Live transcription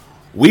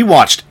We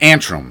watched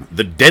Antrum,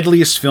 the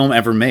deadliest film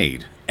ever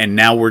made, and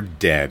now we're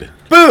dead.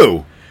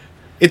 Boo!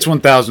 It's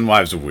 1000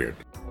 Wives of Weird.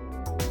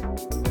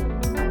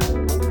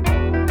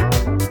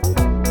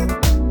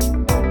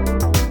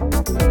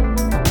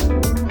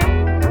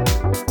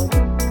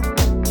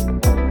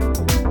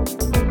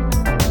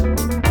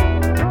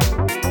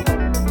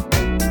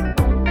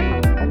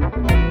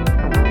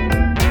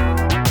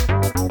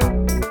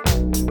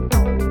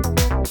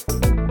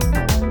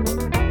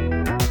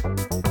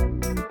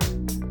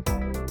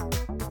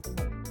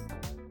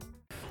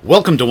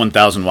 Welcome to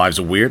 1000 Wives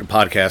of Weird, a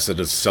podcast that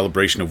is a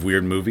celebration of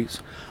weird movies.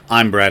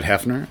 I'm Brad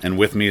Hefner, and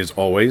with me as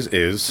always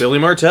is... Billy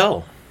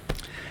Martell.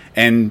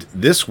 And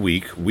this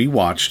week, we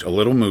watched a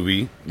little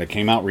movie that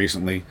came out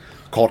recently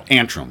called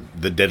Antrum,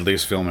 the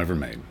deadliest film ever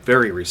made.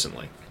 Very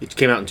recently. It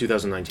came out in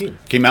 2019.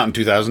 Came out in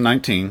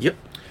 2019. Yep.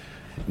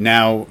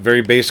 Now,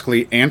 very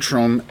basically,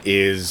 Antrum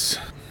is...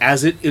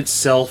 As it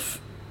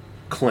itself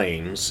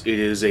claims, it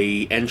is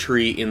a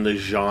entry in the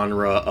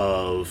genre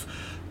of...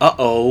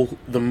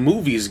 the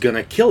movie's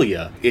gonna kill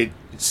you. It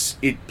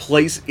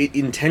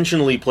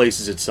intentionally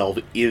places itself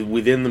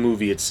within the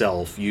movie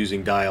itself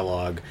using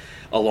dialogue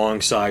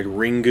alongside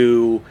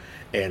Ringu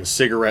and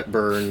cigarette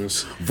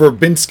burns.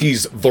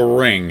 Verbinski's The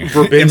Ring.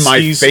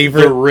 Verbinski's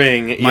The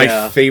Ring.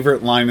 My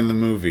favorite line in the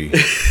movie.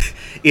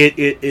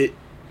 It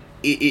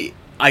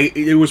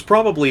was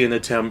probably an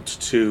attempt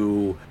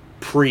to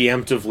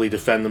preemptively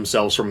defend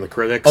themselves from the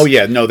critics. Oh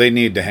yeah, no, they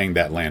need to hang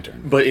that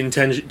lantern. But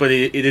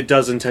it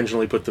does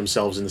intentionally put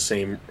themselves in the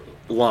same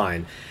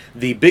line.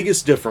 The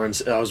biggest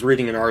difference, I was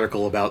reading an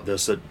article about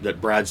this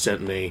that Brad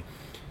sent me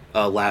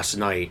last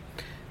night,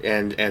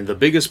 and the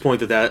biggest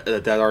point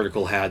that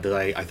article had that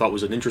I thought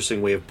was an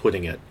interesting way of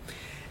putting it,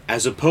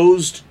 as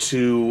opposed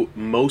to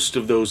most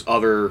of those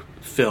other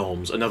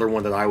films, another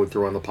one that I would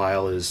throw on the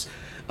pile is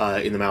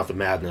In the Mouth of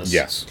Madness.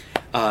 Yes.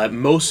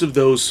 Most of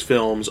those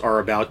films are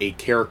about a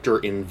character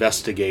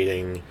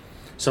investigating,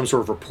 some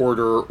sort of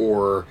reporter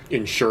or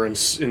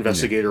insurance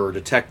investigator or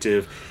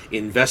detective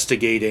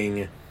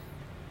investigating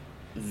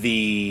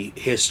the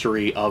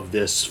history of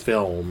this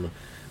film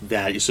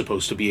that is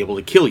supposed to be able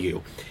to kill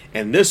you.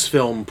 And this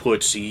film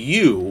puts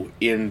you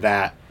in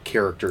that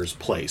character's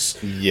place.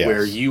 Yes.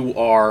 Where you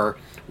are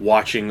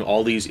watching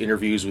all these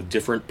interviews with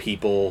different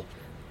people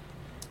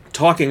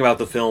talking about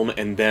the film,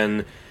 and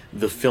then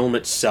the film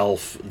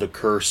itself, the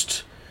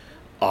cursed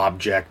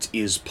object,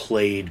 is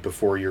played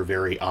before your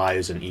very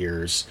eyes and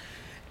ears.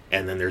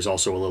 And then there's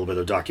also a little bit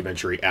of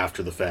documentary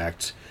after the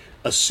fact,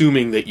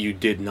 assuming that you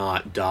did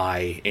not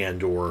die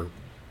and or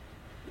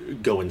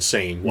go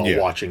insane while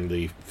watching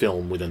the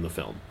film within the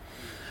film.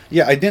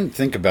 Yeah, I didn't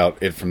think about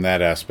it from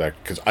that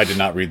aspect, because I did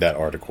not read that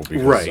article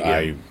because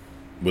I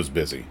was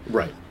busy.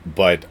 Right.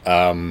 But,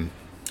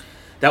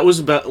 that was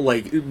about,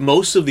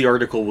 most of the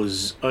article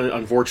was,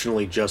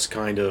 unfortunately, just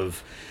kind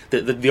of...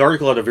 The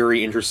article had a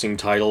very interesting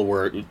title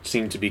where it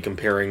seemed to be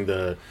comparing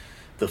the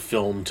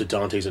film to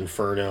Dante's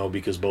Inferno,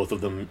 because both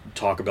of them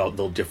talk about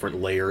the different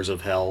layers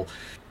of hell.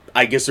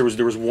 I guess there was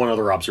one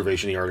other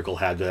observation the article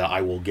had that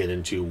I will get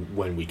into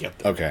when we get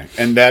there. Okay,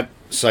 and that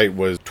site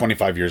was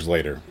 25 years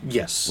later.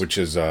 Yes. Which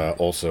is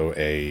also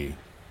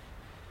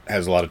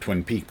has a lot of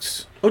Twin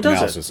Peaks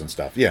analysis and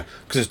stuff. Yeah,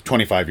 because it's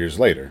 25 years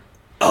later.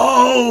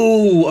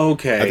 Oh,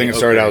 okay. I think it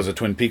started out as a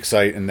Twin Peaks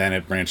site, and then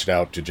it branched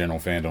out to general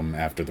fandom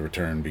after the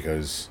return,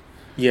 because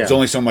there's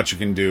only so much you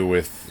can do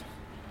with...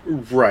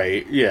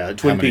 Right, yeah.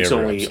 Twin Peaks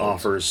only episodes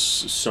offers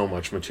so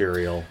much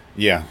material.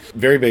 Yeah.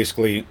 Very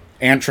basically,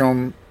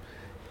 Antrum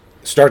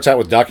starts out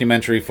with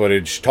documentary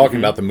footage talking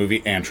about the movie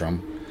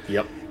Antrum.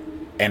 Yep.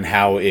 And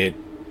how it,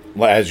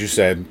 as you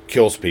said,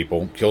 kills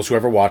people, kills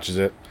whoever watches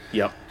it.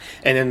 Yep.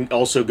 And then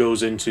also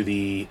goes into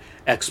the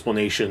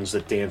explanations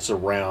that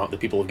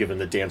people have given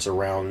that dance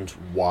around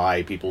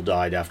why people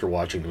died after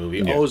watching the movie.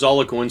 Yeah. Oh, it was all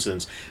a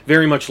coincidence.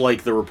 Very much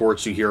like the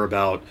reports you hear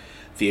about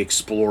the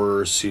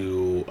explorers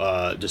who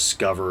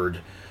discovered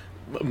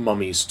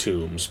mummies'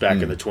 tombs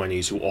back in the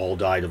 1920s, who all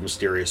died of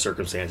mysterious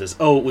circumstances.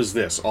 Oh, it was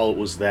this. Oh, it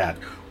was that.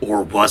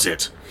 Or was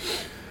it?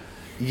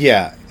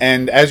 Yeah,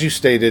 and as you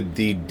stated,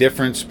 the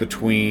difference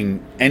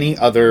between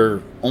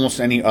almost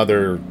any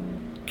other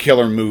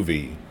killer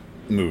movie,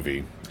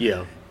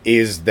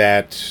 is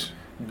that...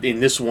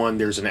 In this one,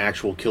 there's an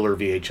actual killer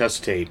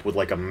VHS tape with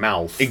a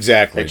mouth.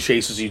 Exactly. That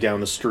chases you down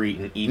the street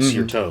and eats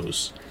your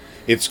toes.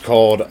 It's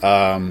called,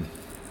 damn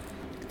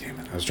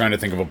it, I was trying to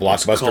think of a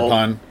blockbuster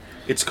pun.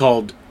 It's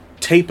called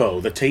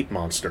Tapo, the Tape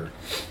Monster.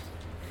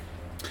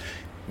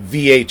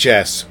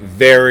 VHS,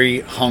 very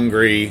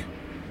hungry...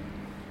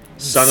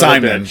 Son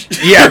Simon. of a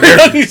bitch. Yeah,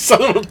 very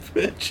son of a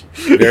bitch.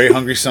 Very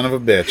hungry son of a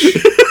bitch.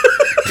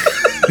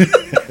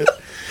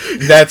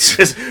 That's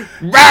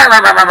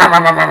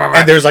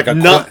and there's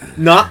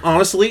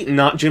honestly,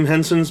 not Jim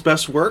Henson's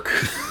best work.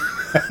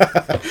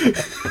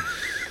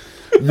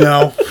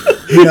 No.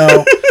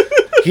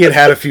 He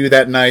had a few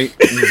that night.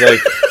 He's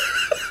like,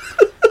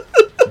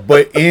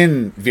 but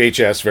in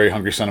VHS, Very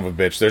Hungry Son of a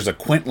Bitch, there's a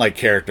Quint-like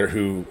character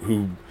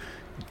who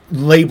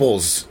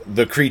labels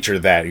the creature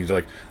that. He's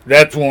like,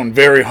 that's one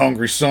very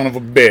hungry son of a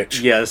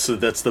bitch. Yeah, so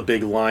that's the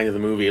big line of the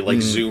movie. It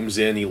zooms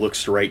in, he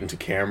looks right into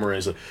camera, and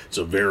he's like, it's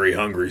a very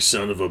hungry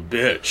son of a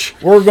bitch.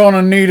 We're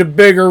gonna need a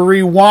bigger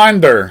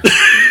rewinder.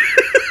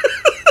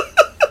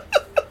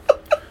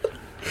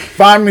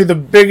 Find me the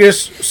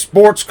biggest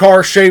sports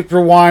car shaped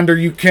rewinder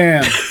you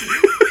can.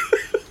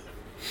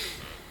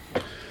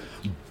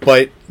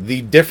 But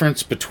the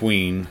difference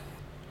between,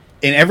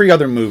 in every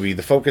other movie,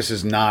 the focus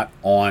is not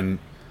on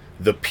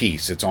the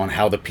piece, it's on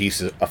how the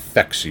piece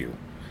affects you.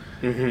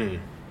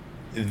 Mm-hmm.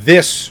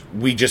 This,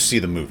 we just see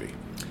the movie.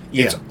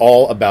 Yeah. It's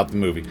all about the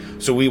movie.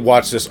 So we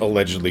watch this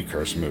allegedly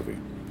cursed movie.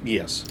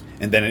 Yes.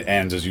 And then it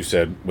ends, as you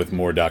said, with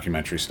more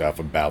documentary stuff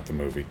about the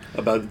movie.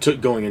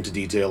 About going into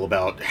detail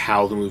about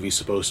how the movie's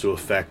supposed to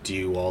affect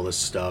you, all this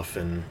stuff.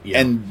 And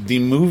the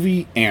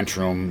movie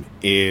Antrum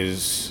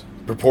is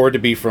purported to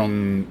be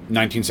from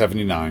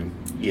 1979.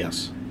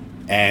 Yes.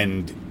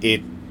 And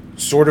it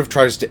sort of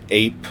tries to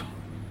ape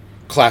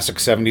classic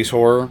 70s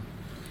horror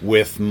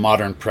with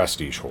modern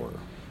prestige horror.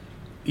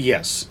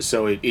 Yes.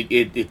 So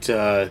it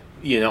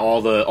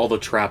all the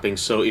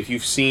trappings. So if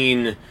you've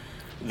seen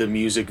the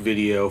music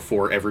video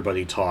for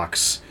Everybody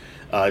Talks,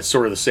 it's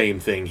sort of the same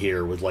thing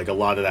here with like a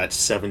lot of that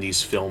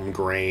 70s film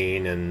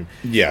grain and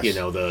yes.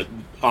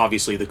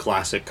 obviously the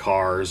classic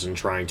cars and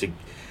trying to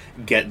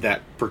get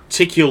that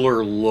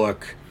particular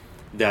look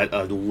that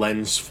a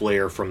lens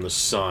flare from the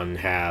sun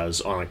has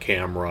on a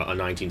camera, a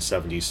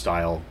 1970s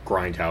style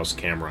grindhouse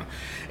camera.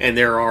 And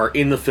there are,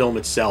 in the film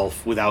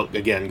itself, without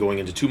again going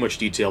into too much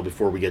detail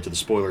before we get to the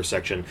spoiler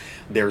section,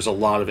 there's a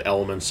lot of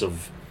elements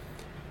of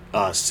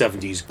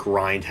 70s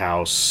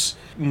grindhouse,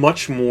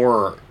 much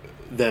more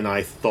than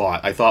I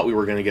thought. I thought we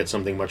were going to get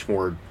something much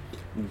more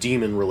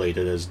demon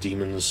related, as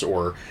demons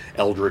or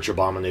eldritch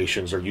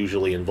abominations are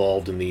usually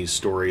involved in these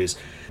stories.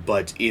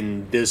 But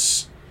in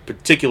this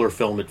particular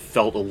film, it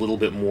felt a little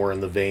bit more in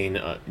the vein,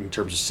 in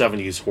terms of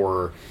 70s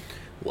horror,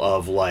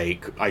 of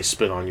like I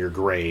Spit on Your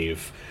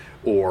Grave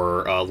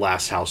or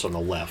Last House on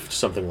the Left,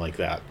 something like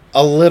that.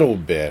 A little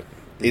bit.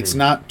 Mm-hmm. It's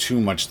not too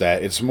much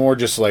that. It's more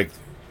just like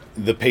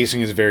the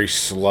pacing is very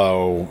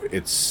slow.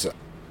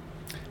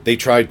 They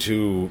tried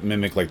to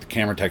mimic like the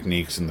camera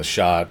techniques and the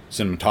shot,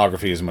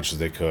 cinematography as much as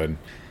they could.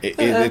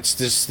 It's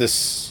just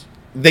this.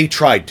 They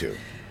tried to.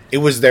 It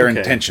was their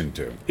intention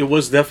to. It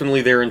was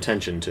definitely their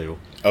intention to.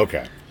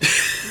 Okay.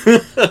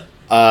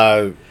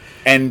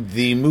 And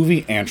the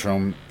movie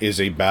Antrum is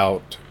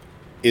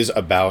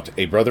about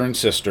a brother and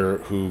sister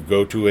who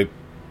go to a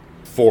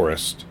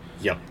forest.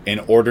 Yep. In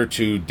order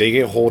to dig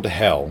a hole to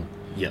hell.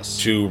 Yes.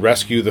 To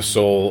rescue the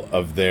soul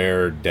of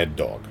their dead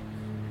dog.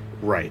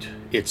 Right.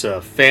 It's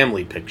a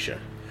family picture.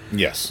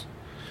 Yes.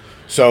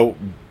 So,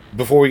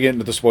 before we get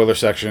into the spoiler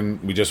section,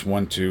 we just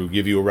want to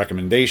give you a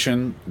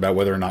recommendation about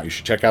whether or not you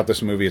should check out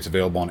this movie. It's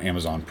available on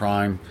Amazon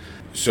Prime.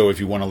 So if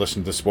you want to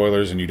listen to the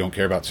spoilers and you don't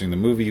care about seeing the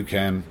movie, you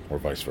can, or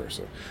vice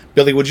versa.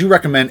 Billy, would you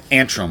recommend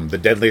Antrum, the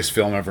deadliest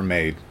film ever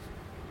made?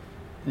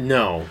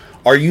 No.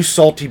 Are you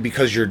salty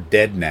because you're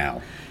dead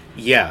now?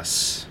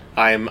 Yes.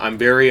 I'm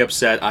very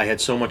upset. I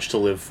had so much to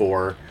live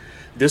for.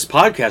 This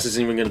podcast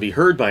isn't even going to be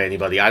heard by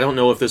anybody. I don't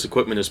know if this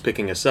equipment is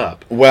picking us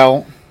up.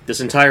 Well, this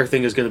entire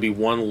thing is going to be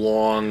one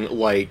long,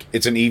 like...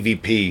 It's an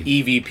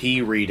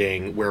EVP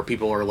reading where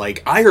people are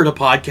like, I heard a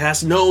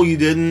podcast. No, you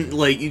didn't.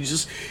 Like,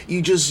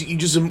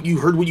 you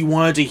heard what you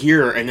wanted to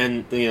hear. And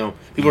then,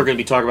 people are going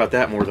to be talking about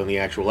that more than the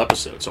actual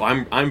episode. So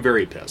I'm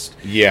very pissed.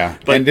 Yeah.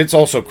 And it's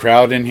also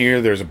crowded in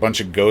here. There's a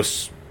bunch of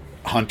ghost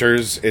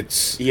hunters.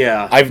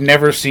 Yeah. I've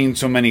never seen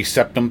so many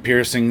septum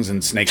piercings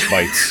and snake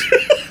bites.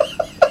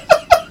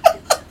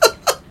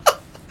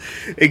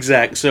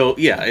 Exactly. So,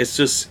 yeah, it's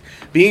just...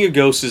 Being a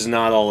ghost is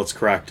not all it's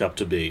cracked up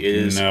to be. It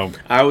is. No.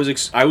 I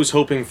was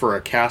hoping for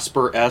a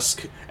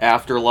Casper-esque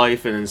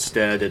afterlife, and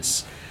instead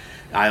it's...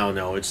 I don't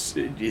know. It's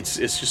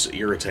just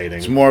irritating.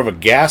 It's more of a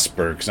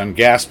gasper, because I'm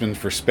gasping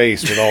for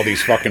space with all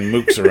these fucking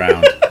mooks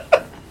around.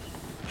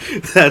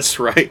 That's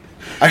right.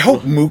 I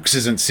hope mooks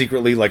isn't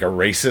secretly like a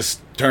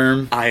racist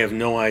term. I have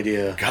no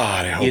idea.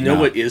 God, I hope not. You know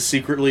what is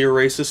secretly a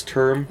racist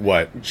term?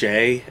 What?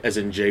 Jay, as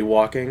in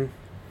jaywalking.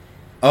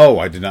 Oh,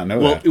 I did not know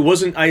that. Well, it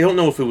wasn't... I don't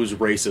know if it was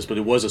racist, but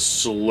it was a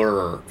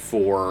slur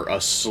for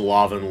a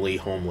slovenly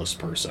homeless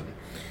person.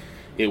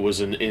 It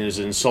was an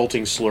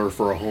insulting slur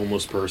for a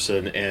homeless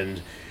person,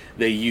 and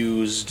they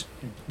used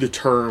the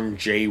term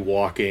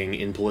jaywalking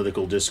in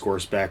political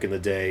discourse back in the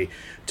day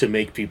to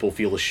make people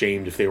feel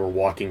ashamed if they were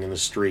walking in the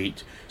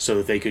street so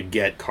that they could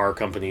get car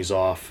companies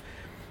off,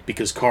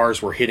 because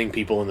cars were hitting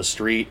people in the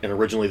street, and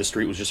originally the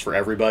street was just for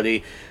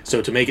everybody.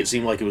 So to make it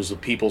seem like it was the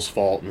people's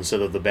fault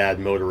instead of the bad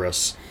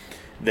motorists,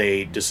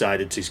 they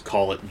decided to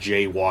call it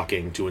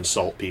jaywalking to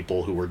insult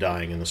people who were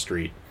dying in the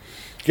street.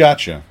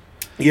 Gotcha.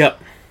 Yep.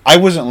 I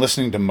wasn't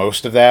listening to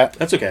most of that.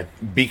 That's okay.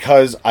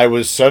 Because I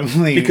was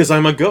suddenly... Because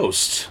I'm a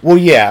ghost. Well,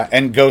 yeah,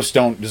 and ghosts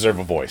don't deserve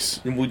a voice.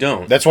 We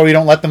don't. That's why we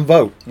don't let them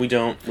vote. We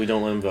don't let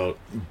them vote.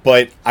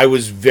 But I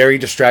was very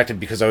distracted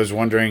because I was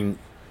wondering...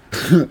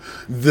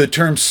 the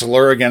term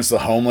slur against the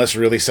homeless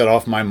really set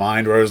off my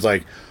mind, where I was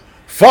like...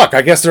 Fuck,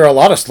 I guess there are a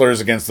lot of slurs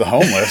against the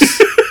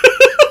homeless.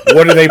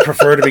 What do they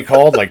prefer to be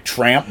called? Like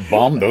tramp,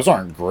 bum? Those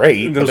aren't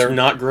great. Those are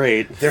not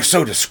great. They're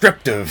so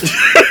descriptive.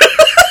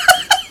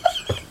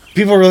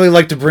 People really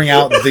like to bring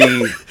out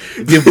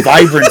the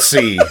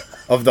vibrancy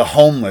of the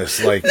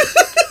homeless. Like,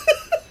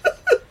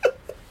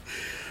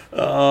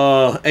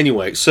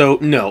 anyway, so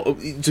no,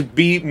 to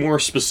be more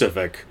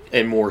specific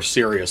and more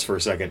serious for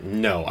a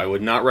second, no, I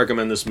would not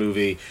recommend this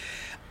movie.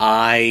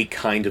 I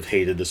kind of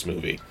hated this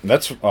movie.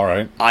 that's all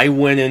right. I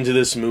went into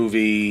this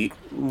movie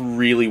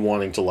really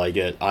wanting to like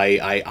it.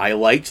 I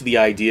liked the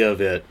idea of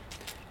it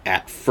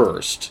at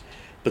first,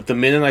 but the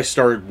minute I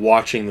started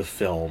watching the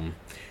film,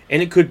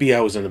 and it could be I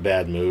was in a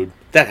bad mood,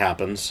 that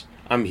happens,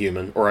 I'm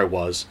human, or I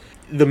was.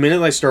 The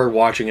minute I started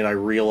watching it, I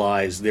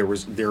realized there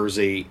was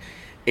a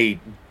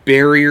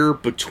barrier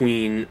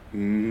between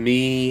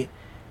me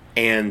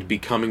and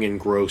becoming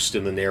engrossed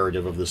in the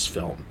narrative of this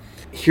film.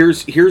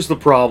 Here's the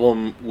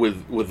problem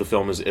with the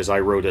film as I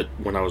wrote it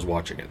when I was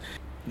watching it.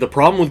 The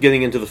problem with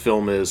getting into the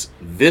film is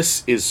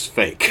this is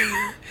fake.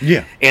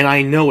 Yeah. And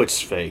I know it's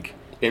fake.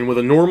 And with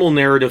a normal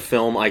narrative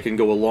film, I can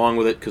go along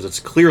with it because it's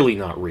clearly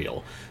not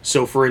real.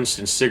 So, for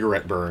instance,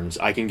 cigarette burns,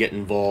 I can get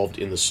involved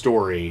in the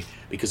story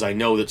because I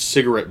know that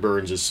cigarette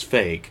burns is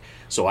fake,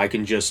 so I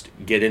can just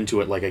get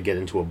into it like I get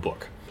into a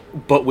book.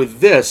 But with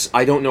this,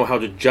 I don't know how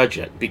to judge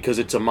it because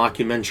it's a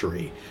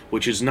mockumentary,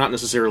 which is not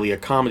necessarily a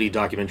comedy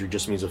documentary,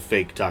 just means a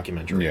fake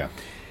documentary. Yeah.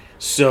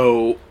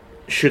 So,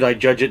 should I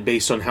judge it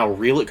based on how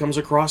real it comes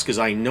across? Because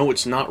I know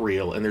it's not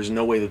real, and there's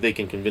no way that they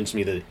can convince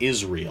me that it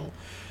is real.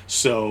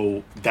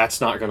 So, that's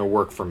not going to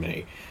work for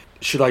me.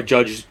 Should I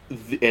judge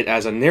it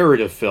as a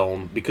narrative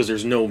film? Because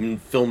there's no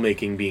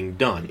filmmaking being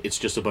done. It's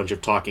just a bunch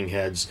of talking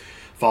heads,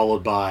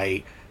 followed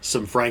by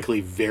some, frankly,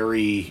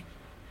 very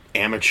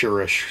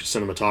amateurish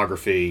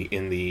cinematography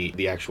in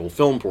the actual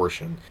film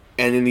portion.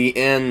 And in the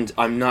end,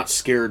 I'm not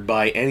scared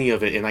by any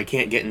of it, and I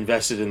can't get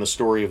invested in the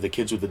story of the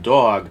kids with the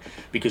dog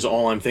because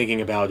all I'm thinking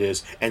about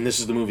is, and this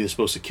is the movie that's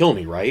supposed to kill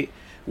me, right?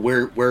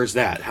 Where's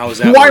that? How is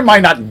that? Why am I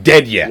not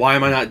dead yet? Why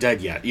am I not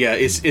dead yet? Yeah,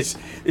 it's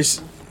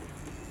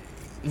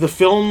the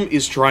film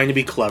is trying to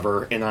be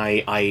clever, and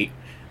I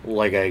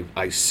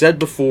said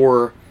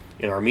before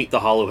in our Meet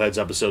the Hollowheads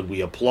episode, we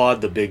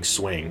applaud the big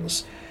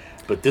swings.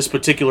 But this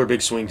particular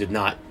big swing did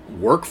not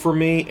work for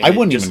me, and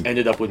it just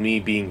ended up with me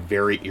being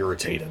very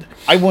irritated.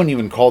 I wouldn't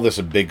even call this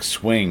a big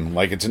swing.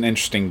 Like, it's an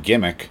interesting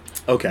gimmick.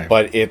 Okay.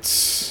 But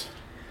it's...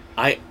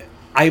 I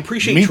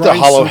appreciate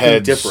trying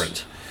something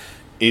different.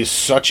 Is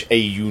such a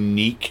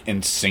unique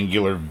and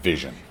singular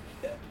vision.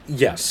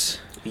 Yes.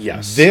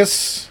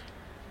 This,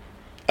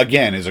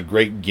 again, is a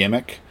great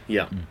gimmick.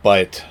 Yeah.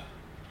 But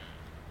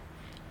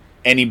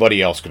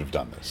anybody else could have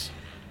done this.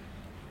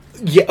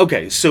 Yeah.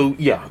 Okay. So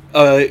yeah,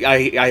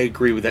 I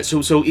agree with that.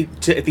 So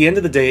at the end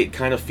of the day, it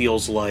kind of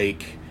feels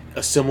like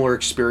a similar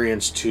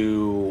experience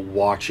to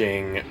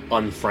watching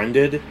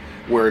Unfriended,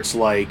 where it's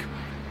like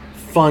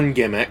fun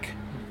gimmick,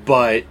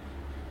 but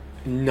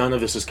none of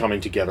this is coming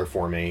together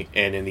for me.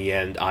 And in the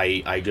end,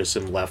 I just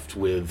am left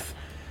with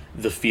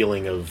the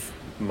feeling of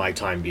my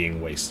time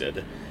being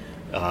wasted,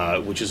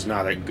 which is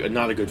not a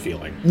good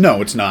feeling.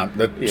 No, it's not.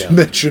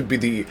 That should be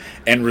the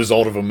end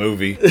result of a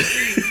movie.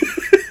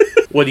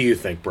 What do you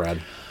think,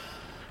 Brad?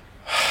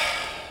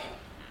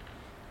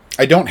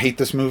 I don't hate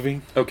this movie.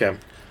 Okay.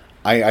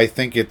 I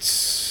think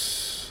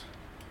it's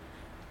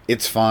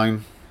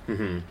fine.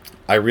 Mm-hmm.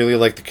 I really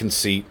like the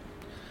conceit.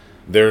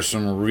 There's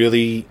some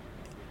really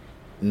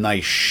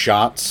nice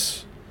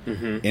shots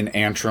in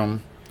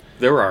Antrim.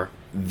 There are.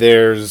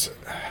 And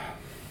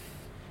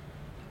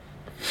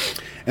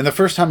the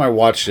first time I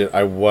watched it,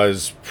 I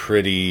was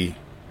pretty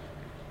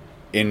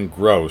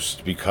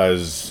engrossed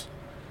because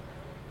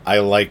I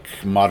like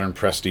modern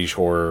prestige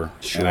horror,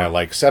 and I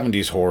like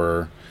 70s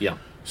horror. Yeah.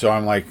 So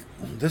I'm like,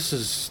 this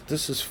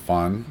is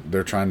fun.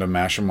 They're trying to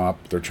mash them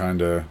up. They're trying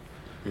to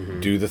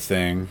do the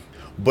thing.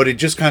 But it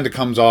just kind of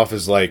comes off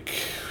as like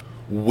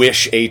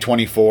Wish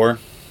A24.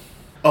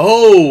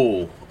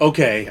 Oh,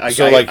 okay. I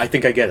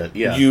think I get it.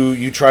 Yeah.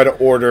 You try to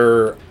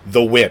order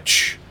The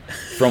Witch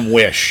from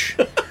Wish,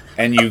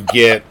 and you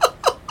get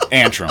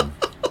Antrim.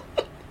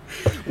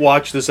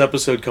 Watch, this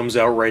episode comes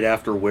out right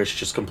after Wish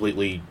just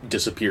completely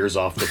disappears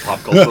off the pop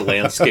culture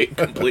landscape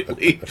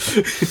completely.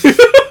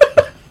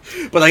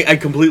 But I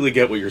completely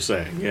get what you're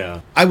saying,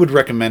 yeah. I would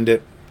recommend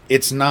it.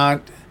 It's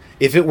not...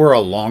 If it were a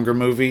longer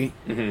movie,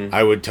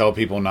 I would tell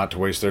people not to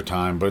waste their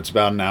time, but it's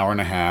about an hour and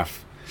a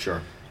half.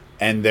 Sure.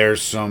 And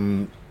there's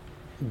some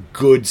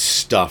good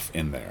stuff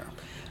in there.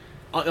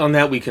 On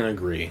that we can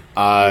agree.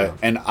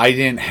 And I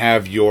didn't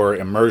have your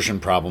immersion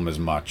problem as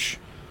much.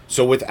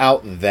 So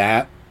without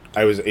that,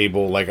 I was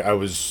able, like, I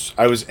was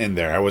in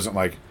there. I wasn't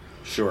like,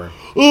 sure.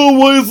 Oh,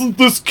 why isn't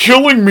this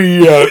killing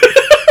me yet?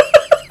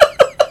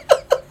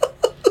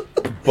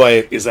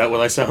 But is that what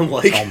I sound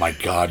like? Oh my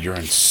God, you're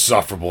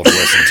insufferable to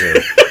listen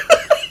to.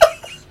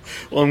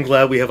 Well, I'm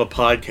glad we have a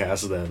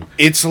podcast then.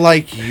 It's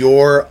like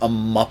you're a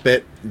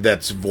Muppet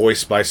that's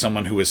voiced by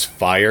someone who is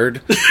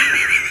fired,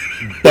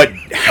 but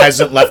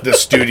hasn't left the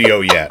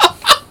studio yet.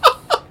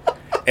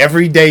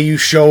 Every day you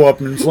show up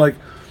and it's like...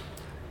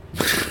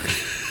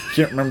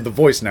 Can't remember the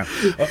voice now.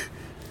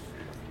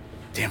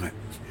 Damn it.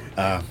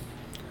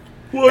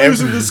 Why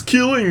isn't this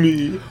killing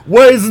me?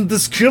 Why isn't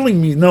this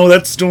killing me? No,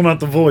 that's still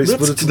not the voice.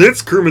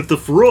 That's Kermit the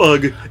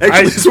Frog.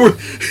 Actually,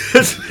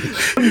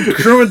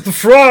 Kermit the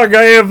Frog.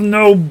 I have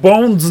no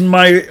bones in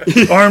my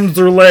arms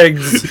or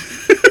legs.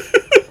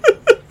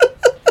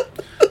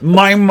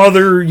 My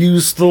mother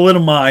used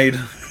thalidomide.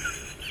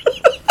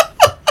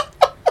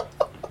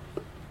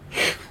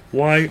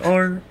 Why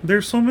are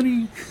there so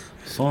many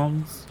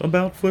songs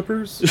about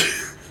flippers?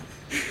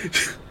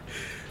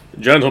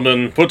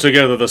 Gentlemen, put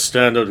together the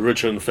standard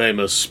rich and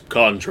famous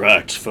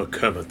contract for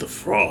Kermit the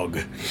Frog.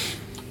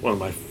 One of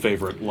my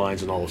favorite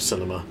lines in all of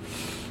cinema.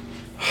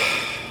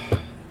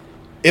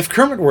 If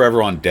Kermit were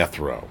ever on death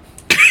row,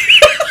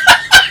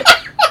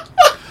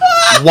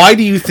 why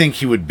do you think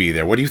he would be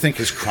there? What do you think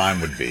his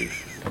crime would be?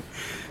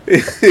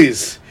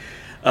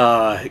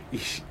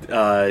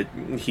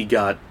 He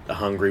got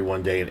hungry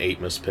one day and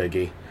ate Miss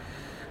Piggy.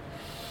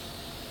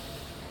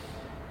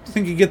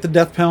 Think you get the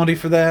death penalty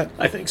for that?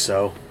 I think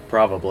so.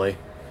 Probably.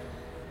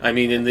 I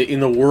mean, in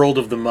the world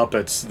of the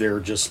Muppets, they're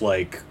just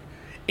like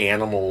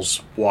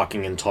animals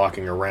walking and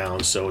talking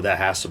around, so that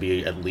has to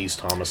be at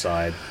least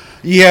homicide.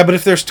 Yeah, but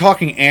if there's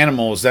talking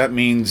animals, that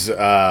means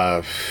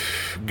God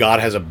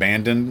has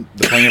abandoned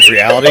the plane of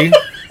reality.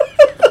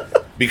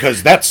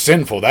 Because that's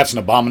sinful. That's an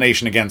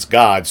abomination against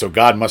God, so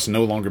God must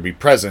no longer be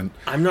present.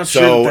 I'm not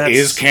sure So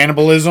is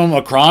cannibalism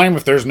a crime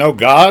if there's no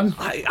God?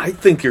 I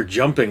think you're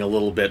jumping a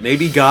little bit.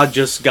 Maybe God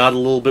just got a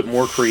little bit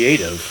more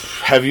creative.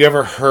 Have you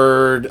ever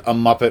heard a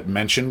Muppet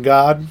mention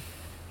God?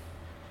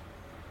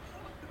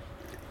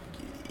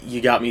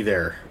 You got me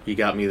there.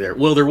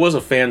 Well, there was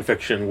a fan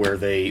fiction where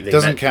they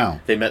Doesn't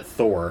count. They met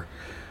Thor,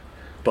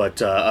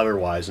 but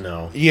otherwise,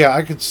 no. Yeah,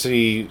 I could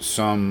see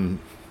some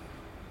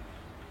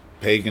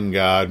pagan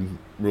god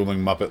ruling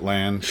Muppet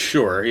Land.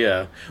 Sure,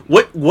 yeah.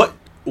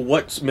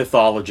 What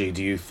mythology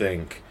do you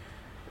think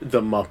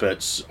the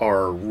Muppets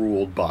are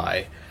ruled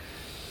by?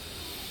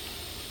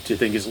 Do you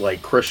think it's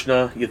like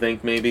Krishna? You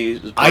think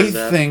maybe? I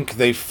think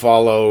they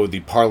follow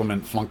the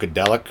Parliament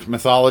Funkadelic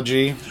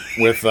mythology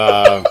with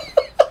the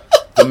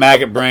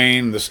Maggot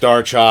Brain, the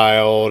Star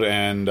Child,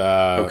 and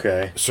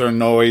Sir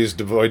Noise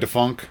Devoid de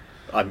Funk.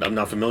 I'm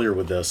not familiar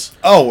with this.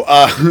 Oh,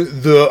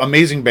 the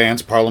amazing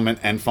bands Parliament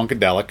and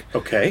Funkadelic.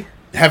 Okay.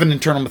 Have an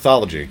internal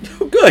mythology.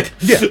 Oh, good.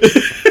 Yeah.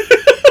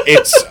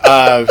 It's,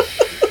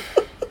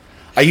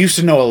 I used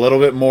to know a little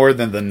bit more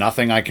than the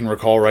nothing I can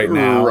recall right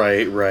now.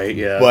 Right,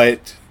 yeah.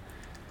 But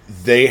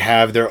they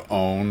have their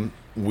own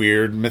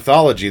weird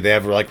mythology. They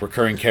have, like,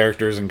 recurring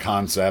characters and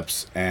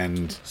concepts,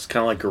 and... It's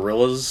kind of like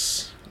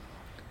gorillas?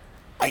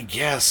 I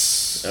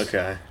guess.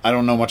 Okay. I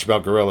don't know much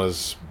about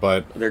gorillas,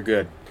 but... They're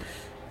good.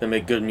 They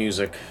make good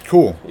music.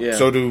 Cool. Yeah.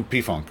 So do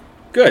P-Funk.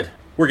 Good.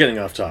 We're getting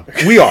off topic.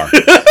 We are.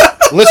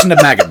 Listen to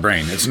Maggot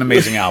Brain. It's an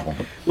amazing album.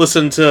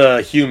 Listen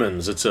to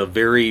Humans. It's a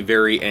very,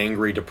 very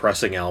angry,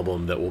 depressing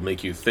album that will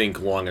make you think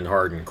long and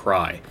hard and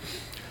cry.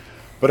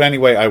 But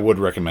anyway, I would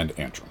recommend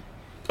Antrim.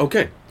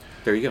 Okay.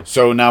 There you go.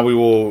 So now we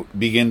will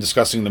begin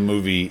discussing the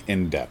movie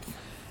in depth.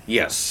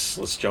 Yes.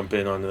 Let's jump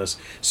in on this.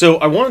 So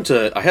I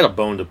had a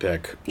bone to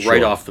pick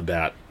right off the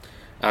bat.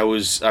 I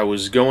was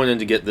going in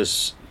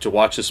to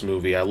watch this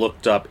movie. I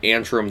looked up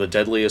Antrim, the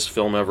deadliest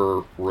film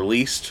ever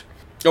released.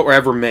 Or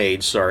ever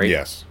made, sorry.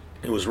 Yes.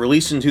 It was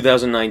released in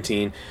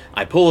 2019.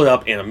 I pull it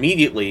up, and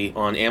immediately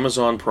on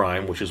Amazon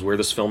Prime, which is where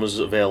this film is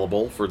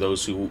available, for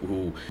those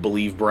who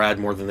believe Brad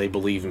more than they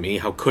believe me.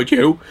 How could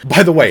you?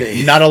 By the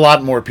way, not a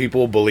lot more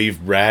people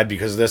believe Brad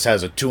because this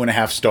has a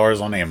 2.5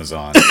 stars on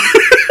Amazon.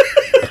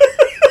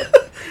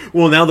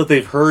 Well, now that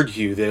they've heard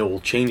you, they will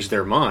change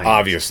their mind.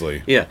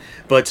 Obviously. Yeah,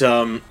 but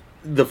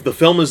the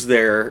film is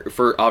there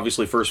for,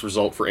 obviously, first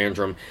result for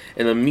Antrim,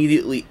 and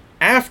immediately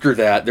after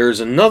that, there's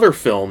another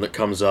film that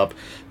comes up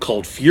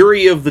called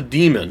Fury of the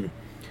Demon,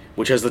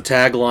 which has the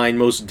tagline,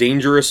 Most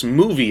Dangerous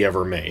Movie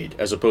Ever Made,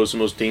 as opposed to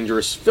Most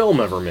Dangerous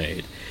Film Ever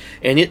Made.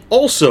 And it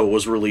also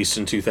was released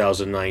in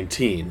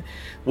 2019,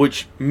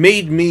 which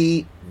made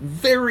me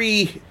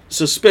very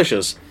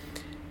suspicious.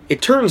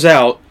 It turns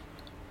out,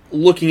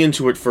 looking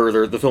into it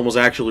further, the film was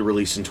actually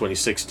released in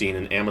 2016,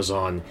 and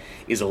Amazon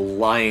is a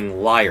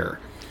lying liar.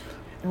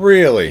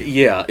 Really?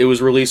 Yeah, it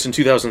was released in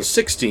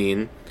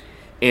 2016,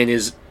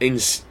 and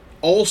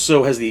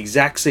also has the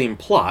exact same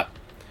plot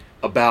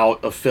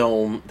about a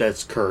film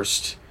that's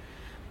cursed,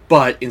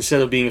 but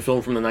instead of being a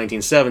film from the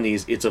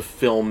 1970s, it's a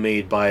film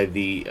made by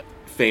the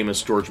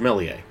famous George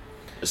Méliès,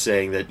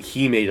 saying that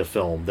he made a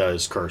film that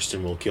is cursed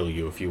and will kill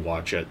you if you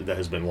watch it, that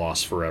has been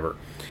lost forever.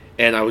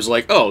 And I was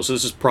like, oh, so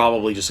this is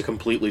probably just a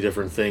completely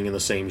different thing in the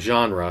same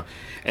genre.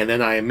 And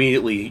then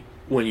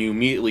when you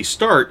immediately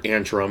start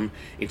Antrim,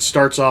 it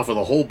starts off with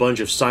a whole bunch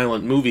of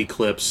silent movie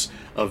clips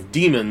of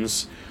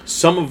demons.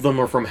 Some of them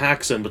are from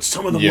Haxan, but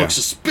some of them look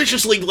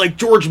suspiciously like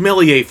George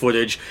Méliès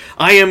footage.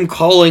 I am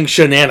calling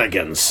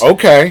shenanigans.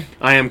 Okay.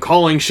 I am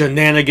calling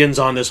shenanigans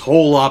on this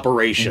whole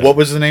operation. What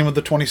was the name of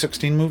the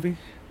 2016 movie?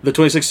 The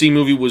 2016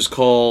 movie was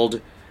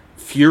called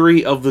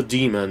Fury of the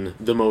Demon,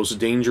 the most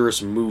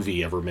dangerous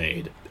movie ever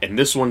made. And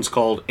this one's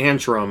called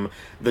Antrum,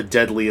 the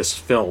deadliest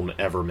film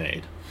ever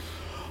made.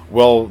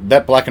 Well,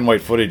 that black and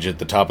white footage at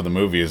the top of the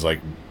movie is, like,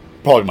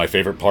 probably my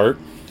favorite part.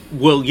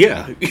 Well,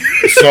 yeah.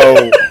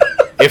 So,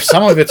 if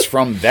some of it's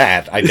from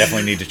that, I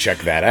definitely need to check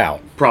that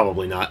out.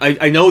 Probably not.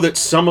 I know that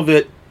some of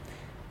it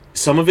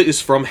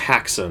is from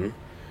Haxan,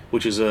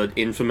 which is an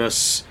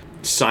infamous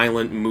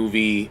silent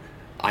movie,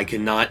 I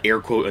cannot air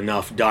quote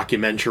enough,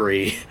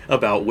 documentary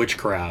about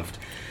witchcraft.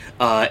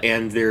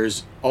 And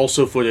there's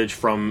also footage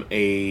from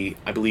a,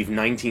 I believe,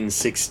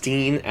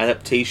 1916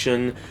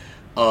 adaptation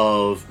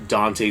of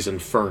Dante's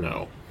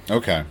Inferno.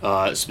 Okay.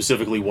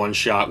 Specifically one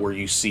shot where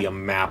you see a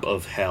map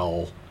of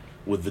hell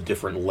with the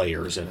different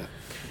layers in it.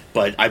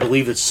 But I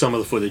believe that some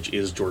of the footage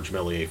is George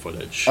Méliès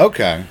footage.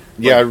 Okay.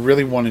 Yeah, I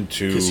really wanted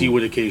to... Because he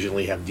would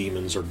occasionally have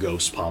demons or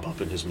ghosts pop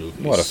up in his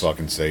movies. What a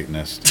fucking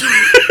Satanist.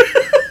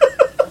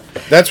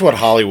 That's what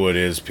Hollywood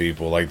is,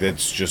 people. Like,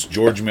 that's just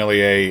George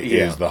Méliès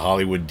is the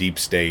Hollywood deep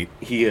state.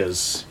 He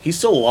is. He's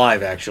still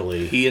alive,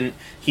 actually. He and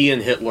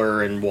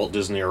Hitler and Walt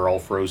Disney are all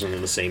frozen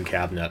in the same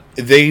cabinet.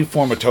 They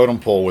form a totem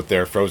pole with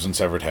their frozen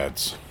severed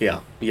heads.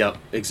 Yeah. Yep.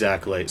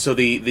 Exactly. So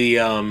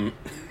the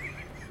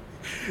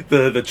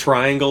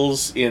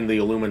triangles in the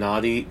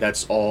Illuminati.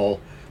 That's all.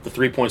 The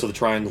 3 points of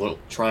the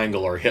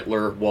triangle are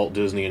Hitler, Walt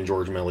Disney, and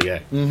George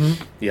Méliès.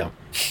 Mm-hmm. Yeah.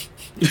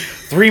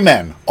 3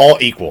 men, all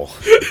equal.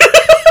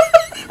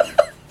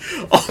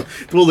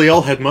 Well, they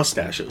all had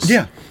mustaches.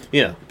 Yeah.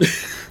 Yeah.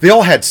 They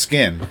all had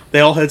skin.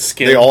 They all had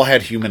skin. They all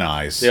had human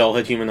eyes. They all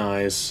had human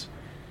eyes.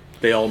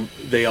 They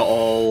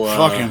all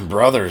fucking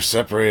brothers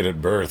separated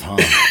at birth, huh?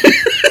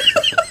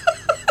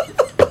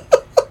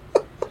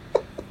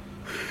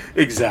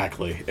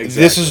 Exactly.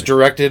 This is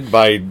directed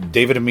by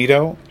David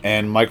Amito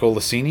and Michael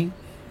Lassini,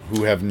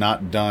 who have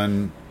not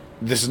done...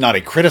 This is not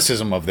a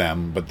criticism of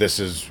them, but this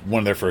is one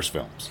of their first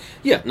films.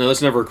 Yeah, no,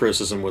 that's never a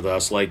criticism with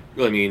us. Like,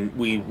 I mean,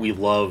 we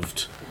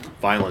loved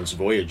Violence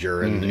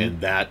Voyager,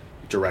 and that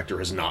director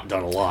has not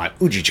done a lot.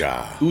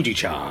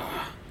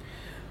 Ujicha.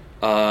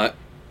 But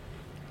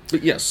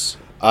yes.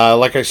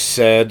 Like I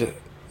said,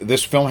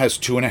 this film has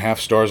 2.5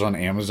 stars on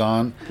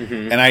Amazon.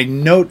 Mm-hmm. And I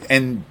note...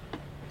 and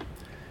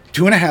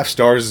 2.5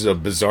 stars is a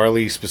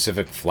bizarrely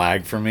specific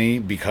flag for me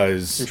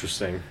because...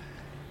 Interesting.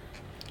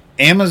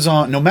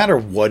 Amazon, no matter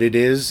what it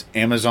is,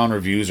 Amazon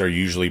reviews are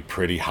usually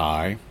pretty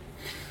high.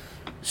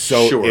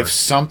 So if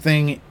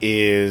something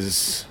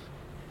is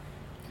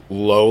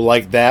low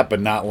like that, but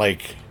not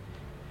like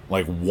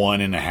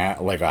 1.5,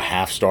 like a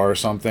half star or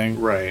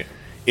something, right?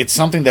 It's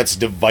something that's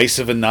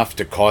divisive enough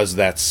to cause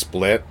that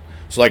split.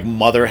 So like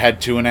Mother had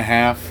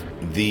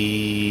 2.5.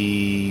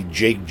 The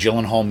Jake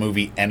Gyllenhaal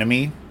movie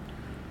Enemy,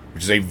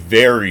 which is a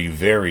very,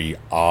 very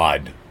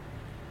odd,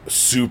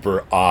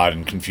 super odd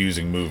and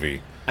confusing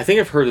movie. I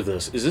think I've heard of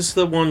this. Is this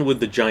the one with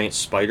the giant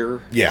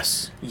spider?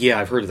 Yes. Yeah,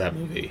 I've heard of that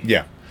movie.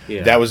 Yeah.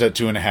 That was at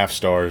 2.5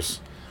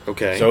 stars.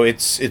 Okay. So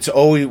it's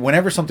always,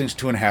 whenever something's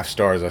 2.5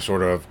 stars, I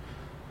sort of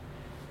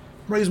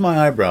raise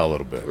my eyebrow a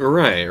little bit.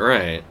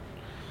 Right.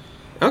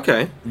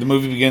 Okay. The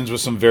movie begins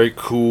with some very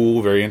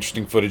cool, very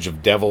interesting footage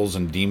of devils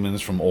and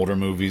demons from older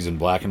movies in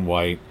black and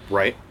white.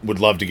 Right. Would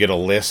love to get a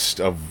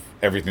list of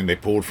everything they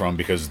pulled from,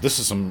 because this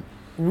is some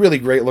really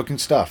great looking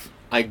stuff.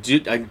 I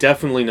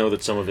definitely know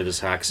that some of it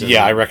is Haxan.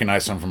 Yeah, I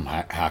recognize some from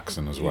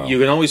Haxan as well. You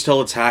can always tell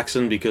it's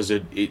Haxan because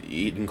it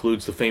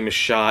includes the famous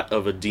shot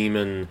of a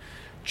demon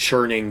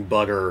churning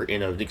butter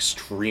in an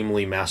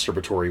extremely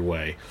masturbatory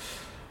way.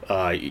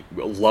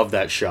 Love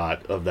that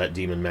shot of that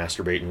demon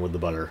masturbating with the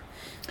butter.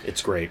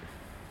 It's great.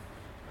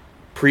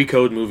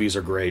 Pre-code movies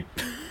are great.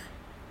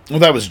 Well,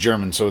 that was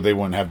German, so they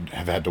wouldn't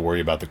have had to worry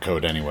about the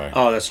code anyway.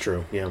 Oh, that's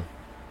true, yeah.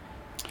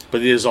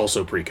 But it is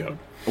also pre-code.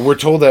 We're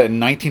told that in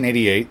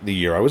 1988, the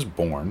year I was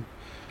born...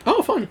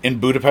 Oh, fun. In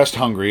Budapest,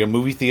 Hungary, a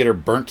movie theater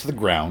burnt to the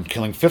ground,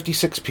 killing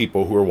 56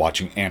 people who were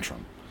watching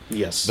Antrum.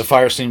 Yes. The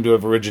fire seemed to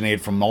have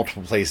originated from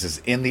multiple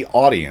places in the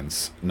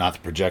audience, not the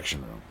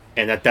projection room.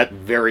 And at that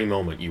very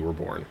moment, you were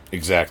born.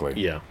 Exactly.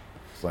 Yeah.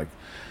 It's like,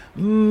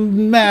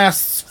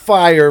 mass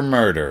fire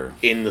murder.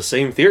 In the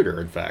same theater,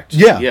 in fact.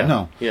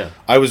 Yeah.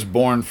 I was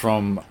born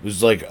from... It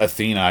was like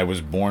Athena. I was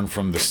born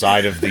from the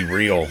side of the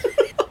reel.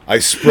 I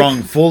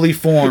sprung fully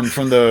formed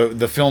from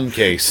the film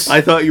case.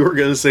 I thought you were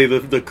going to say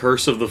the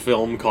curse of the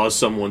film caused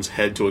someone's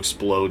head to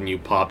explode and you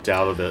popped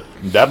out of it.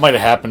 That might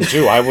have happened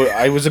too.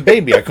 I was a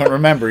baby. I couldn't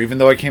remember. Even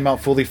though I came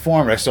out fully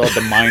formed, I still had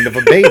the mind of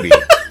a baby.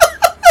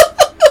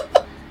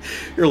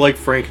 You're like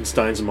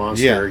Frankenstein's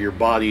monster. Yeah. Your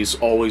body's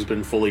always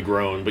been fully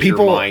grown, but your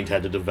mind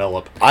had to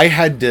develop. I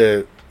had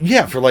to...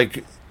 Yeah, for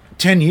like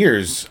 10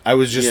 years, I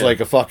was just like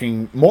a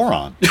fucking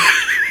moron.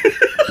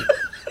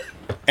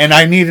 And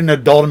I need an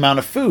adult amount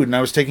of food, and I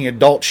was taking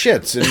adult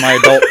shits in my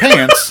adult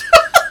pants.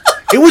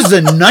 It was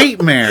a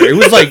nightmare. It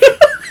was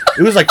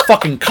like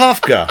fucking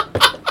Kafka.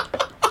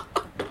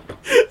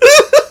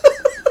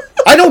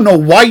 I don't know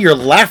why you're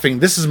laughing.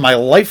 This is my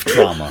life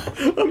trauma.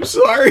 I'm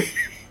sorry.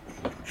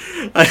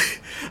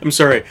 I'm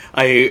sorry.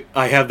 I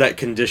have that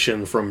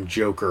condition from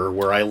Joker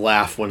where I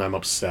laugh when I'm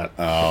upset.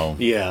 Oh.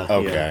 Yeah.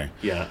 Okay.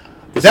 Yeah.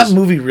 That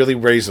movie really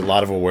raised a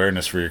lot of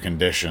awareness for your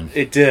condition.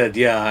 It did,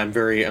 yeah. I'm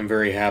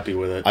very happy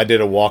with it. I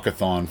did a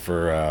walkathon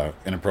for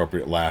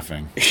inappropriate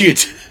laughing. You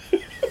did.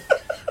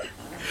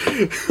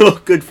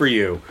 Oh, good for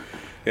you.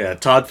 Yeah,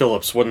 Todd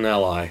Phillips, what an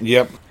ally.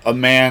 Yep. A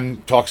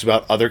man talks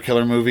about other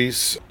killer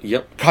movies.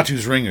 Yep.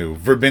 Katu's Ringu,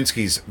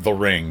 Verbinski's The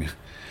Ring,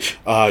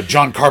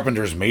 John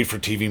Carpenter's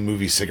made-for-TV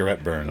movie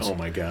Cigarette Burns. Oh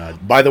my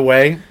god. By the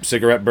way,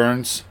 Cigarette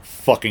Burns,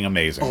 fucking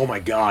amazing. Oh my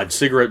god,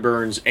 Cigarette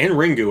Burns and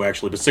Ringu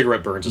actually, but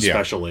Cigarette Burns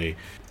especially,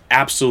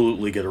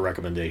 absolutely get a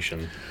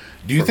recommendation.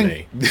 Do you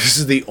think this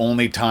is the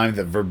only time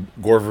that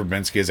Gore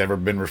Verbinski has ever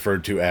been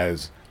referred to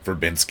as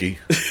Verbinski?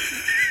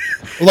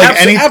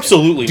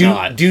 Absolutely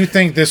not. Do you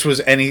think this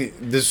was?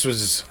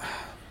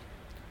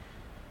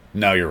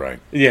 No, you're right.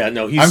 Yeah,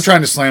 no, I'm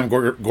trying to slam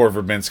Gore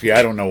Verbinski.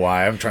 I don't know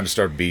why. I'm trying to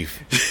start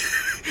beef.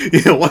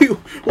 Yeah,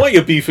 why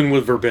you beefing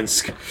with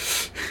Verbinsk?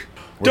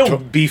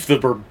 Don't beef the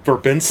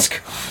Verbinsk.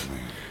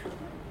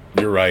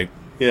 You're right.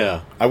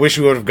 Yeah. I wish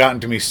you would have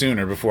gotten to me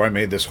sooner before I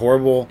made this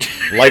horrible,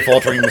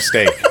 life-altering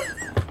mistake.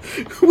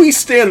 We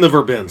stand the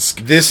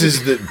Verbinsk. This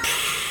is the...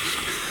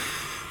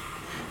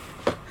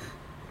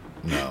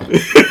 No.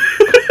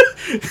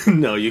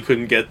 No, you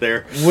couldn't get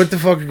there. What the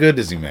fuck good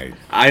has he made?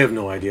 I have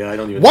no idea. I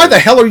don't even Why the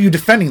hell are you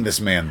defending this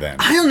man, then?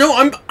 I don't know.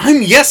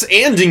 I'm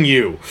yes-anding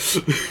you.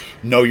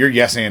 No, you're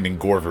yes-anding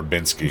Gore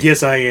Verbinski.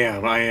 Yes, I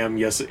am.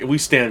 Yes, we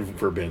stand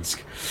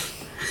Verbinsk.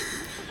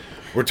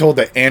 We're told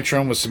that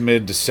Antrum was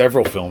submitted to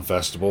several film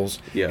festivals,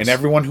 and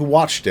everyone who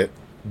watched it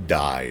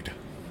died.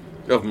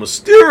 Of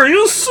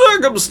mysterious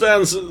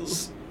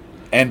circumstances.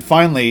 And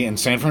finally, in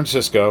San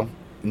Francisco,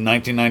 in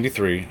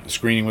 1993, a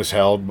screening was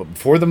held, but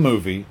before the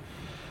movie,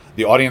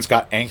 the audience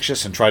got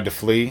anxious and tried to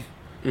flee,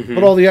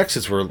 but all the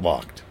exits were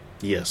locked.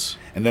 Yes.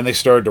 And then they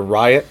started to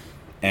riot,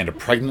 and a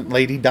pregnant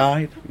lady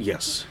died.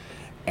 Yes.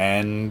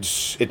 And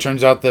it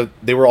turns out that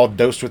they were all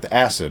dosed with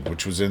acid,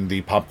 which was in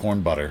the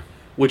popcorn butter.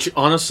 Which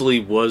honestly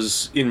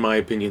was, in my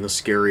opinion, the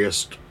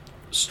scariest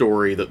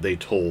story that they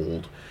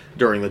told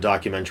during the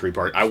documentary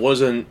part. I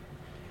wasn't...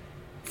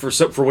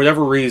 For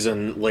whatever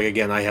reason, like,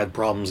 again, I had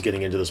problems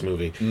getting into this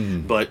movie.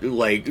 But,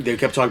 like, they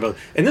kept talking about,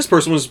 and this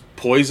person was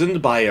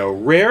poisoned by a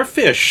rare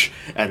fish,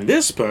 and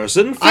this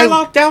person fell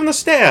out down the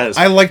stairs.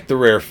 I liked the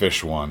rare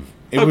fish one.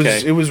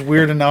 It was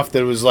weird enough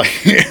that it was like...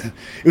 it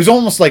was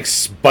almost, like,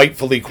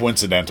 spitefully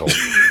coincidental.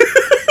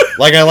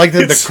 Like, I liked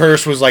that the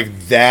curse was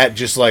like that,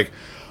 just like,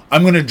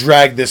 I'm gonna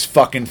drag this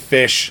fucking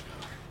fish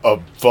a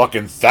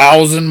fucking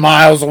 1,000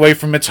 miles away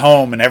from its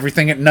home and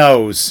everything it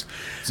knows.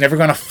 It's never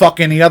gonna fuck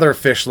any other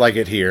fish like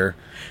it here,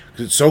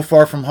 because it's so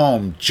far from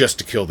home, just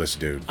to kill this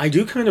dude. I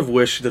do kind of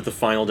wish that the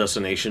Final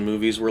Destination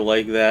movies were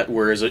like that,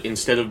 whereas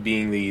instead of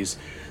being these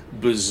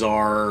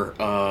bizarre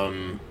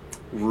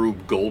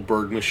Rube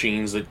Goldberg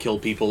machines that kill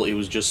people, it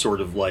was just sort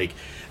of like,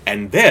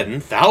 and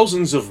then,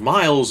 thousands of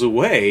miles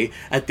away,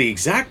 at the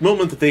exact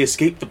moment that they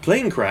escaped the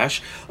plane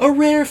crash, a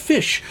rare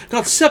fish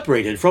got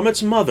separated from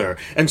its mother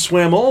and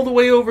swam all the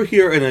way over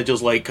here, and it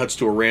just, like, cuts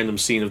to a random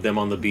scene of them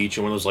on the beach,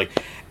 and one of those,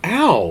 like,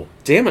 ow,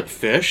 damn it,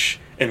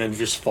 fish, and then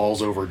just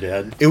falls over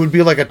dead. It would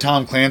be like a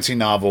Tom Clancy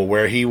novel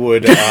where he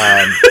would...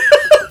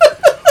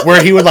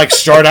 where he would, like,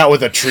 start out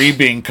with a tree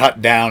being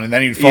cut down, and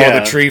then he'd follow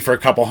the tree for a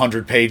couple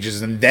hundred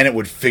pages, and then it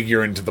would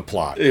figure into the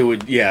plot.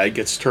 It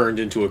gets turned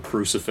into a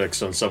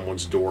crucifix on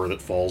someone's door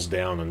that falls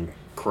down and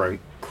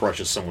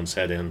crushes someone's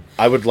head in.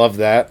 I would love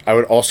that. I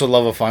would also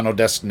love a Final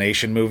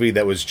Destination movie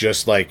that was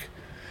just, like,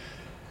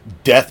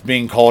 Death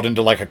being called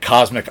into, like, a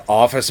cosmic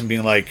office and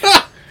being like...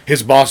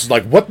 His boss is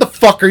like, what the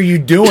fuck are you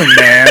doing,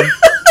 man?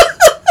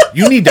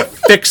 You need to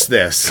fix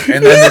this.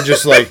 And then they're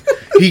just like...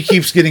 He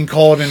keeps getting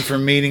called in for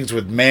meetings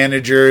with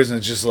managers, and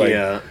it's just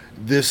like,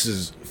 this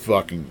is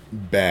fucking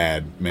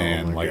bad,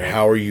 man. Like,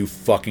 how are you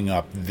fucking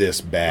up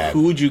this bad?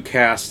 Who would you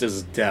cast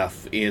as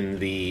Death in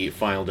the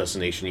Final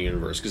Destination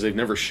universe? Because they've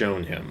never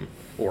shown him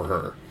or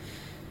her.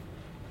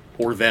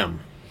 Or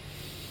them.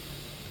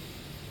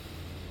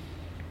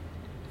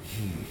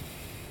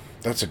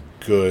 That's a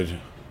good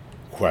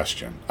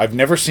question. I've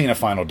never seen a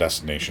Final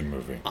Destination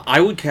movie. I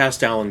would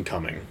cast Alan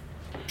Cumming.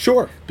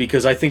 Sure.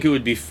 Because I think it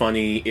would be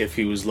funny if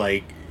he was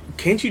like,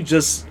 can't you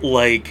just,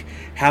 like,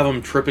 have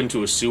him trip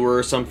into a sewer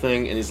or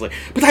something? And he's like,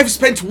 but I've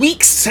spent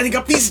weeks setting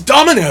up these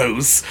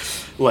dominoes!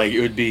 Like,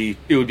 it would be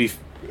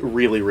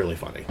really, really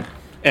funny.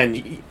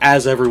 And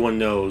as everyone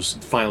knows,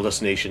 Final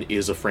Destination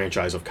is a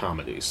franchise of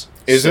comedies.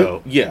 Is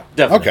it? Yeah,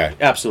 definitely. Okay.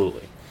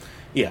 Absolutely.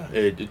 Yeah,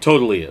 it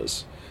totally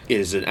is. It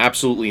is an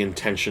absolutely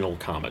intentional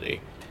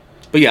comedy.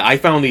 But yeah, I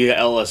found the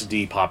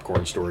LSD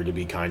popcorn story to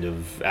be kind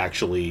of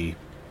actually...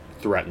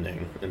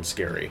 threatening and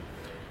scary.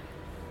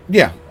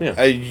 Yeah.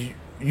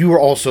 You were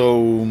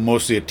also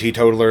mostly a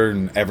teetotaler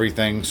and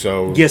everything,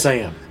 so... Yes, I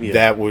am. Yeah.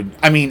 That would...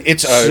 I mean,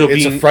 it's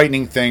a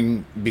frightening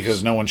thing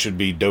because no one should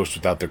be dosed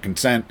without their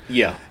consent.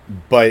 Yeah.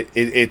 But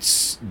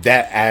it's...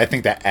 that I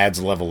think that adds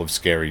a level of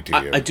scary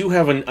to you. I do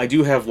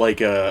have like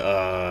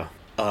a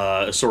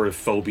sort of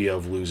phobia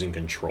of losing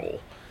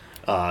control.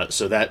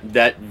 So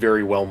that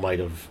very well might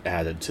have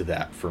added to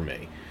that for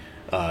me.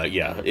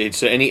 Yeah,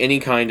 it's any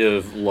kind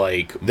of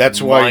like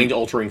That's why- mind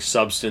altering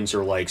substance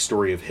or like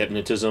story of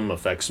hypnotism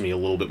affects me a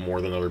little bit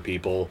more than other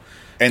people.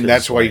 And 'Cause,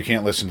 that's why you like,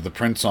 can't listen to the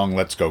Prince song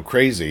 "Let's Go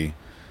Crazy,"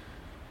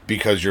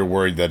 because you're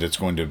worried that it's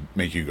going to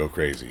make you go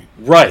crazy.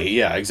 Right?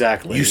 Yeah,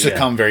 exactly. You yeah.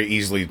 succumb very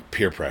easily to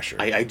peer pressure.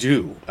 I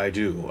do.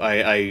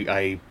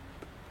 I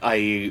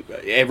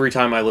every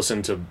time I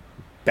listen to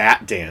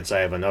Bat Dance, I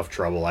have enough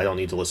trouble. I don't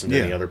need to listen to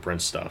any Yeah. other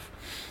Prince stuff.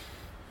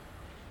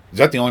 Is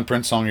that the only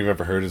Prince song you've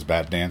ever heard? Is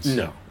 "Bat Dance"?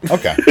 No.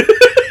 Okay.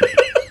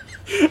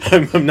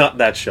 I'm not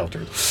that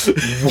sheltered.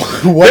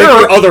 What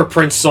There if- are other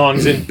Prince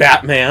songs in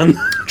Batman.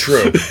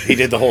 True. He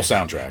did the whole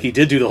soundtrack. He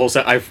did do the whole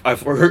sound.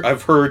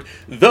 I've heard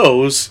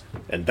those,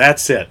 and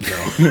that's it.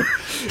 No.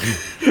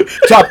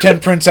 Top 10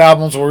 Prince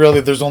albums. Well, really,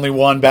 there's only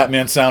one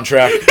Batman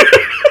soundtrack.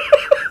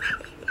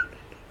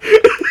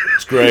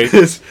 It's great.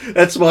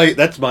 that's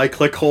my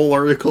clickhole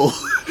article.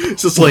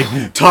 It's just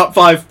like top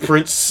 5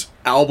 Prince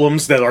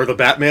albums that are the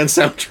Batman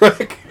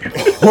soundtrack.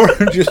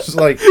 Or just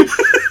like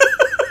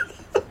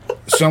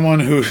someone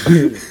who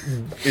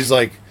is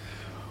like,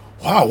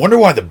 wow, I wonder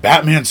why the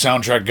Batman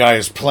soundtrack guy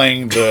is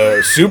playing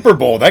the Super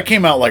Bowl. That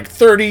came out like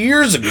 30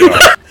 years ago.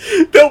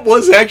 That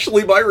was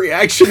actually my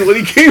reaction when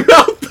he came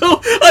out,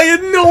 though. I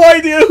had no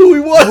idea who he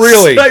was.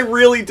 Really? I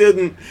really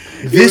didn't.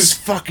 This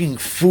fucking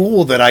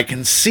fool that I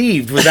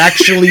conceived was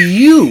actually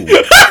you.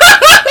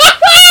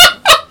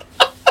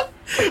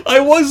 I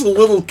was a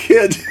little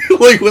kid,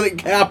 like, when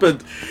it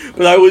happened.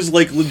 But I was,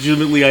 like,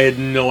 legitimately, I had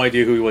no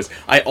idea who he was.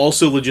 I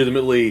also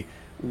legitimately,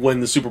 when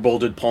the Super Bowl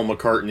did Paul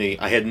McCartney,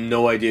 I had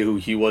no idea who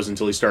he was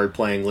until he started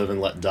playing Live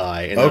and Let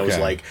Die. And I was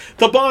Okay. like,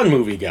 the Bond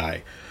movie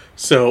guy.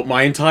 So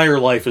my entire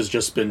life has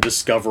just been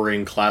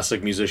discovering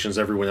classic musicians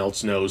everyone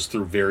else knows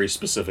through very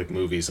specific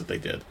movies that they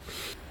did.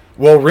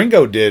 Well,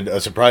 Ringo did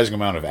a surprising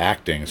amount of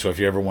acting, so if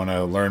you ever want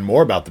to learn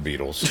more about the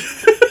Beatles.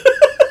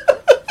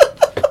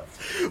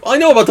 I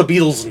know about the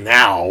Beatles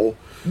now.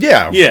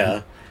 Yeah.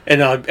 Yeah.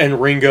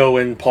 And Ringo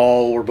and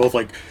Paul were both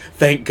like,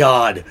 thank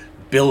God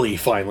Billy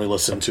finally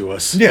listened to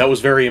us. Yeah. That was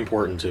very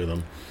important to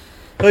them.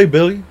 Hey,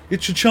 Billy,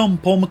 it's your chum,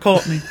 Paul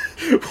McCartney.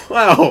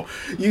 Wow,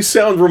 you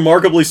sound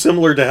remarkably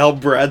similar to how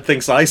Brad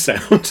thinks I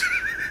sound.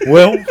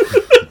 Well,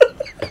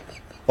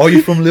 are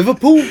you from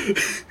Liverpool?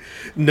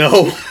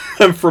 No,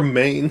 I'm from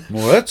Maine.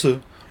 Well, that's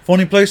a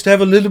funny place to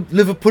have a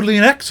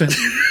Liverpudlian accent.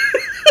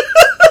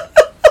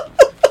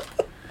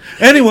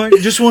 Anyway,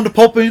 just wanted to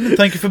pop in and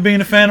thank you for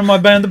being a fan of my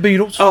band, The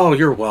Beatles. Oh,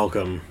 you're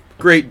welcome.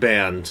 Great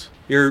band.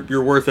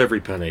 You're worth every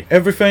penny.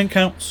 Everything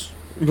counts.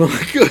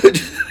 Good.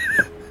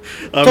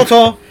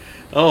 Ta-ta.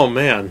 Oh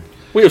man,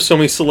 we have so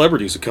many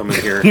celebrities who come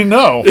in here. You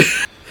know.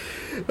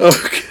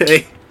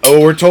 Okay. Oh,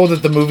 we're told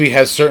that the movie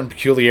has certain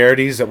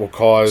peculiarities that will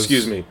cause...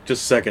 Excuse me,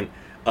 just a second.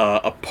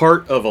 A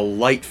part of a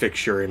light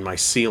fixture in my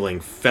ceiling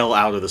fell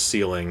out of the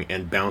ceiling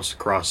and bounced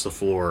across the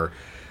floor.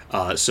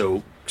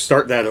 So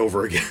start that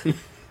over again.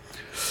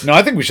 No,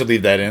 I think we should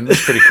leave that in.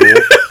 That's pretty cool.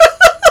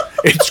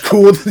 It's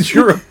cool that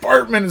your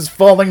apartment is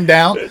falling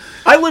down.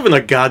 I live in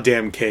a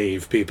goddamn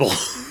cave, people.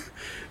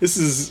 This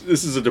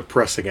is a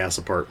depressing ass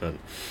apartment.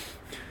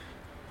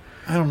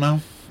 I don't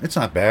know. It's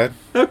not bad.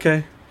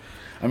 Okay.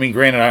 I mean,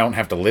 granted, I don't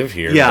have to live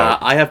here. Yeah,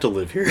 but, I have to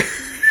live here.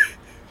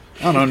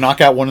 I don't know. Knock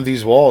out one of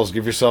these walls.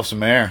 Give yourself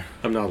some air.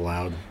 I'm not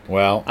allowed.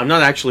 Well, I'm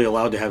not actually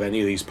allowed to have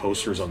any of these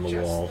posters on the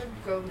wall. Just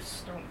the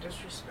ghosts, don't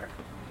disrespect.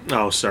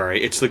 Oh,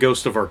 sorry. It's the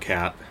ghost of our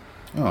cat.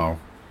 oh.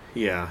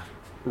 Yeah,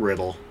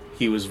 Riddle.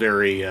 He was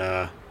very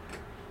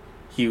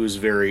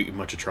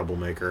much a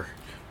troublemaker.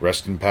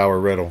 Rest in power,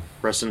 Riddle.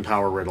 Rest in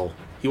power, Riddle.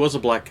 He was a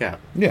black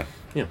cat. Yeah.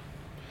 Yeah.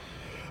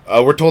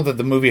 We're told that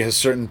the movie has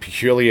certain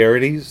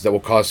peculiarities that will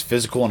cause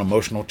physical and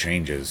emotional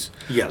changes.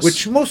 Yes.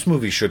 Which most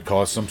movies should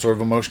cause some sort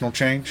of emotional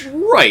change.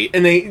 Right,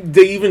 and they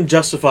even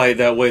justify it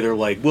that way. They're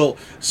like, well,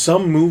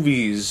 some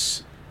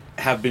movies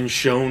have been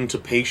shown to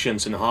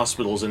patients in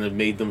hospitals and have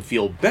made them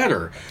feel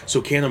better.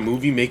 So can a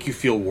movie make you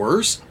feel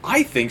worse?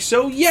 I think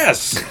so,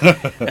 yes.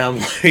 And I'm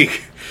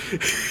like...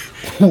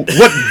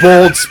 What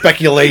bold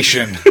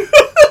speculation.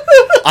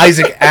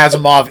 Isaac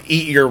Asimov,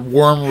 eat your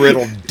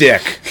worm-riddled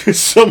dick.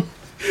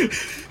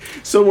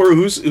 Somewhere,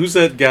 who's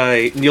that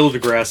guy? Neil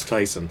deGrasse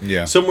Tyson.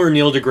 Yeah. Somewhere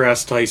Neil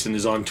deGrasse Tyson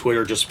is on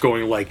Twitter just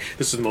going like,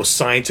 this is the most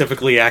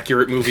scientifically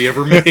accurate movie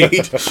ever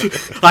made.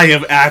 I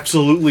have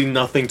absolutely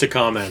nothing to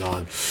comment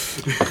on.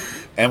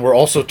 And we're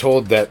also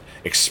told that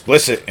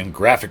explicit and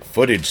graphic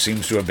footage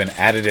seems to have been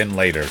added in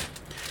later.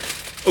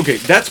 Okay,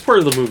 that's part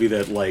of the movie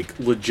that, like,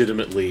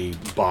 legitimately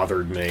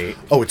bothered me.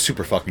 Oh, it's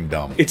super fucking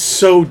dumb. It's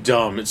so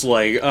dumb. It's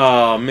like,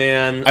 oh,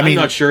 man, I'm mean-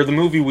 not sure the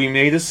movie we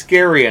made is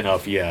scary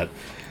enough yet.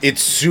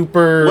 It's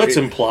super... Let's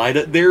imply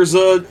that there's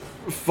a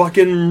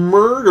fucking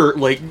murder.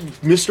 Like,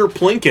 Mr.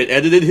 Plinkett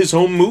edited his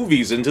home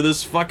movies into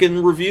this fucking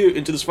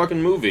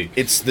movie.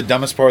 It's the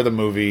dumbest part of the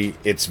movie.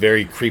 It's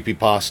very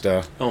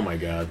creepypasta. Oh my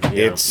god.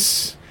 Yeah.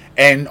 It's...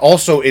 And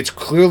also, it's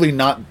clearly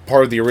not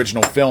part of the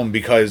original film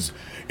because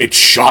it's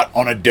shot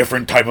on a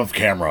different type of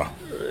camera.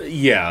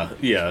 Yeah.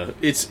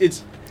 It's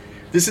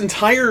this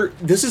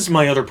is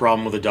my other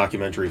problem with the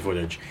documentary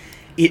footage.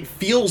 It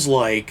feels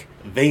like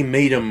they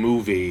made a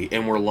movie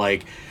and were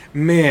like,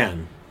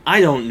 man,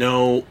 I don't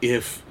know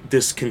if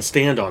this can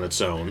stand on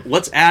its own.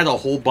 Let's add a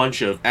whole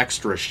bunch of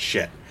extra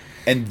shit.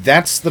 And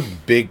that's the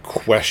big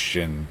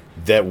question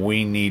that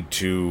we need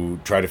to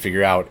try to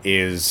figure out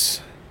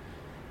is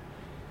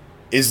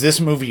this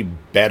movie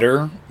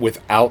better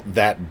without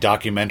that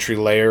documentary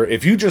layer?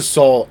 If you just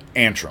saw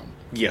Antrim,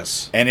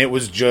 Yes. and it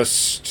was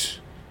just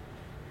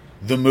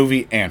the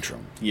movie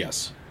Antrim,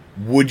 Yes.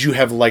 would you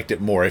have liked it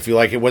more? If you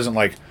like, it wasn't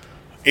like,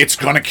 it's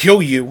gonna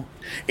kill you.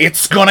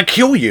 It's gonna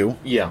kill you.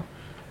 Yeah.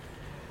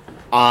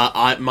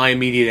 My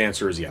immediate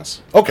answer is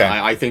yes. Okay.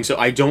 I think so.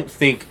 I don't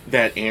think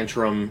that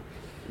Antrim,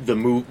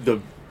 when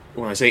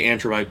I say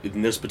Antrim,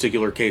 in this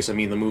particular case, I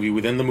mean the movie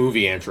within the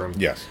movie Antrim.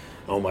 Yes.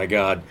 Oh my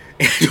god.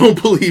 I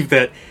don't believe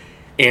that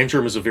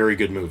Antrim is a very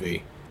good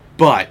movie.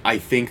 But I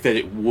think that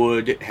it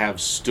would have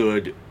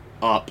stood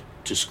up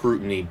to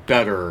scrutiny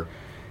better,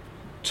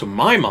 to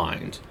my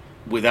mind,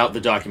 without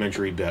the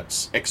documentary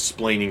bits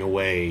explaining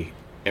away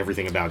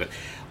everything about it.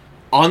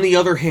 On the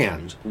other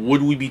hand,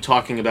 would we be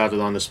talking about it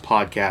on this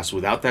podcast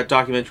without that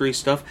documentary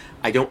stuff?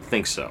 I don't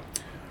think so.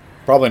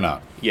 Probably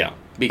not. Yeah,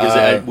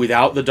 because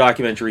without the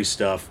documentary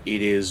stuff,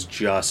 it is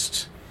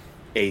just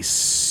a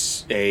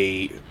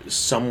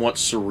somewhat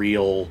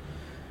surreal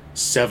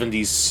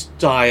 70s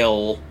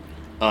style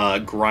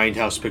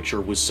grindhouse picture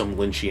with some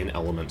Lynchian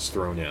elements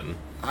thrown in.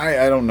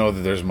 I don't know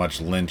that there's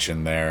much Lynch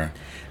in there.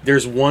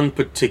 There's one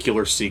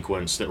particular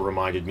sequence that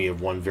reminded me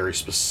of one very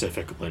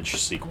specific Lynch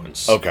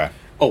sequence. Okay.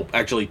 Oh,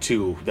 actually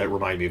two that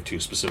remind me of two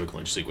specific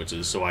Lynch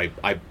sequences, so I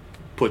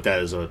put that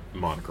as a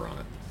moniker on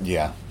it.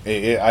 Yeah.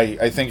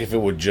 I think if it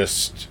would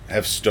just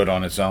have stood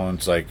on its own,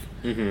 it's like...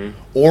 Mm-hmm.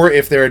 Or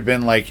if there had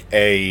been like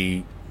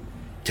a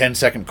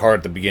 10-second card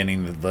at the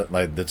beginning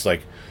that's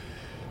like,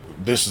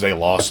 this is a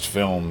lost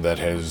film that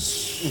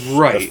has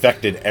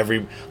affected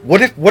every...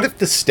 What if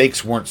the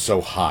stakes weren't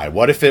so high?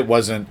 What if it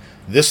wasn't,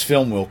 this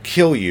film will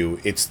kill you,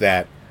 it's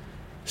that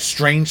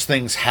strange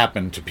things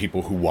happen to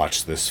people who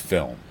watch this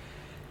film?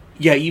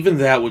 Yeah, even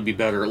that would be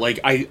better. Like,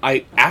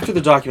 I after the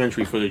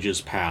documentary footage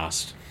is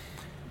passed,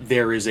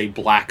 there is a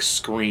black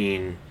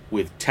screen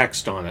with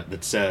text on it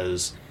that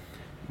says,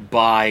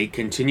 by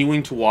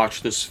continuing to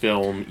watch this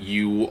film,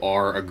 you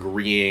are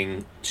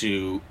agreeing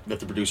to that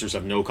the producers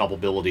have no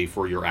culpability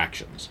for your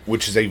actions.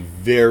 Which is a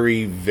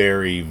very,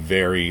 very,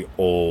 very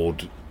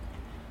old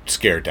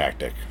scare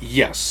tactic.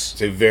 Yes.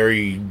 It's a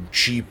very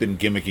cheap and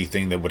gimmicky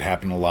thing that would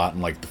happen a lot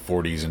in like the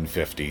 40s and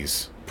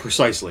 50s.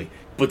 Precisely.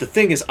 But the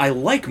thing is, I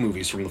like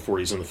movies from the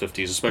 40s and the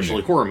 50s,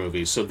 especially horror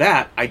movies, so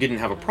that I didn't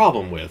have a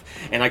problem with.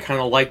 And I kind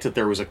of liked that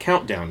there was a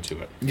countdown to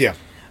it. Yeah.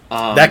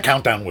 That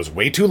countdown was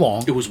way too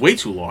long. It was way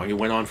too long. It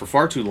went on for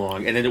far too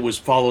long. And then it was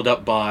followed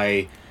up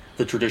by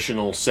the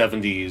traditional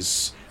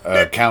 70s...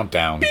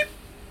 countdown. Beep,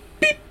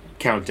 beep,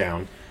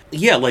 countdown.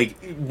 Yeah,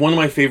 like, one of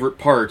my favorite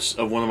parts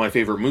of one of my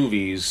favorite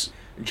movies,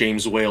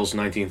 James Whale's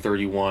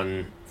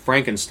 1931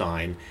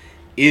 Frankenstein,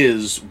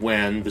 is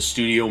when the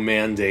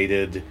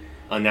studio-mandated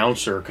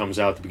announcer comes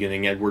out at the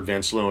beginning, Edward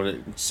Van Sloan,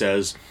 and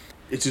says,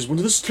 "It is one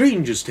of the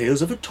strangest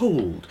tales ever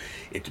told.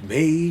 It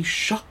may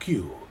shock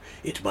you.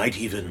 It might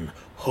even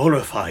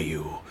horrify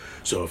you.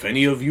 So if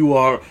any of you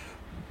are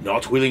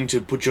not willing to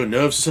put your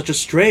nerves to such a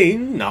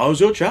strain, now's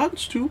your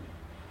chance to,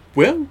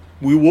 well,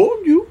 we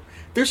warned you."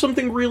 There's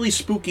something really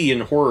spooky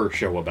and horror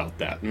show about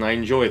that, and I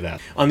enjoy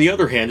that. On the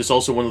other hand, it's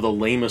also one of the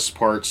lamest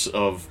parts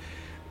of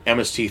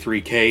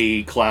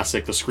MST3K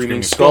classic The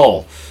Screaming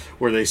Skull,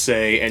 where they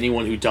say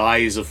anyone who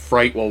dies of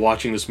fright while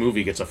watching this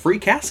movie gets a free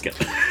casket.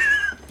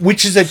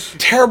 Which is a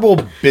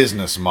terrible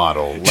business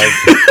model. Like,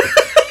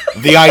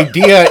 the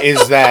idea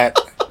is that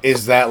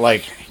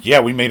like,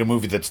 yeah, we made a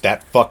movie that's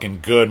that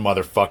fucking good,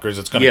 motherfuckers.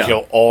 It's gonna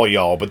kill all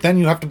y'all. But then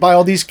you have to buy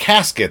all these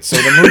caskets. So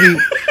the movie...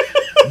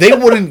 They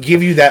wouldn't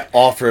give you that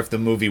offer if the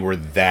movie were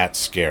that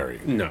scary.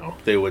 No,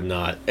 they would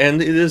not.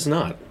 And it is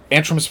not.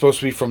 Antrim is supposed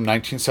to be from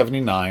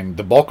 1979.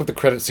 The bulk of the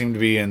credits seem to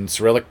be in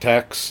Cyrillic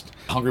text.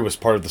 Hungary was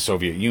part of the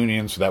Soviet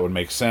Union, so that would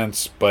make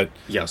sense. But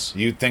yes,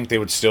 you'd think they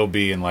would still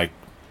be in, like,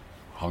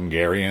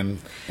 Hungarian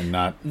and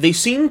not... They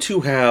seem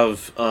to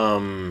have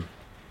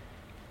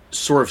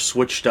sort of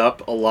switched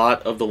up a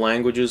lot of the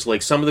languages.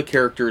 Like, some of the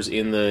characters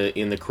in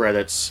the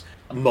credits,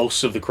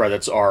 most of the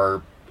credits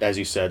are, as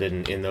you said,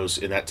 in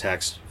that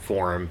text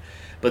form,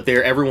 but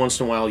there every once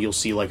in a while you'll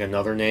see like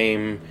another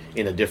name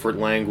in a different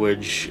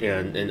language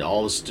and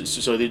all this.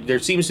 So there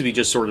seems to be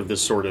just sort of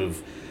this sort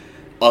of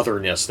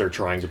otherness they're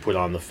trying to put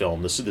on the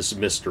film. This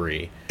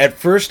mystery. At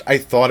first, I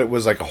thought it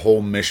was like a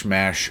whole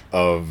mishmash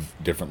of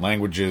different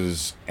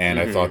languages, and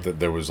I thought that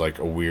there was like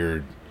a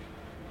weird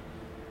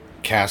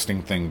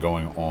casting thing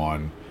going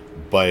on.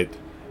 But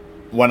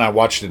when I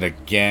watched it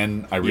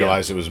again, I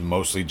realized it was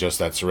mostly just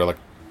that Cyrillic.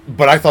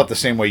 But I thought the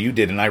same way you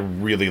did, and I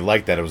really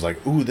liked that. It was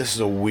like, ooh, this is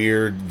a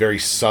weird, very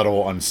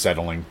subtle,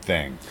 unsettling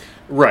thing.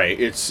 Right.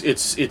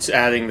 It's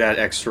adding that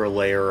extra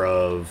layer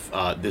of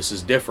this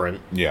is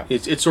different. Yeah.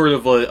 It's sort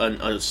of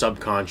a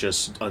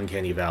subconscious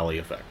Uncanny Valley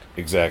effect.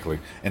 Exactly.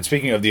 And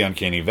speaking of the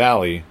Uncanny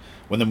Valley,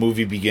 when the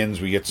movie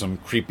begins, we get some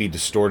creepy,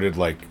 distorted,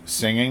 like,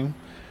 singing.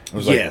 It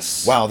was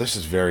Yes. like, wow, this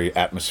is very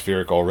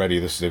atmospheric already.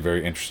 This is a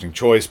very interesting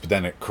choice. But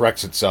then it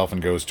corrects itself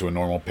and goes to a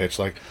normal pitch,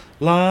 like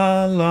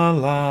la la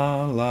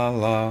la la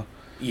la.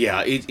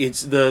 Yeah,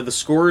 it's the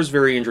score is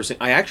very interesting.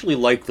 I actually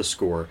like the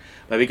score.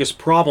 My biggest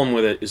problem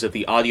with it is that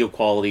the audio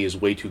quality is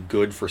way too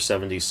good for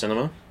 70s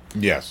cinema.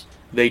 Yes.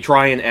 They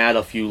try and add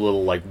a few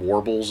little like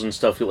warbles and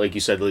stuff. Like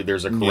you said, like,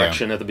 there's a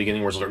correction at the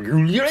beginning where it's like,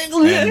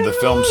 And the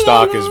film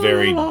stock is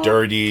very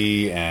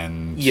dirty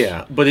and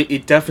yeah, but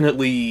it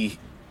definitely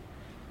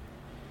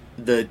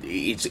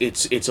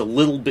it's a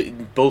little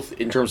bit, both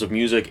in terms of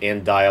music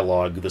and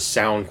dialogue. The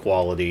sound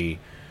quality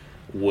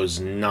was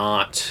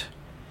not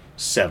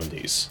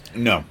 70s.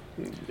 No.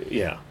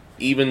 Yeah,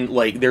 even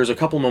like there's a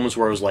couple moments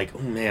where I was like, oh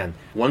man,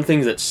 one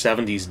thing that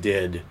 70s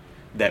did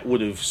that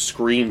would have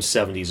screamed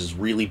 70s is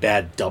really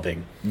bad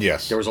dubbing.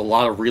 Yes. There was a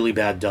lot of really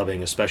bad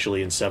dubbing,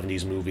 especially in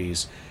 70s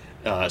movies,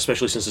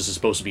 especially since this is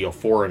supposed to be a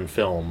foreign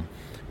film.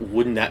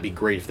 Wouldn't that be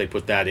great if they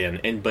put that in?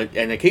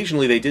 And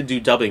occasionally they did do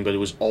dubbing, but it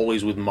was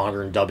always with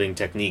modern dubbing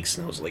techniques.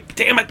 And I was like,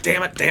 damn it,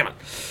 damn it, damn it.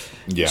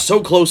 Yeah.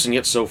 So close and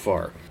yet so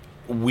far.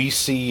 We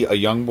see a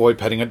young boy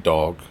petting a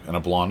dog and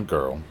a blonde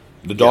girl.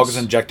 The dog Yes.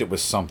 is injected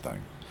with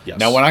something. Yes.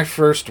 Now, when I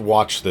first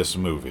watched this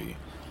movie,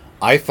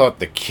 I thought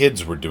the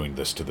kids were doing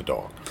this to the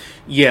dog.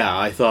 Yeah,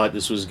 I thought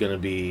this was going to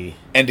be...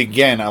 And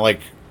again,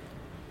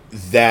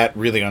 that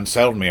really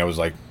unsettled me. I was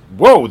like,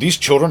 whoa, these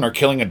children are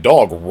killing a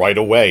dog right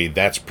away.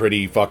 That's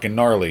pretty fucking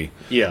gnarly.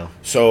 Yeah.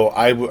 So,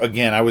 I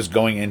was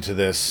going into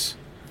this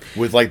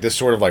with like this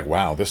sort of like,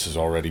 wow, this is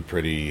already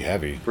pretty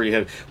heavy. Pretty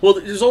heavy. Well,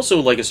 there's also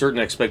like a certain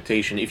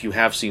expectation, if you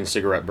have seen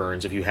Cigarette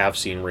Burns, if you have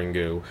seen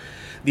Ringu,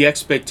 the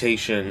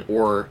expectation,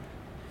 or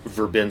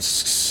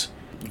Verbinski's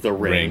The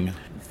Ring.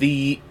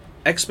 The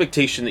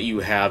expectation that you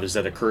have is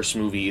that a curse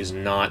movie is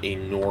not a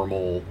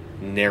normal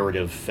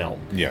narrative film.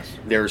 Yes.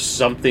 There's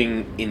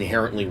something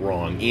inherently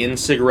wrong. In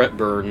Cigarette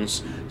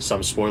Burns,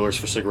 some spoilers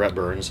for Cigarette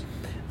Burns,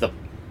 the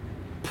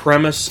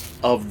premise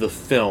of the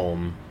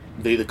film,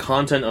 the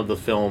content of the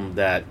film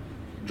that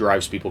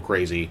drives people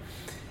crazy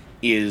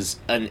is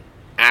an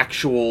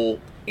actual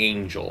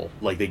angel.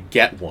 Like, they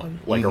get one.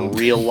 Like a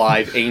real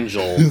live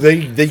angel.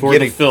 They for get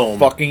the a film.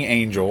 fucking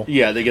angel.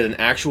 Yeah, they get an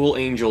actual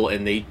angel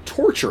and they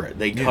torture it.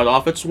 They cut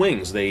off its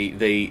wings.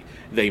 They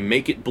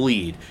make it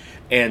bleed.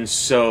 And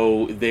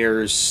so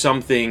there's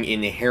something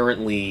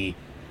inherently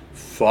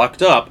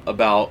fucked up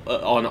about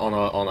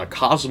on a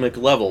cosmic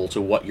level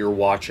to what you're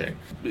watching.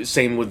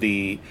 Same with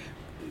the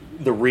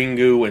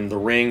Ringu and The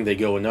Ring. They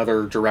go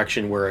another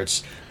direction where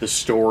it's the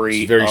story.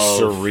 It's very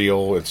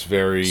surreal. It's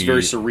very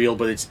surreal,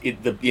 but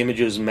the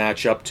images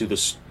match up to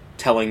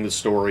telling the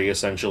story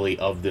essentially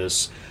of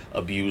this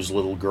abused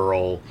little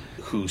girl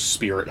whose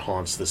spirit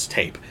haunts this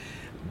tape.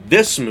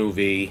 This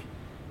movie.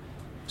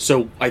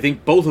 So I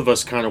think both of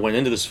us kind of went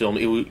into this film,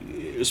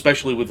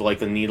 especially with like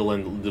the needle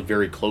and the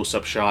very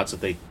close-up shots that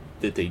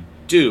they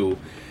do.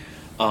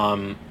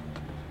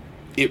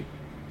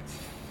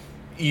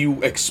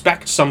 You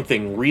expect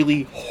something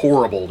really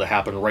horrible to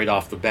happen right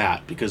off the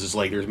bat, because it's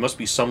like there must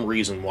be some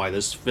reason why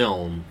this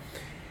film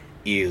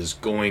is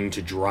going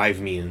to drive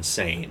me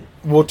insane.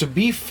 Well, to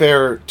be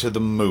fair to the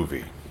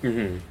movie,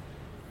 in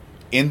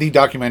the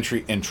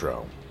documentary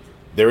intro,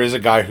 there is a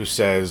guy who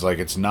says like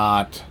it's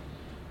not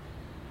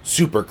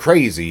super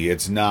crazy,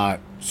 it's not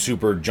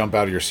super jump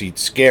out of your seat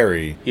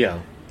scary. Yeah.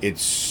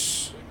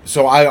 It's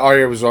so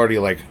I was already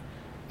like,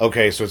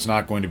 okay, so it's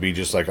not going to be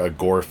just like a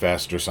gore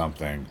fest or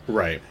something.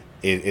 Right.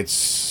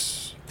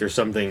 It's there's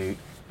something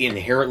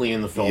inherently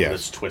in the film Yes.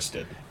 that's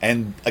twisted.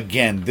 And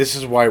again, this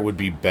is why it would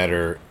be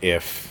better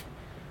if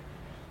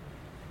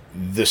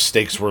the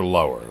stakes were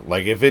lower.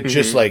 Like if it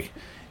just like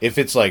if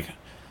it's like,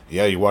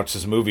 yeah, you watch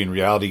this movie and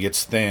reality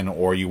gets thin,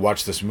 or you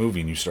watch this movie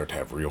and you start to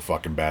have real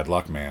fucking bad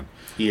luck, man.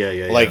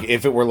 Yeah. Like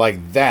if it were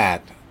like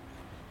that,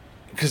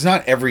 because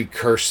not every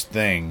cursed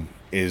thing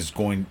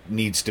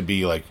needs to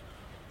be like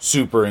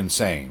super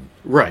insane.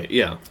 Right,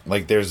 yeah.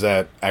 Like there's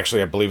that,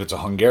 actually I believe it's a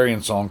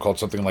Hungarian song called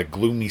something like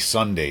Gloomy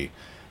Sunday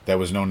that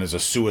was known as a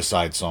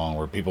suicide song,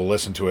 where people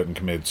listened to it and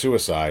committed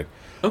suicide.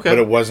 Okay. But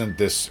it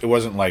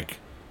wasn't like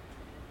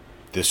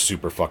this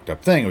super fucked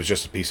up thing. It was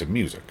just a piece of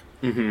music.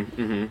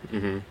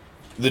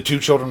 The two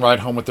children ride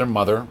home with their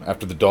mother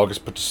after the dog is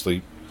put to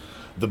sleep.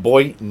 The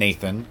boy,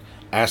 Nathan,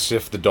 asks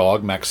if the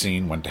dog,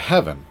 Maxine, went to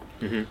heaven.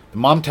 The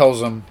mom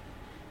tells him,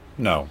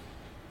 no,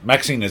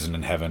 Maxine isn't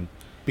in heaven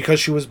because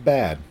she was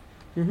bad.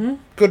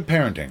 Good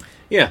parenting.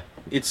 Yeah,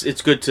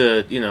 it's good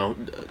to,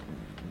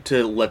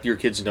 to let your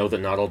kids know that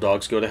not all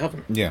dogs go to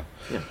heaven. Yeah.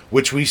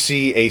 Which we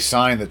see a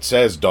sign that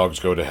says dogs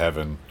go to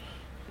heaven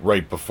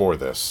right before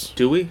this.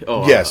 Do we?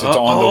 Oh, Yes, it's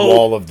on the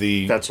wall of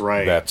the That's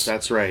right. vets.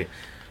 That's right.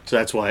 So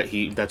that's why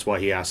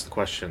he asked the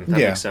question. That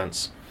makes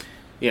sense.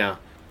 Yeah.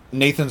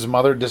 Nathan's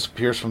mother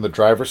disappears from the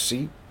driver's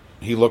seat.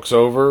 He looks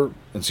over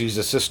and sees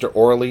his sister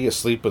Orly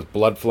asleep with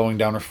blood flowing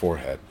down her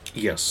forehead.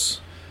 Yes.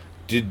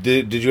 Did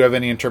you have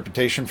any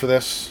interpretation for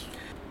this?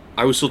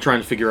 I was still trying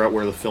to figure out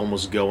where the film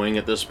was going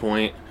at this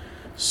point,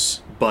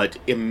 but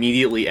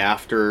immediately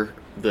after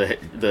the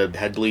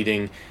head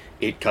bleeding,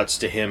 it cuts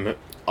to him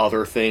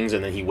other things,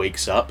 and then he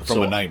wakes up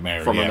From a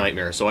nightmare, From yeah. a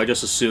nightmare. So I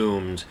just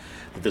assumed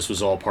that this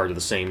was all part of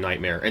the same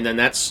nightmare, and then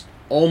that's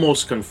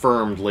almost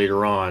confirmed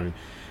later on,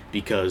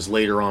 because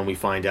later on we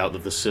find out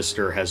that the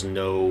sister has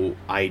no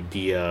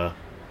idea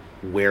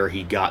where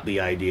he got the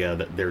idea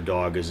that their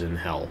dog is in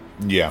hell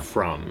Yeah.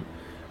 from.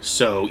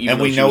 So even And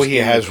though we she know was he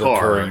in the has car-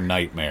 recurring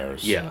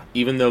nightmares. Yeah,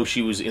 even though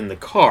she was in the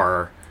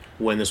car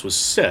when this was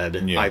said,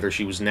 Yeah. either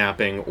she was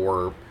napping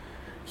or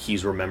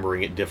he's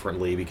remembering it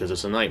differently because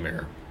it's a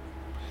nightmare.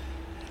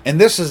 And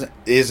this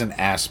is an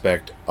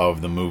aspect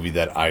of the movie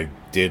that I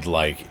did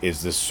like,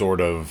 is this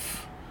sort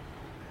of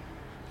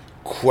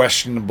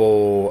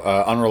questionable,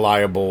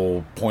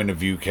 unreliable point of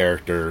view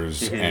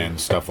characters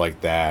and stuff like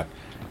that.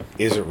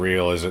 Is it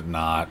real? Is it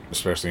not?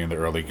 Especially in the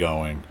early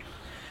going.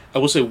 I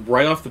will say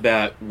right off the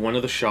bat, one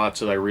of the shots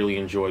that I really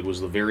enjoyed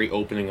was the very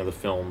opening of the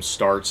film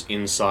starts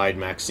inside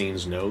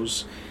Maxine's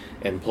nose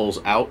and pulls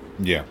out.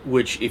 Yeah.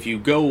 Which, if you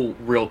go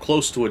real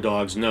close to a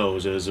dog's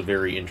nose, it is a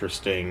very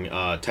interesting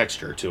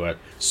texture to it.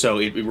 So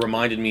it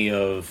reminded me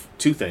of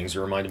two things. It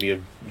reminded me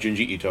of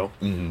Junji Ito,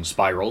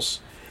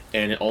 Spirals,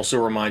 and it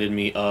also reminded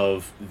me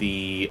of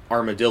the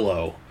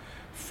armadillo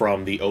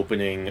from the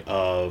opening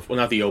of... Well,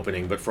 not the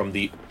opening, but from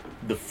the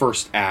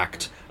first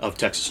act of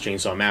Texas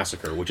Chainsaw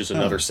Massacre, which is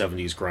another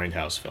 70s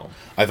grindhouse film.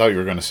 I thought you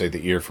were going to say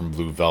the ear from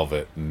Blue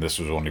Velvet, and this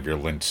was one of your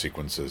Lynch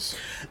sequences.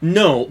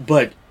 No,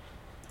 but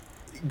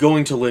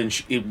going to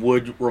Lynch, it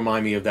would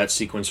remind me of that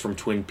sequence from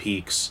Twin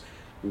Peaks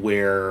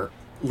where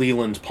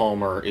Leland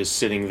Palmer is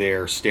sitting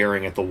there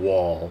staring at the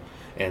wall,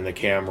 and the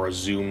camera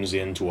zooms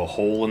into a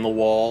hole in the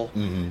wall,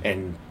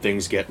 and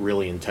things get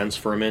really intense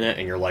for a minute,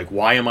 and you're like,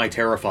 why am I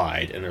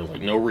terrified? And they're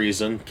like, no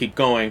reason, keep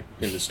going,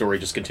 and the story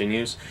just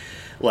continues.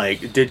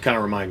 Like, it did kind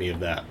of remind me of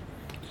that.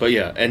 But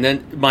yeah, and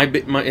then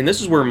and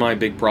this is where my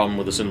big problem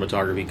with the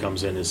cinematography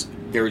comes in, is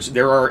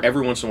there are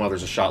every once in a while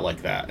there's a shot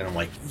like that, and I'm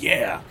like,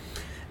 yeah.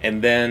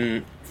 And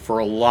then for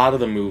a lot of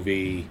the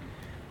movie,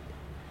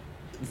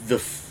 the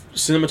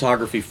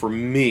cinematography for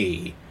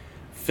me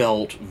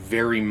felt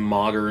very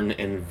modern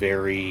and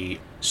very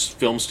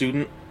film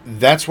student.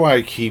 That's why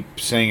I keep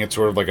saying it's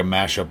sort of like a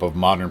mashup of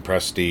modern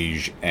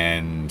Prestige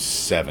and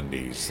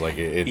 70s. Like,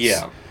 it's...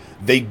 Yeah.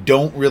 They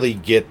don't really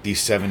get the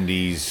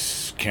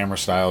 70s camera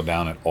style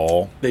down at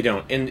all. They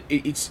don't, and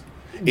it's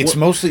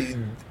mostly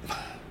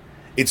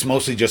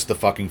just the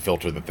fucking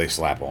filter that they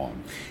slap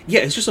on. Yeah,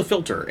 it's just a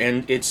filter,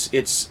 and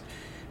that's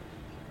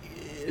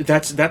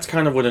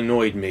kind of what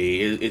annoyed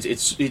me.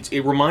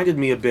 It reminded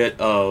me a bit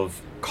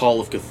of Call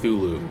of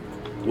Cthulhu,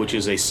 which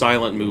is a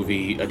silent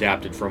movie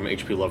adapted from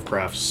H.P.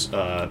 Lovecraft's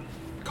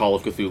Call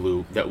of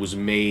Cthulhu that was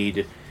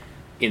made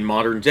in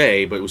modern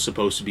day, but it was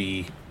supposed to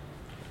be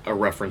a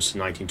reference to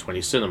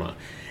 1920s cinema.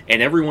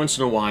 And every once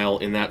in a while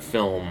in that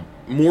film,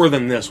 more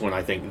than this one,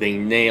 I think, they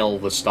nail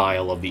the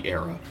style of the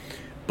era.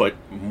 But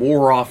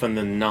more often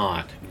than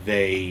not,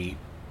 they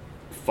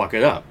fuck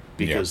it up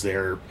because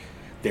they're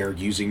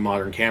using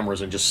modern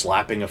cameras and just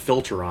slapping a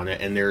filter on it,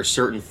 and there are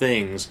certain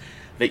things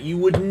that you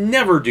would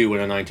never do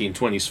in a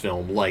 1920s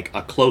film, like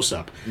a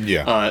close-up,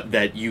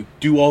 that you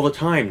do all the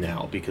time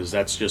now, because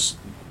that's just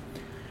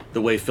the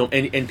way film...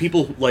 And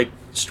people, like,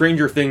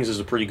 Stranger Things does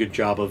a pretty good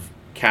job of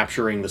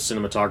capturing the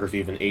cinematography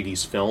of an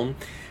 80s film,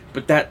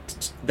 but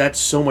that's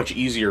so much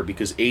easier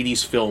because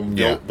 80s film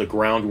built the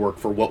groundwork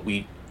for what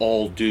we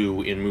all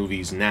do in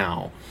movies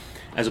now,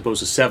 as opposed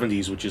to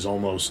 70s, which is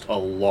almost a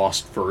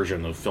lost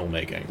version of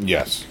filmmaking.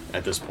 Yes.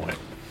 At this point.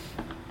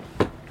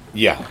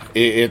 Yeah,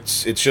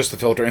 it's just the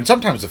filter, and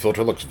sometimes the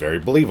filter looks very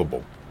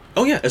believable.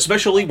 Oh yeah,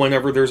 especially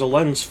whenever there's a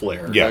lens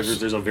flare. Yes.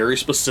 There's a very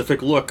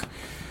specific look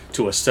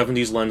to a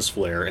 70s lens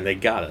flare, and they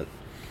got it.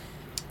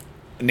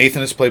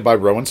 Nathan is played by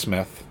Rowan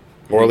Smith.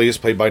 Orly is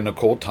played by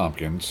Nicole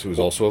Tompkins, who is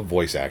also a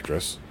voice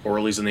actress.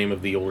 Orly's the name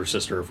of the older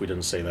sister, if we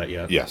didn't say that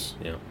yet. Yes.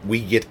 Yeah.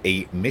 We get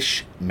a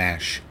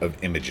mishmash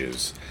of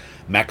images.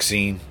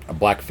 Maxine, a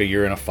black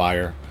figure in a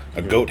fire,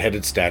 a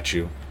goat-headed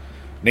statue.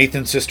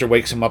 Nathan's sister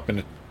wakes him up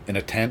in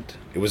a tent.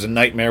 It was a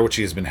nightmare which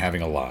he has been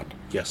having a lot.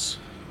 Yes.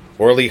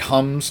 Orly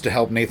hums to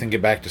help Nathan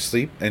get back to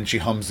sleep, and she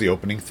hums the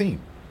opening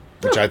theme,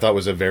 which I thought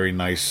was a very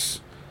nice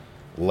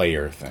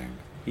layer thing.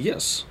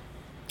 Yes.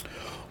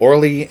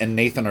 Orly and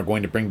Nathan are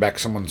going to bring back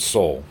someone's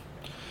soul.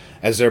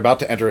 As they're about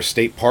to enter a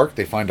state park,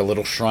 they find a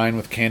little shrine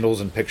with candles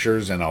and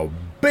pictures and a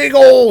big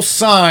old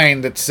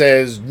sign that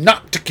says,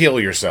 "Not to kill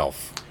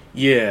yourself."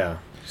 Yeah.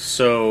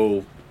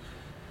 So,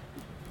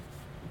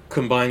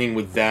 combining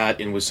with that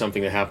and with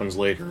something that happens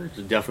later,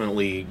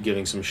 definitely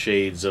giving some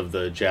shades of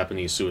the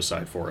Japanese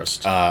suicide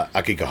forest.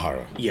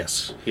 Akigahara.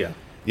 Yes. Yeah.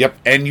 Yep,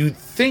 and you'd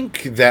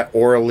think that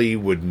Orly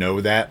would know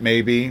that,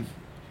 maybe.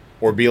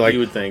 Or be like... You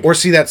would think. Or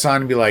see that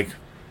sign and be like,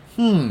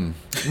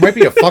 might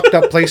be a fucked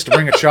up place to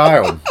bring a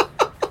child.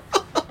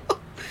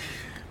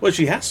 Well,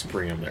 she has to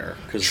bring him there.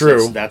 Cause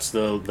True. That's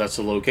the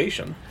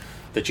location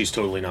that she's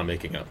totally not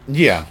making up.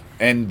 Yeah,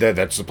 and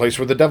that's the place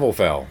where the devil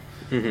fell.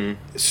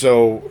 Mm-hmm.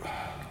 So,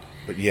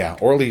 but yeah,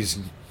 Orly's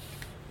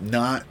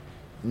not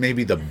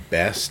maybe the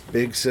best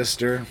big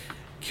sister.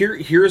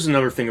 Here's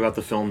another thing about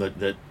the film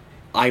that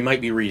I might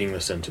be reading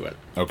this into it.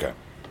 Okay.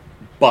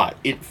 But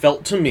it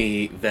felt to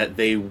me that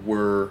they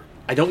were...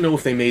 I don't know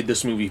if they made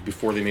this movie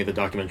before they made the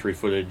documentary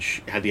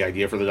footage, had the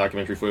idea for the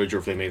documentary footage, or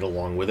if they made it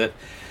along with it.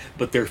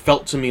 But there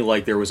felt to me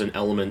like there was an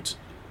element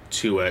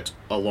to it,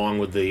 along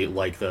with the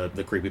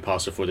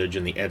creepypasta footage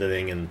and the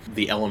editing and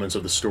the elements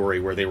of the story,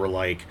 where they were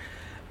like,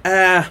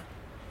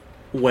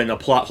 when a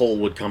plot hole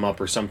would come up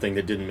or something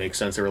that didn't make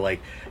sense, they were like,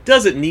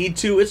 does it need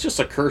to? It's just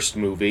a cursed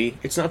movie.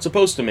 It's not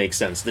supposed to make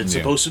sense. It's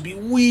supposed to be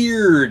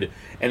weird.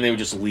 And they would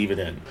just leave it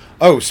in.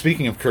 Oh,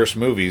 speaking of cursed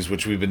movies,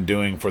 which we've been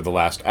doing for the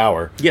last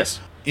hour. Yes.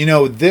 You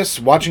know,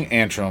 watching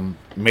Antrim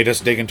made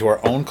us dig into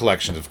our own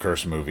collections of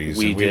cursed movies.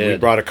 We and did. We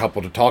brought a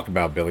couple to talk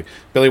about, Billy.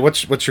 Billy,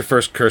 what's your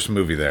first cursed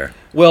movie there?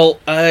 Well,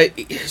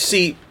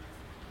 see,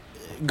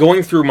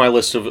 going through my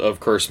list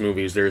of cursed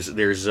movies,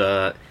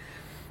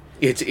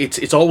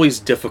 it's always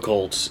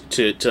difficult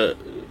to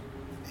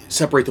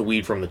separate the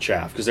weed from the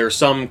chaff, because there are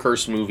some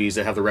cursed movies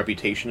that have the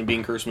reputation of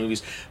being cursed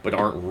movies but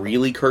aren't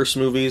really cursed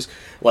movies.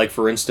 Like,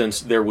 for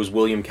instance, there was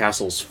William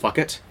Castle's Fuck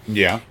It,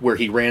 Yeah. where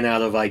he ran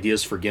out of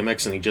ideas for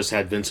gimmicks and he just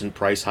had Vincent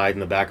Price hide in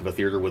the back of a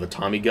theater with a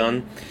Tommy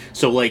gun.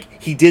 So, like,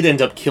 he did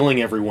end up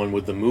killing everyone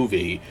with the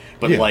movie,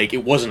 but, Yeah. like,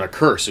 it wasn't a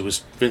curse. It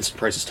was Vincent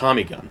Price's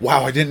Tommy gun.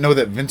 Wow, I didn't know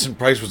that Vincent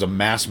Price was a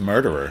mass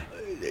murderer.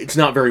 It's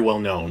not very well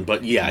known,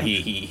 but yeah,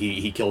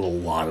 he killed a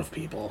lot of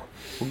people.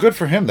 Well, good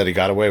for him that he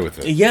got away with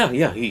it. Yeah,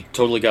 he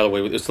totally got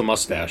away with it. It's the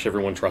mustache.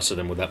 Everyone trusted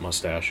him with that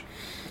mustache.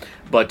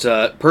 But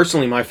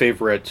personally, my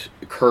favorite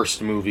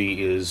cursed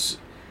movie is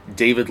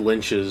David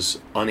Lynch's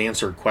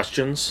Unanswered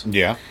Questions,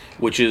 Yeah.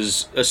 which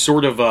is a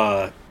sort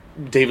of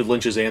David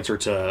Lynch's answer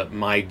to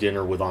My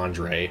Dinner with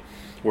Andre,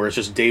 where it's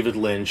just David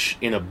Lynch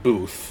in a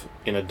booth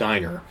in a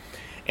diner,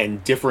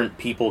 and different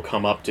people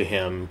come up to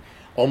him,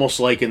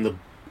 almost like in the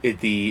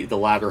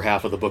latter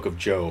half of the Book of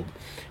Job,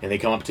 and they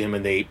come up to him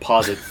and they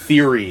posit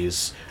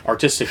theories,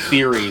 artistic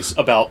theories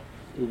about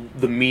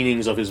the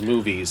meanings of his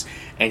movies,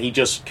 and he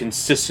just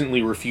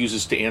consistently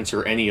refuses to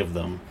answer any of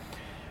them,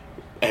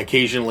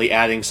 occasionally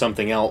adding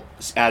something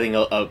else, adding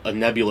a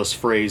nebulous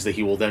phrase that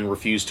he will then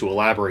refuse to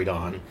elaborate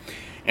on.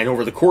 And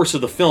over the course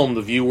of the film,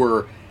 the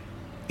viewer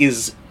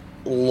is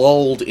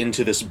lulled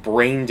into this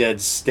brain-dead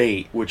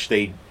state, which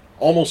they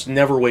almost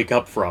never wake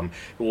up from.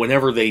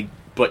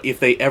 But if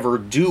they ever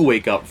do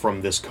wake up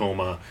from this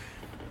coma,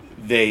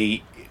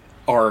 they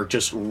are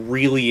just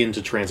really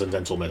into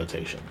transcendental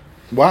meditation.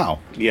 Wow.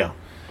 Yeah.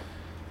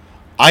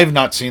 I've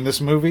not seen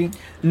this movie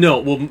No,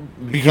 well,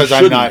 because you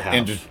I'm shouldn't not have.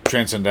 into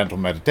transcendental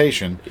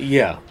meditation.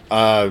 Yeah.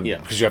 Yeah.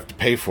 Because you have to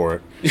pay for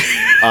it.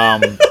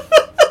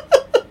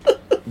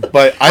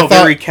 But I thought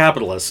very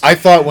capitalist. I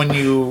thought when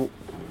you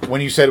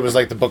said it was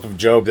like the Book of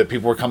Job, that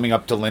people were coming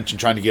up to Lynch and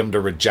trying to get him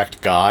to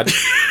reject God.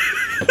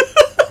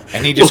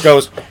 And he just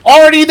goes,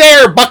 "Already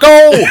there,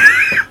 bucko!"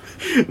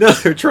 No,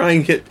 they're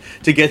trying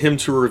to get him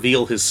to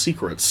reveal his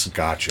secrets.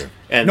 Gotcha.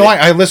 And No,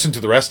 I listened to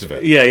the rest of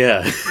it.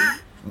 Yeah.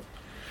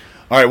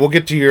 All right, we'll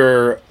get to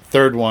your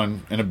third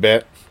one in a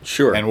bit,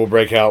 Sure. and we'll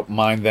break out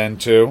mine then,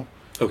 too.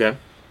 Okay.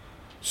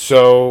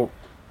 So,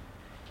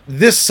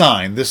 this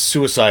sign, this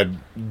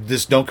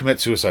don't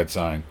commit suicide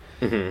sign,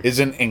 is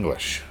in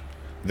English.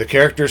 The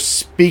characters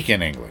speak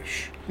in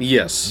English.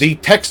 Yes. The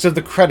text of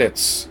the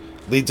credits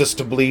leads us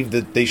to believe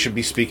that they should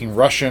be speaking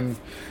Russian.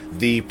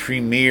 The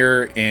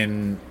premiere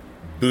in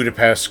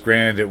Budapest,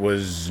 granted it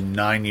was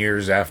 9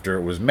 years after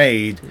it was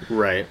made,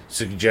 Right.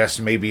 suggests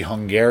maybe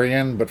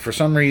Hungarian, but for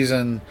some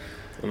reason...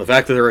 And the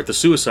fact that they're at the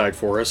suicide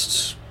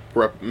forests,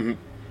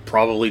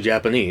 probably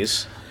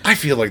Japanese. I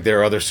feel like there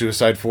are other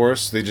suicide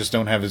forests. They just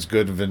don't have as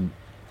good of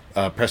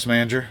a press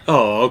manager.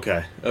 Oh,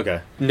 okay.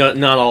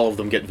 Not all of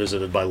them get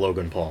visited by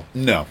Logan Paul.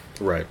 No.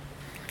 Right.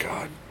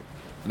 God.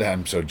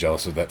 I'm so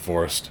jealous of that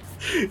forest.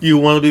 You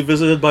want to be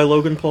visited by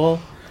Logan Paul?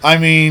 I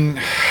mean,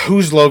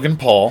 who's Logan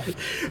Paul?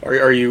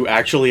 Are you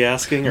actually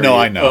asking? Or No, you...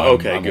 I know. Oh,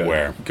 okay, I'm good.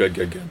 aware.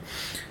 Good.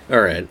 All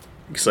right.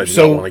 Because I do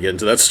So- not want to get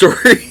into that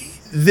story.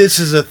 This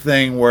is a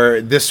thing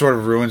where this sort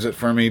of ruins it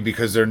for me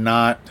because they're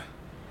not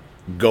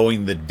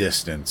going the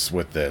distance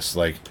with this.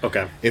 Like,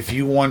 Okay. if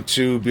you want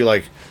to be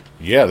like,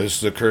 yeah, this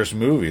is a cursed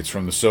movie. It's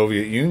from the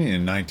Soviet Union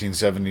in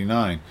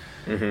 1979.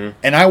 Mm-hmm.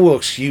 And I will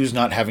excuse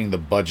not having the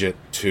budget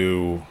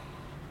to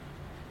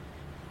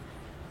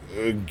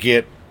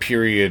get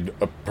period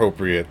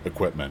appropriate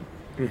equipment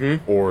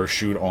or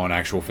shoot on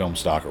actual film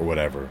stock or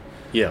whatever.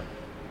 Yeah.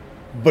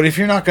 But if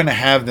you're not going to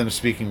have them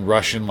speaking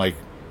Russian, like,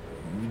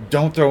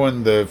 don't throw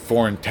in the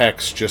foreign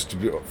text just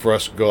for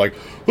us to go like,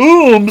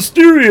 oh,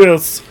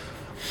 mysterious.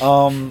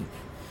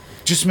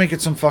 Just make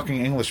it some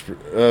fucking English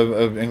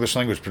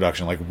language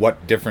production. Like,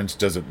 what difference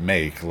does it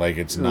make? Like,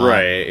 it's not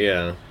Right.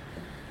 Yeah.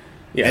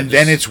 Yeah. And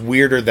then it's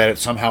weirder that it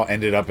somehow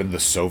ended up in the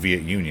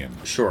Soviet Union.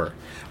 Sure.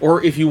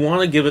 Or if you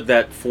want to give it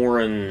that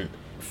foreign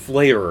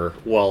flavor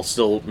while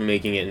still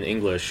making it in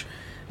English,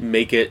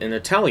 make it an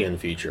Italian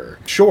feature.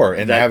 Sure,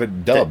 and have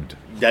it dubbed.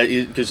 That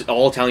is because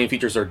all Italian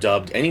features are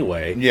dubbed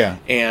anyway. Yeah.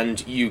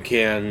 And you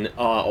can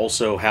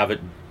also have it,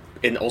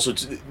 and also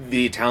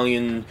the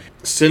Italian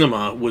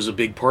cinema was a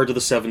big part of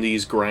the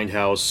 70s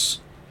Grindhouse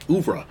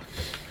oeuvre.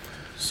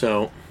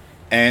 So,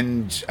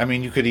 And, I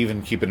mean, you could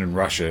even keep it in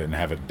Russia and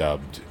have it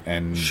dubbed.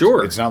 And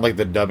Sure. it's not like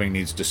the dubbing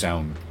needs to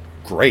sound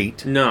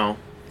great. No,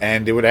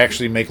 And it would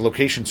actually make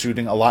location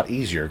shooting a lot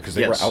easier because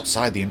they Yes. were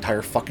outside the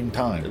entire fucking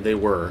time. they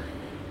were.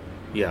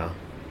 Yeah.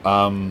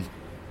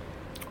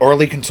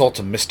 Orly consults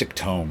a mystic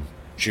tome.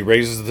 She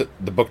raises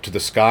the book to the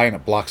sky and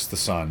it blocks the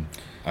sun.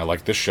 I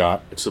like this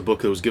shot. It's a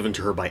book that was given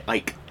to her by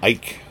Ike.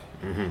 Ike.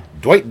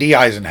 Dwight D.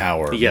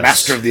 Eisenhower, Yes.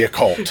 Master of the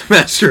Occult.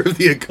 Master of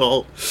the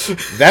Occult.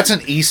 That's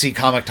an EC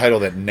comic title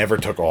that never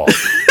took off.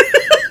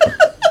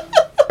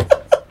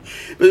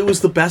 But it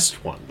was the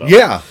best one, though.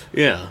 Yeah.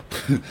 Yeah.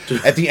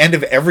 At the end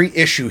of every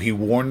issue, he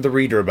warned the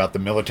reader about the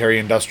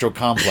military-industrial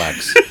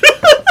complex.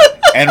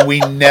 And we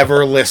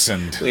never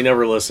listened. We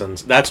never listened.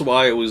 That's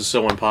why it was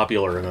so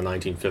unpopular in the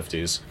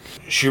 1950s.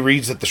 She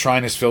reads that the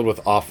shrine is filled with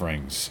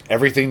offerings.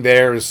 Everything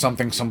there is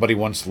something somebody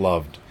once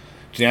loved.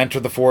 To enter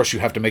the forest, you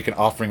have to make an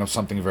offering of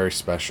something very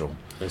special.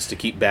 It's to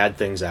keep bad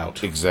things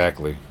out.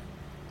 Exactly.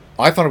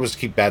 I thought it was to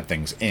keep bad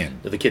things in.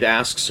 The kid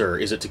asks her,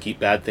 is it to keep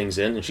bad things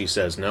in? And she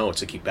says, no, it's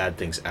to keep bad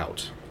things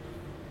out.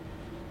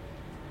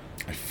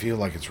 I feel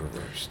like it's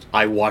reversed.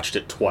 I watched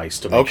it twice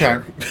to make Okay.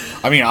 sure.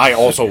 I mean, I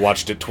also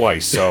watched it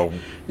twice, so...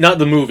 Not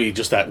the movie,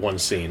 just that one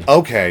scene.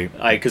 Okay.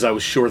 Because I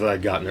was sure that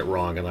I'd gotten it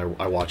wrong, and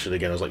I watched it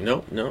again. I was like,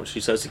 no, she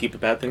says to keep the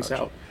bad things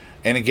out.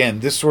 And again,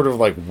 this sort of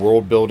like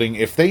world building,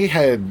 if they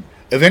had...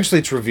 Eventually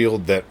it's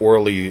revealed that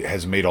Orly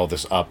has made all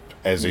this up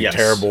as a Yes.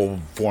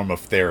 terrible form of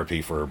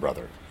therapy for her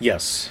brother.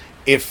 Yes.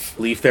 If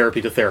Leave therapy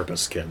to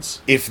therapists,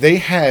 kids. they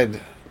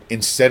had,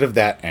 instead of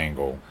that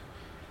angle,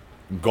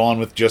 gone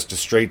with just a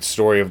straight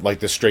story of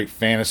like the straight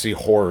fantasy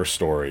horror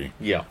story,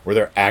 Yeah. where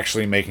they're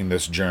actually making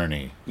this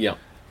journey, Yeah.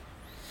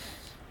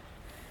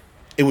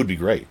 it would be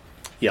great.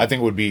 Yeah. I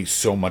think it would be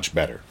so much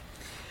better.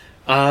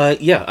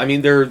 Yeah, I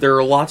mean, there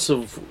are lots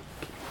of...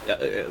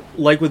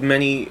 like with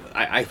many...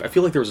 I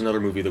feel like there was another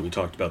movie that we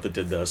talked about that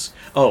did this.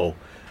 Oh,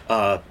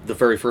 the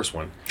very first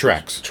one.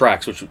 Tracks.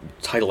 Tracks, which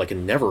title I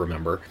can never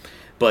remember.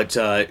 But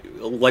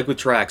like with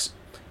Tracks,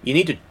 you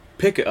need to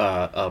pick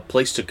a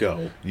place to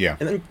go. Yeah.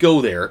 And then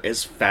go there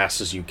as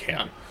fast as you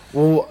can.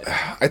 Well,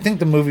 I think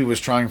the movie was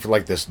trying for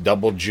like this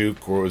double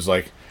juke where it was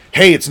like,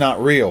 hey, it's not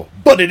real,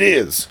 but it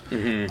is.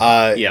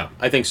 Mm-hmm. Yeah,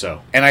 I think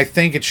so. And I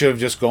think it should have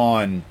just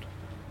gone,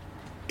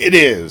 it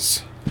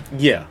is.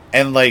 Yeah.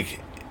 And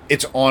like,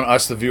 it's on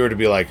us, the viewer, to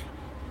be like,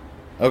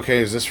 okay,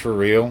 is this for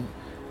real?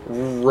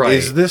 Right.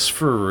 Is this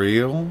for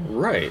real?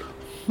 Right.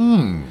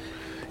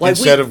 Like,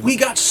 Instead we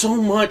got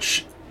so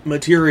much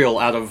material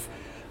out of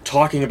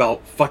talking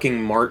about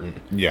fucking Martin.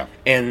 Yeah.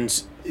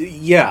 And,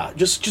 yeah,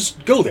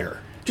 just go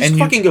there. Just And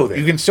fucking go there.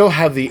 You can still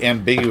have the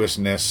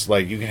ambiguousness,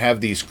 like, you can have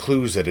these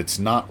clues that it's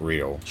not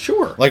real.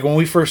 Sure. Like, when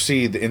we first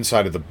see the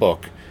inside of the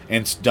book,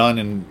 and it's done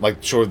in,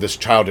 like, sort of this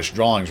childish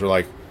drawings, we're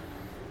like,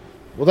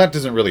 well, that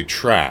doesn't really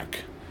track.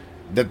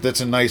 That's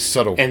a nice,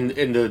 subtle... And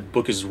the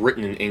book is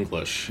written in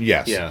English.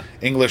 Yes. Yeah.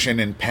 English and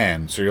in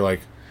pen. So you're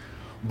like...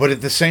 But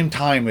at the same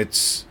time,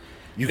 it's...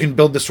 You can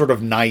build this sort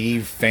of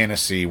naive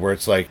fantasy where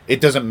it's like, it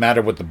doesn't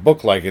matter what the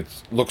book like, it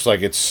looks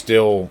like it's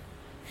still...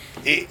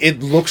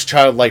 It looks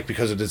childlike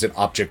because it is an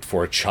object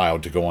for a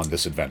child to go on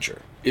this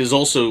adventure. It is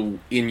also,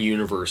 in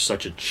universe,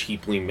 such a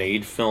cheaply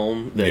made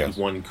film that Yes.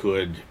 one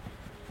could...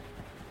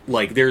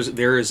 Like, there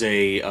is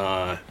a,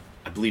 I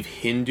believe,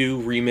 Hindu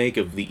remake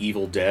of The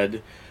Evil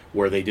Dead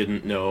where they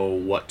didn't know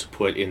what to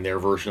put in their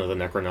version of the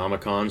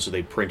Necronomicon, so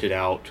they printed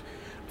out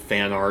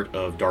fan art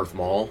of Darth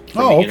Maul from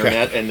Oh, the okay.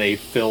 internet, and they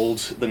filled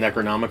the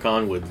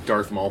Necronomicon with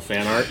Darth Maul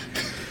fan art.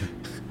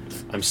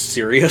 I'm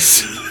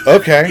serious.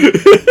 Okay.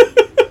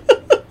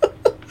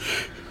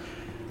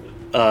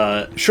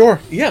 Sure.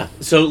 Yeah,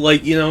 so,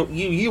 like,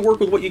 you work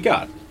with what you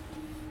got.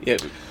 Yeah.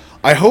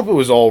 I hope it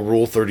was all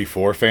Rule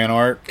 34 fan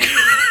art.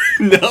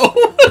 No.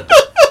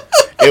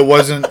 It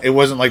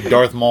wasn't like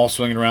Darth Maul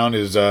swinging around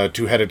his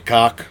two-headed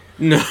cock.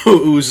 No,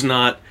 it was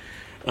not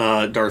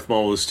Darth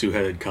Maul's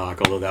two-headed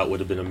cock, although that would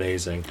have been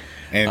amazing.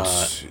 And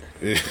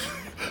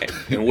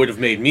And would have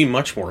made me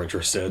much more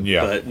interested.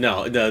 Yeah. But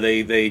no,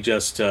 they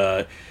just...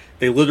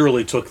 they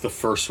literally took the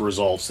first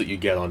results that you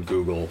get on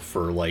Google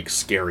for, like,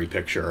 scary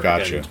picture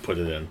Gotcha. and put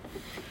it in.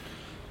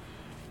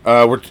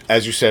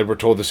 as you said, we're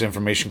told this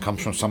information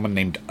comes from someone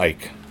named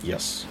Ike.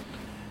 Yes.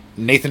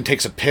 Nathan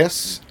takes a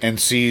piss and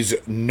sees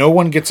no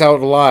one gets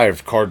out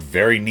alive carved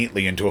very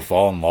neatly into a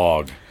fallen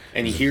log.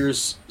 And he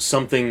hears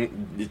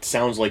something, it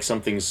sounds like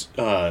something's,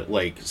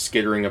 like,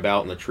 skittering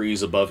about in the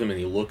trees above him, and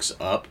he looks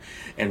up,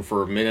 and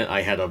for a minute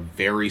I had a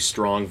very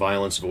strong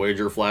Violence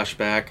Voyager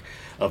flashback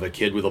of a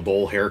kid with a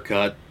bowl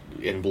haircut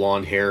and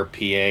blonde hair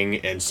peeing,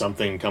 and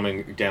something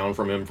coming down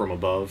from him from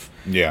above.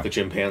 Yeah. The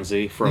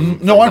chimpanzee from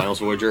No, I- Violence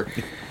Voyager.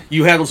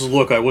 You had this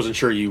look, I wasn't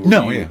sure you were...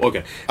 No, yeah.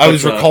 Okay. I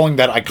was But, recalling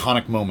that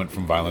iconic moment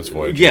from Violence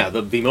Voyager. yeah,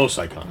 the most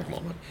iconic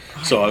moment.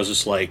 So I was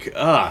just like,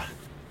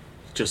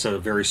 just a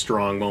very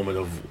strong moment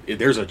of,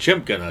 there's a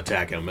chimp gonna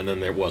attack him, and then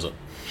there wasn't.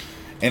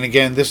 And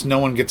again, this no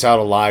one gets out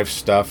alive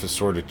stuff is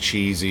sort of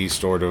cheesy,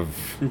 sort of...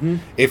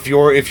 If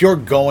you're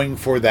going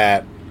for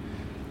that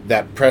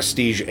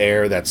prestige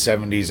air, that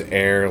 70s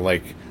air,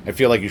 like, I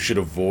feel like you should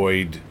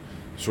avoid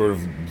sort of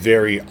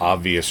very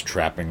obvious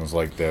trappings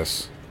like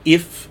this.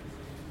 If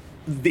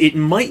it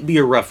might be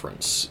a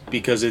reference,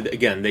 because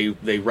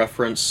they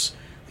reference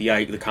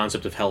the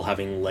concept of hell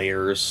having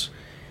layers.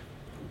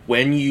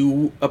 When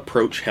you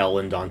approach hell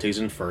in Dante's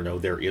Inferno,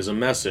 there is a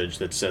message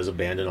that says,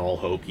 "Abandon all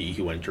hope, ye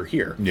who enter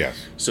here." Yes.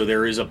 So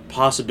there is a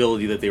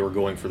possibility that they were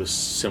going for the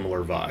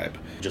similar vibe,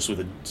 just with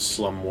a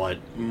somewhat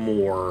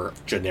more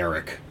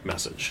generic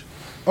message.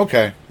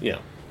 Okay. Yeah.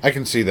 I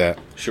can see that.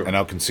 Sure. And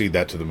I'll concede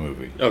that to the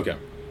movie. Okay.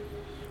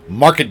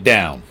 Mark it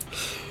down.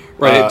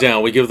 Write it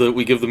down. We give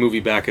the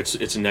movie back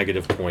its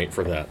negative point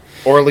for that.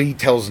 Orly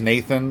tells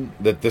Nathan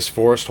that this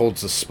forest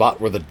holds the spot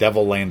where the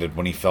devil landed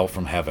when he fell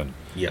from heaven.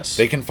 Yes.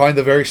 They can find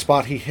the very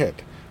spot he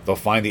hit. They'll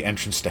find the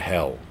entrance to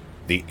hell,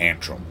 the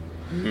Antrim.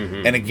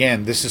 Mm-hmm. And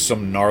again, this is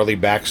some gnarly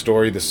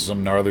backstory. This is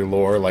some gnarly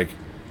lore. Like,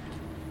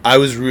 I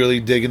was really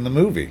digging the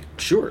movie.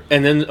 Sure.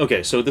 And then,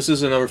 okay, so this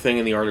is another thing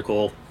in the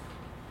article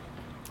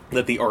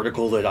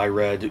that I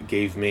read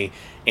gave me.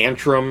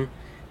 Antrim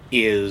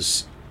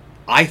is...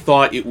 I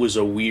thought it was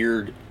a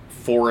weird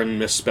foreign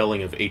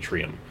misspelling of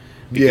atrium.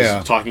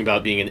 Because talking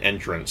about being an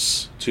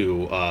entrance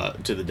to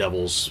the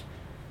devil's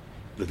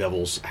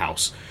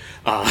house.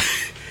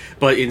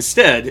 But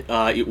instead,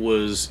 it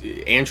was...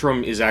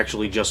 Antrim is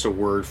actually just a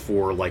word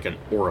for like an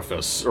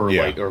orifice or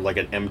like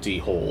an empty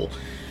hole,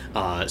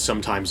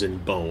 sometimes in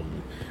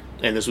bone.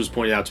 And this was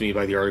pointed out to me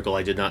by the article.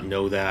 I did not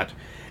know that.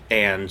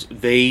 And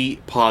they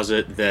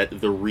posit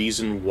that the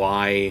reason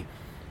why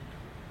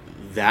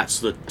that's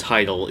the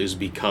title is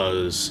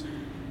because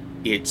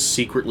it's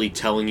secretly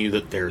telling you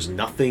that there's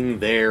nothing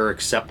there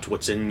except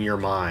what's in your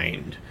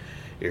mind.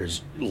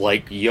 There's,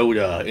 like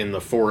Yoda in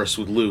the forest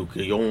with Luke,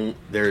 the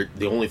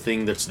only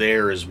thing that's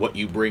there is what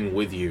you bring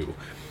with you.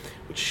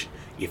 Which,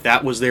 if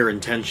that was their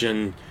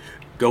intention,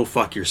 go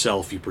fuck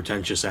yourself, you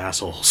pretentious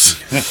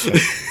assholes.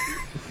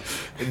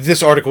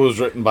 This article was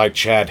written by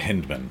Chad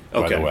Hindman,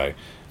 by the way.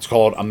 It's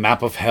called A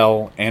Map of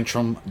Hell,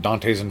 Antrim,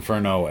 Dante's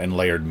Inferno, and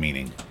Layered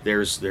Meaning.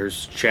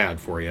 There's Chad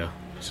for you.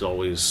 He's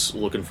always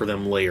looking for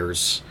them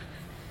layers.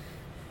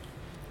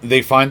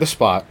 They find the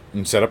spot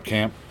and set up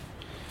camp.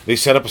 They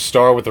set up a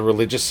star with a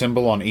religious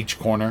symbol on each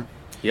corner.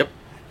 Yep.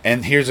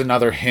 And here's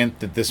another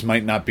hint that this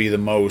might not be the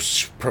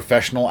most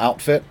professional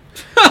outfit.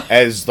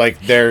 As,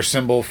 like, their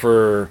symbol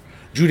for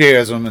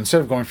Judaism,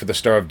 instead of going for the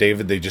Star of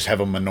David, they just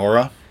have a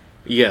menorah.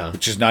 Yeah.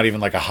 Which is not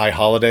even, like, a high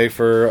holiday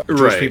for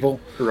Jewish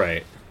people.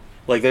 Right.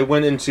 Like, they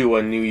went into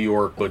a New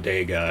York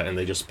bodega and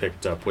they just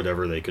picked up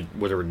whatever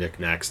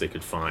knickknacks they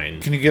could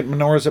find. Can you get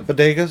menorahs at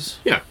bodegas?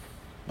 Yeah.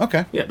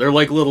 Okay. Yeah, they're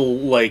like little,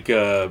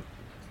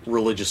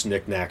 religious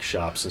knickknack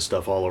shops and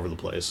stuff all over the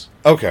place.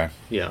 Okay.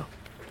 Yeah.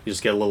 You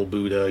just get a little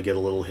Buddha, get a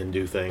little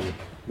Hindu thing.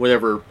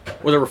 Whatever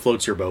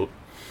floats your boat.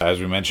 As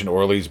we mentioned,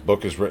 Orly's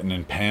book is written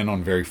in pen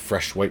on very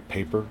fresh white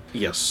paper.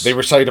 Yes. They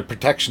recite a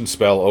protection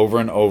spell over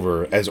and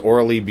over. As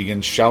Orly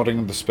begins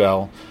shouting the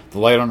spell, the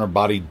light on her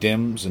body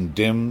dims and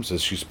dims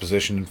as she's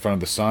positioned in front of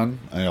the sun.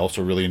 I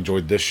also really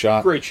enjoyed this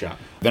shot. Great shot.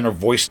 Then her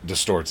voice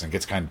distorts and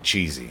gets kind of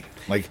cheesy.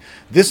 Like,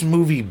 this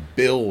movie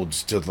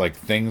builds to, like,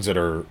 things that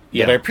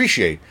I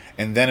appreciate,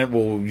 and then it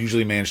will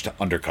usually manage to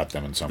undercut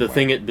them in some way. The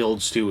thing it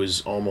builds to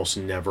is almost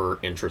never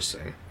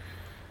interesting.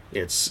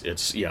 It's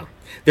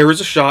There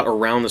is a shot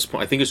around this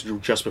point, I think it's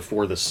just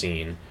before the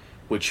scene,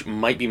 which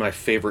might be my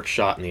favorite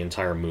shot in the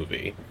entire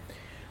movie,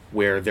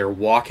 where they're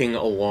walking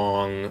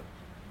along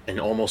an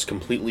almost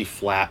completely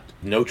flat,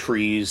 no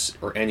trees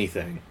or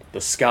anything. The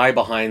sky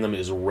behind them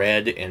is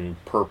red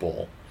and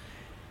purple.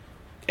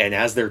 And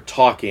as they're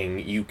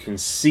talking, you can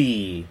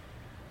see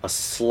a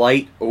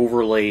slight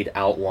overlaid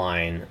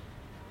outline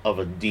of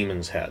a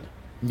demon's head.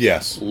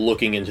 Yes.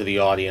 Looking into the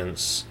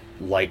audience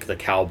like the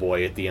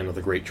cowboy at the end of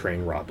the Great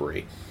Train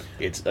Robbery.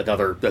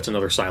 That's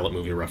another silent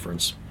movie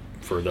reference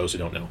for those who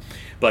don't know.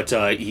 But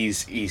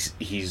he's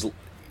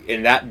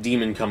and that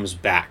demon comes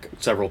back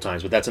several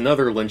times. But that's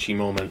another Lynchy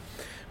moment,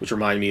 which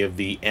reminded me of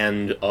the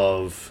end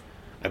of,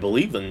 I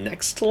believe, the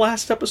next to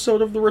last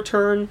episode of The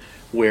Return,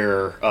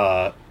 where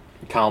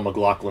Kyle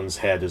MacLachlan's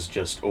head is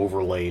just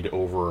overlaid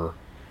over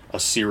a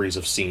series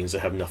of scenes that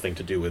have nothing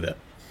to do with it.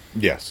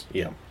 Yes.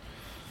 Yeah.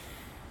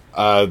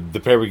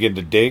 The pair begin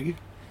to dig.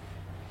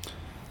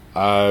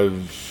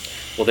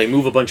 Well, they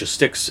move a bunch of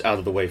sticks out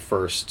of the way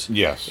first.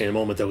 Yes. In a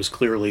moment that was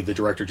clearly, the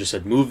director just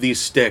said, move these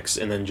sticks,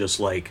 and then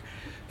just,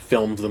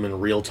 filmed them in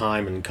real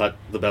time and cut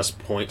the best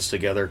points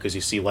together, because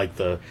you see,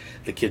 the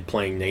kid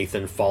playing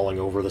Nathan falling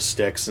over the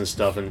sticks and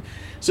stuff. And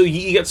so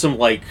you get some,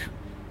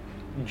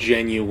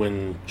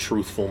 genuine,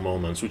 truthful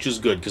moments, which is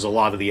good, because a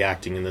lot of the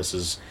acting in this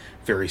is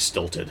very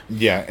stilted.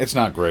 Yeah, it's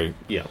not great.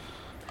 Yeah.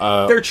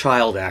 They're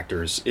child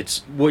actors.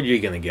 It's, what are you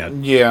going to get?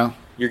 Yeah.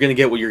 You're going to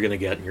get what you're going to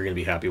get, and you're going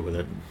to be happy with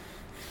it.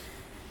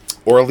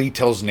 Orly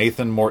tells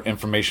Nathan more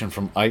information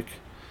from Ike.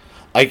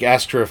 Ike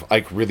asks her if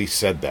Ike really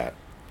said that.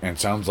 And it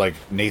sounds like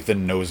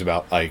Nathan knows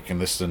about Ike,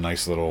 and this is a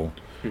nice little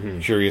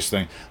curious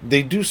thing.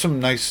 They do some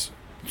nice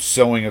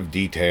sewing of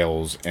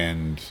details,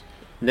 and...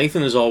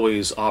 Nathan is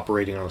always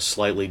operating on a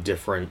slightly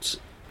different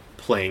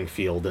playing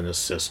field than his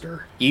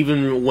sister.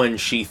 Even when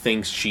she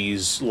thinks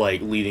she's,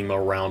 like, leading him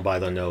around by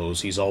the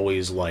nose, he's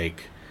always,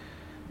 like,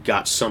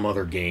 got some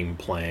other game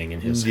playing in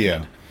his Yeah.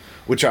 head.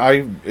 Which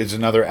is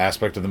another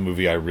aspect of the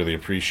movie I really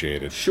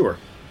appreciated. Sure.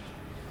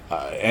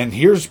 And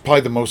here's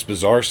probably the most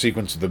bizarre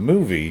sequence of the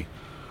movie.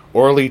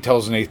 Orly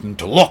tells Nathan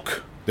to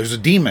look. There's a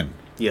demon.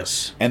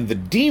 Yes. And the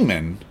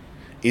demon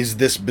is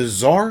this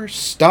bizarre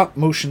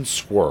stop-motion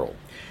squirrel.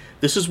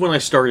 This is when I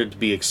started to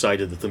be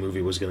excited that the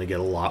movie was going to get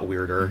a lot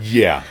weirder.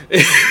 Yeah.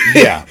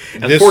 Yeah.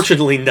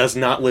 Unfortunately, does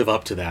not live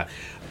up to that.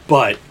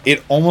 But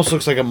It almost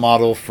looks like a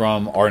model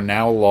from our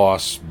now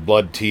lost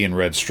Blood, Tea, and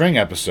Red String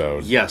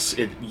episode. yes,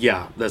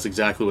 that's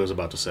exactly what I was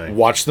about to say.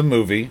 Watch the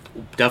movie.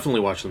 Definitely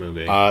watch the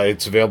movie.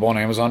 It's available on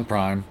Amazon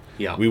Prime.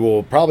 Yeah. We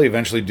will probably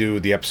eventually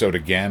do the episode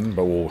again,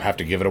 but we'll have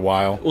to give it a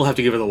while. We'll have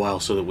to give it a while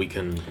so that we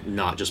can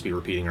not just be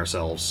repeating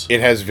ourselves.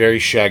 It has very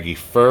shaggy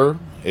fur.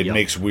 It Yep.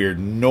 makes weird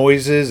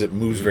noises. It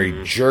moves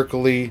very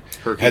jerkily.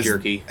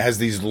 Herky-jerky. Has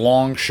these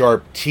long,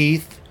 sharp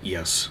teeth.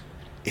 Yes.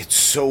 It's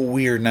so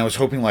weird, and I was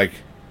hoping, like,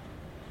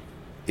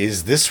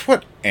 is this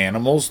what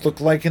animals look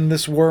like in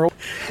this world?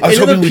 I was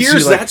And it hoping we'd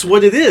appears see, like, that's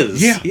what it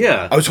is. yeah,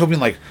 Yeah. I was hoping,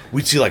 like,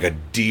 we'd see, like, a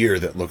deer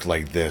that looked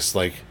like this.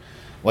 Like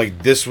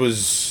this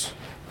was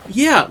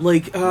Yeah,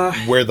 like,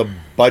 where the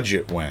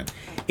budget went.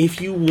 if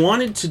you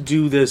wanted to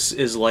do this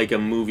as, like, a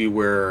movie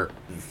where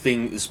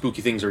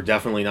spooky things are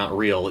definitely not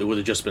real, it would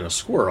have just been a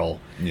squirrel.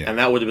 Yeah. And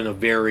that would have been a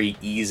very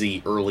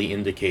easy early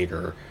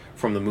indicator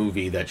from the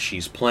movie that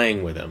she's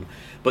playing with him.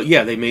 But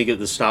yeah, they make it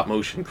the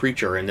stop-motion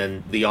creature, and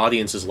then the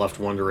audience is left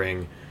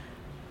wondering,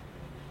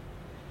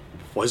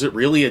 was it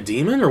really a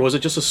demon, or was it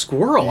just a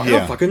squirrel? I Yeah.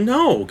 don't fucking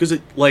know, because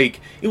it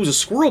was a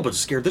squirrel, but it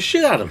scared the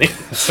shit out of me.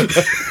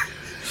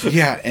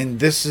 Yeah, and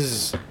this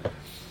is...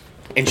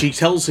 And she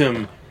tells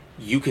him,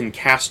 you can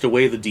cast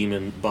away the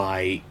demon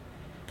by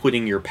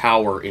putting your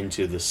power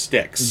into the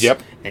sticks.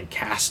 Yep. And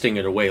casting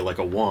it away like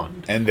a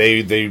wand. And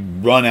they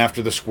run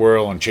after the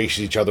squirrel and chase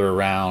each other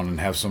around and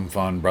have some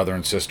fun brother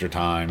and sister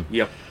time.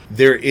 Yep.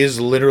 There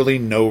is literally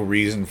no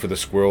reason for the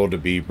squirrel to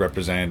be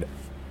represented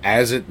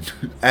as it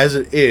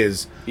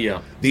is.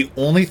 Yeah. The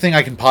only thing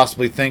I can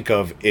possibly think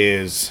of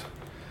is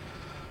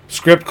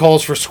script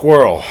calls for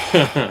squirrel.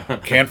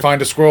 Can't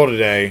find a squirrel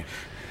today.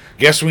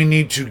 Guess we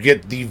need to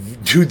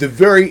do the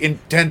very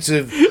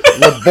intensive,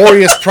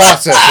 laborious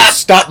process of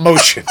stop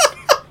motion.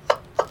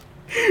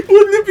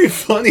 Wouldn't it be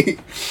funny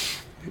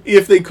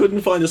if they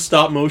couldn't find a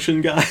stop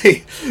motion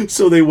guy,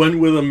 so they went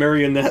with a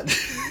marionette?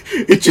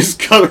 It just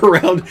cut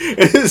around, and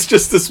it's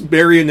just this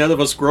marionette of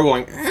a squirrel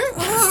going,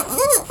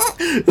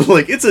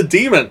 like, it's a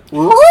demon.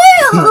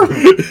 I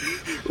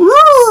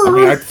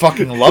mean, I'd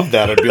fucking love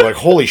that. I'd be like,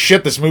 holy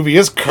shit, this movie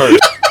is cursed.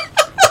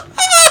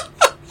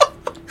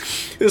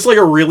 It's like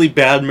a really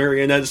bad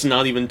marionette. It's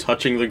not even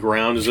touching the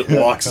ground as it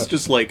walks. It's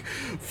just like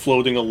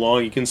floating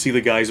along. You can see the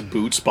guy's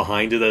boots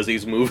behind it as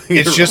he's moving.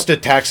 It's just a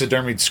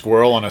taxidermied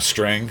squirrel on a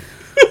string.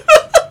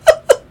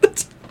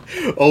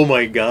 Oh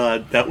my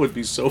god, that would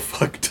be so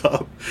fucked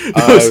up.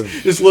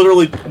 It's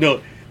literally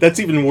no. That's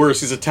even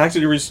worse. He's a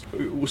taxidermy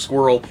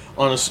squirrel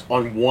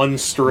on one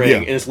string, Yeah.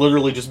 and it's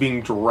literally just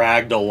being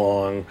dragged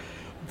along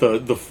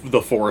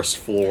the forest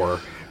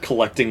floor,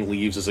 collecting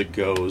leaves as it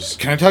goes.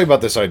 Can I tell you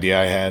about this idea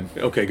I had?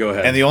 Okay, go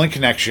ahead. And the only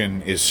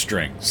connection is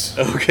strings.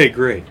 Okay,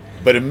 great.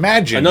 But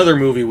imagine... Another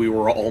movie we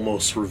were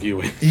almost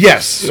reviewing.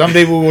 Yes,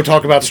 someday we will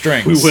talk about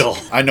strings. We will.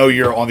 I know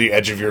you're on the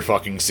edge of your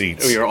fucking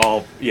seats. We are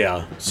all,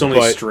 yeah, so many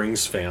But-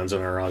 strings fans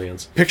in our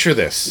audience. Picture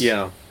this.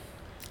 Yeah.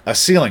 A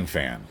ceiling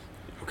fan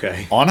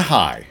Okay. on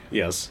high,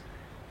 Yes.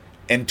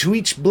 and to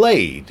each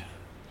blade,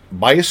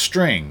 by a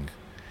string,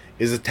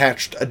 is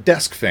attached a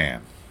desk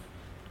fan.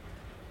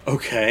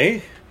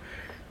 Okay.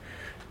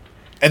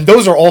 And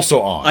those are also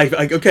on.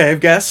 I've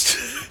guessed.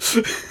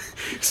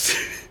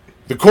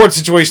 The cord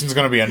situation is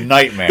going to be a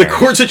nightmare. The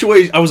cord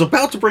situation. I was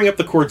about to bring up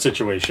the cord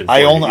situation. for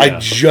you, I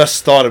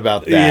just thought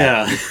about that.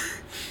 Yeah.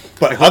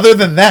 But other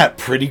than that,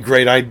 pretty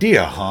great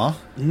idea, huh?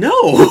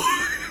 No.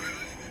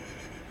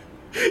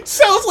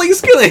 Sounds like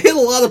it's gonna hit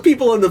a lot of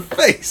people in the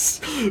face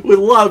with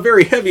a lot of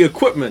very heavy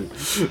equipment.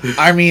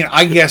 I mean,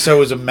 I guess I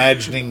was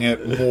imagining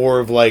it more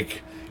of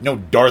like,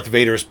 Darth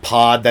Vader's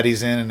pod that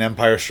he's in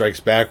Empire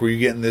Strikes Back, where you're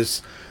getting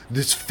this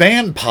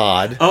fan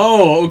pod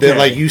Oh, okay. that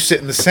like you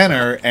sit in the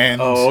center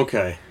and Oh,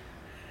 okay.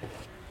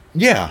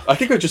 yeah. I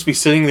think I'd just be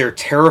sitting there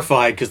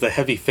terrified because the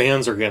heavy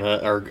fans are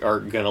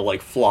gonna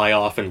like fly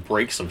off and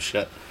break some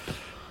shit.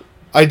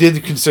 I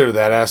did consider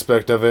that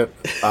aspect of it.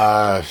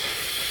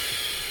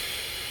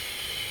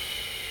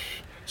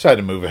 Decided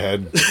to move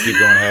ahead. Keep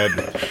going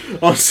ahead.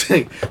 I'm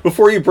saying,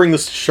 before you bring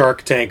this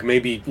Shark Tank,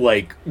 maybe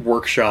like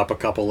workshop a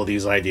couple of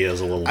these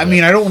ideas a little bit. I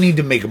mean, I don't need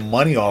to make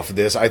money off of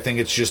this. I think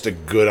it's just a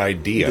good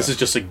idea. This is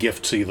just a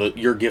gift to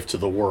your gift to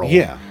the world.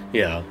 Yeah.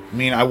 Yeah. I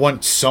mean, I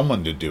want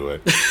someone to do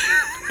it.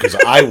 Because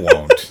I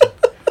won't.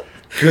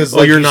 Because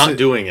Well, you're not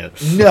doing it.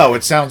 No,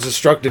 it sounds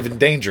destructive and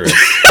dangerous.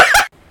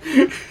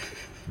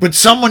 But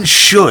someone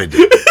should.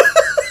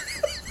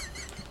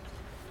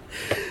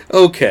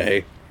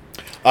 Okay.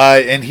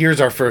 And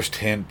here's our first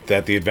hint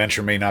that the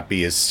adventure may not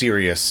be as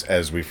serious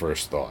as we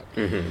first thought.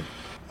 Mm-hmm.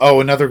 Oh,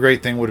 another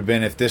great thing would have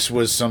been if this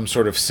was some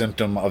sort of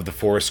symptom of the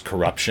forest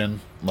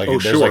corruption. Like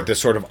there's sure. like this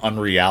sort of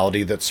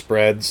unreality that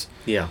spreads.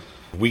 Yeah.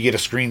 We get a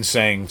screen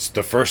saying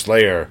the first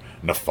layer,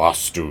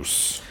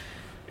 Nefastus.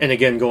 And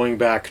again, going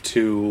back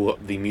to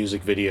the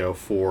music video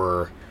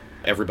for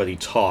Everybody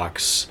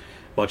Talks,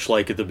 much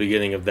like at the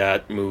beginning of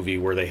that movie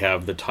where they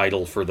have the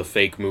title for the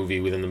fake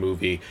movie within the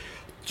movie,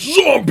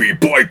 Zombie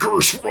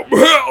Bikers from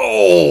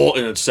Hell!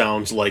 And it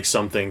sounds like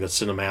something that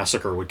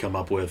Cinemassacre would come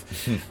up with.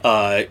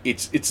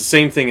 It's the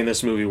same thing in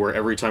this movie where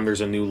every time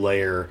there's a new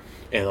layer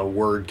and a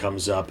word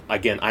comes up,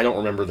 again, I don't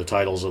remember the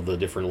titles of the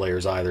different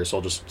layers either, so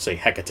I'll just say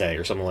Hecate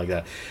or something like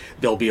that.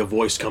 There'll be a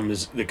voice that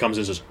comes in and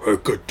says,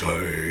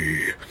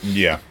 Hecate!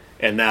 Yeah.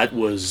 And that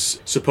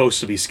was supposed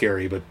to be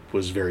scary, but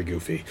was very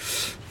goofy.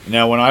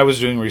 Now, when I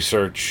was doing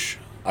research,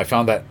 I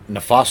found that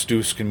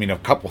Nefastus can mean a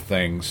couple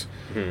things,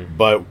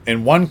 but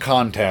in one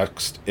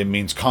context, it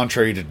means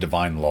contrary to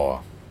divine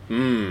law.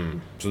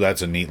 So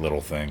that's a neat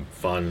little thing.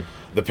 Fun.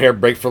 The pair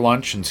break for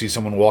lunch and see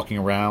someone walking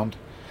around.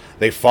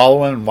 They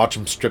follow him and watch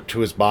him strip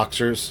to his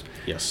boxers.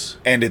 Yes.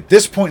 And at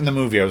this point in the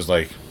movie, I was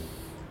like,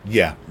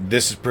 yeah,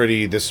 this is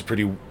pretty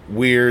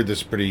weird.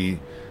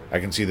 I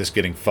can see this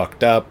getting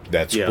fucked up.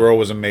 That squirrel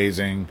was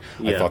amazing.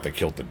 I thought they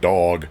killed the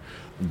dog.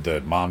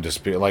 The mom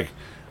disappeared. Like,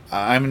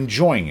 I'm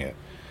enjoying it.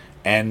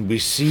 And we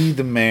see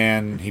the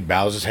man, he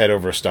bows his head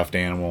over a stuffed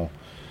animal,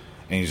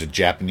 and he's a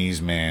Japanese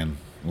man.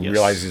 We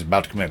realize he's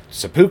about to commit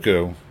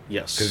seppuku.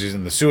 Yes. Because he's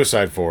in the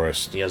suicide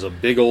forest. He has a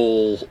big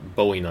old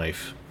Bowie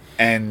knife.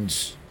 And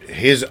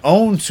his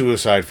own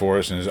suicide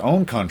forest in his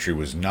own country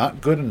was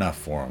not good enough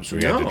for him, so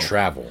he had to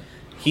travel.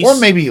 Or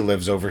maybe he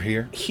lives over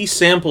here. He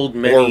sampled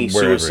many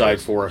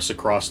suicide forests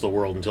across the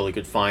world until he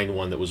could find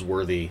one that was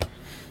worthy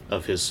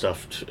of his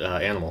stuffed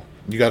animal.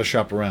 You got to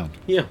shop around.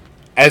 Yeah.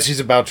 As he's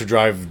about to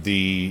drive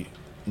the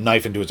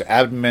knife into his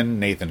abdomen,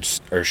 Nathan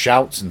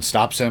shouts and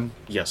stops him.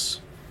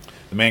 Yes.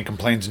 The man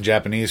complains in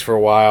Japanese for a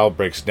while,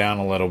 breaks down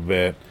a little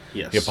bit.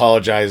 Yes. He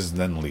apologizes,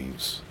 then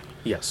leaves.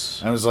 Yes.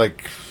 And I was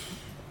like,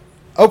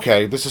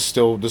 okay, this is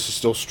still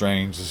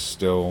strange.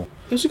 It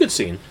was a good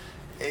scene.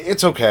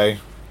 It's okay.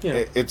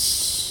 Yeah.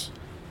 It's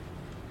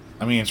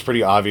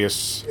pretty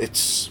obvious.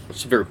 It's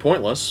very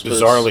pointless.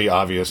 Bizarrely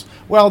obvious.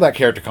 Well, that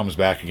character comes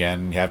back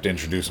again. You have to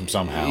introduce him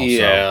somehow.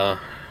 Yeah.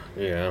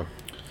 So. Yeah.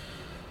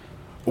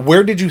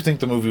 Where did you think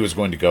the movie was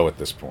going to go at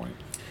this point?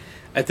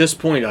 At this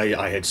point,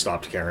 I had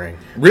stopped caring.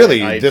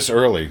 Really? This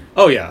early?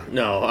 Oh, yeah.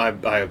 No,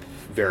 I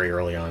very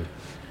early on.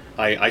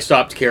 I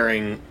stopped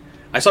caring.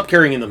 I stopped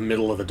caring in the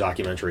middle of the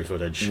documentary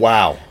footage.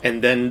 Wow.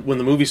 And then when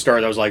the movie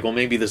started, I was like, well,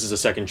 maybe this is a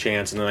second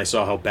chance. And then I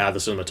saw how bad the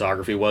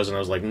cinematography was, and I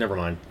was like, never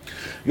mind.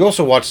 You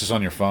also watched this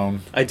on your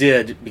phone? I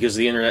did, because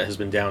the internet has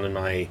been down in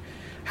my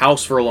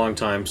house for a long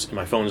time.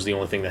 My phone is the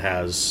only thing that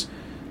has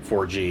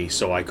 4G,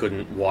 so I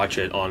couldn't watch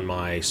it on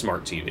my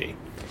smart TV.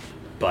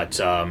 But,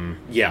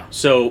 yeah.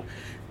 So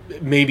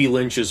maybe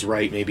Lynch is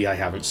right. Maybe I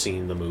haven't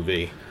seen the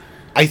movie.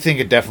 I think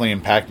it definitely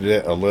impacted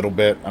it a little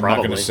bit. I'm not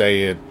Probably. going to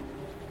say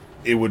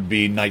it would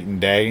be night and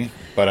day,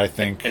 but I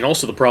think... And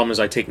also the problem is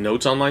I take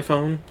notes on my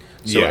phone,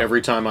 so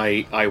every time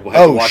I have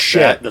to watch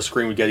that, the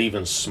screen would get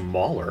even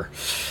smaller.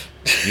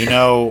 You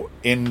know,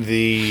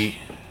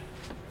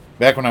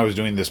 back when I was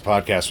doing this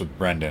podcast with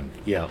Brendan,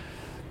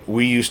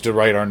 we used to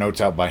write our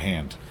notes out by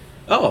hand.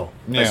 Oh,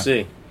 I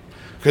see.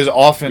 Because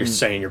often... You're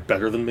saying you're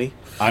better than me?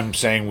 I'm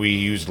saying we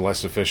used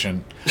less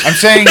efficient...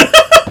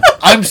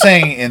 I'm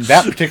saying in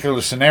that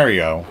particular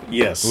scenario,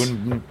 yes, it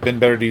wouldn't have been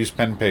better to use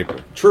pen and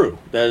paper. True.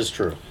 That is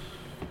true.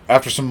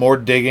 After some more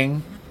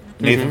digging,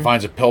 Nathan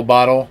finds a pill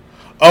bottle.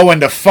 Oh,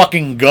 and a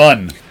fucking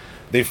gun.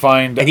 They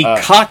find... And he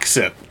cocks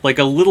it like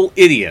a little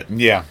idiot.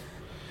 Yeah.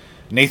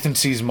 Nathan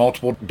sees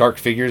multiple dark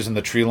figures in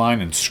the tree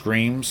line and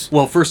screams.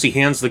 Well, first he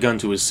hands the gun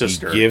to his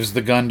sister. He gives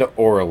the gun to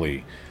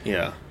Orly.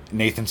 Yeah.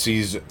 Nathan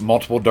sees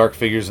multiple dark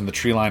figures in the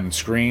tree line and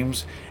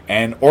screams.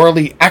 And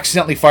Orly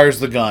accidentally fires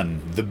the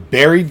gun. The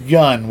buried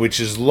gun, which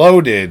is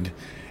loaded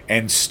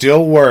and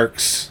still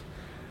works.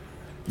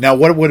 Now,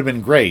 what would have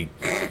been great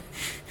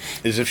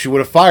is if she would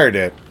have fired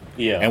it.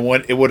 Yeah.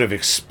 And it would have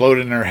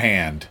exploded in her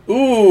hand.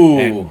 Ooh.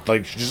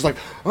 And just like,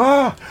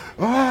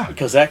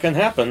 Because that can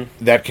happen.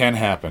 That can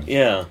happen.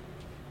 Yeah.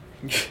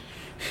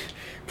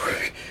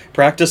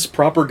 Practice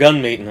proper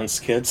gun maintenance,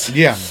 kids.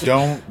 Yeah,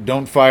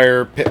 don't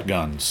fire pit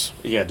guns.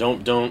 Yeah,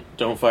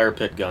 don't fire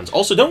pit guns.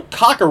 Also, don't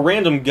cock a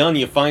random gun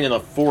you find in a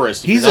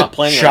forest if He's you're not a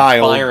planning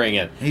child. on firing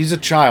it. He's a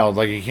child,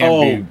 like he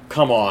can't be...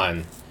 come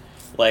on.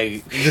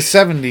 Like the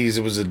 70s,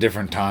 it was a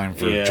different time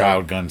for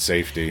child gun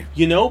safety.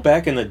 You know,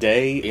 back in the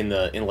day, in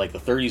like the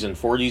 30s and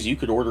 40s, you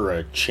could order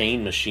a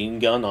chain machine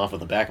gun off of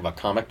the back of a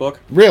comic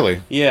book.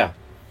 Really? Yeah.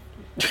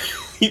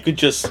 You could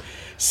just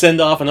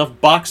send off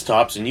enough box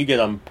tops and you get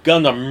a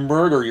gun to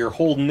murder your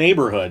whole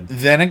neighborhood.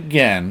 Then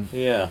again,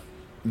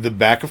 the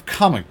back of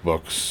comic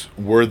books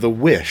were the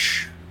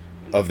wish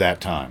of that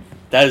time.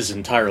 That is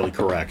entirely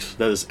correct.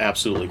 That is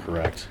absolutely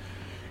correct.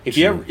 If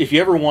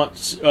you ever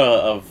want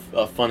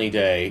a funny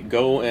day,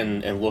 go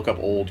and look up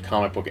old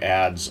comic book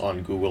ads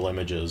on Google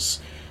Images.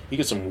 You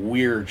get some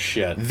weird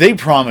shit. They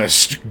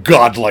promised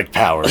godlike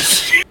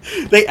powers.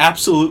 They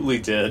absolutely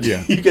did.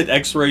 Yeah. You get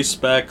X-ray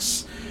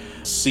specs,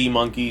 sea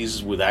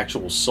monkeys with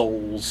actual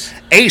souls.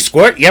 Hey,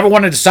 Squirt, you ever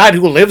want to decide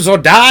who lives or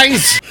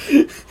dies?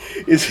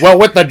 Well,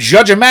 with the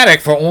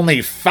Judge-O-Matic for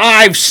only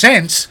 5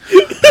 cents,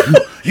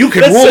 you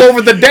can rule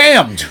over the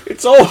damned.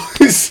 It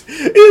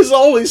is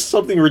always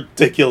something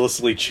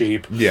ridiculously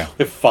cheap. Yeah.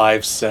 At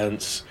 5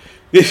 cents.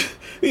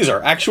 These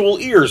are actual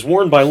ears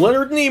worn by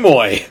Leonard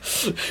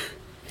Nimoy.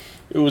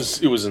 It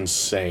was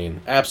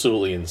insane.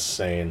 Absolutely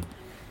insane.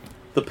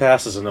 The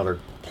past is another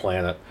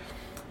planet.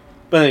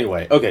 But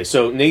anyway, okay,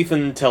 so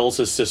Nathan tells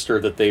his sister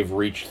that they've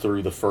reached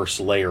through the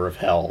first layer of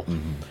hell.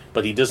 Mm-hmm.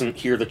 But he doesn't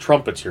hear the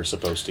trumpets you're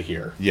supposed to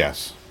hear.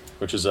 Yes.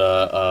 Which is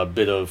a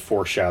bit of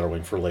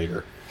foreshadowing for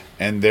later.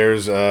 And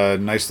there's a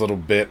nice little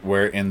bit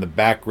where in the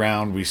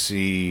background we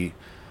see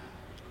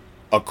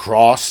a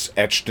cross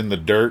etched in the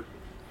dirt,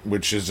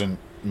 which doesn't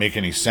make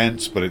any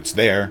sense, but it's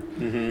there.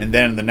 Mm-hmm. And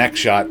then in the next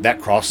shot, that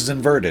cross is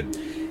inverted.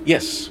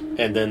 Yes,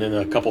 and then in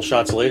a couple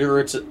shots later,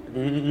 it's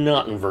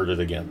not inverted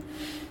again.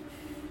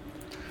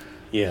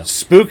 Yeah.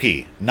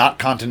 Spooky, not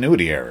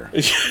continuity error.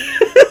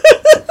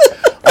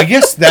 I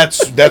guess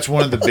that's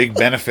one of the big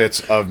benefits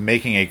of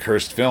making a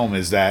cursed film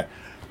is that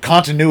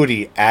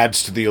continuity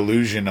adds to the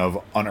illusion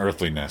of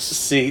unearthliness.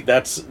 See,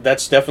 that's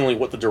definitely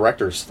what the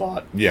directors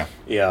thought. Yeah.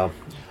 Yeah.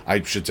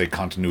 I should say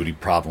continuity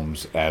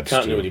problems adds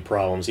continuity to...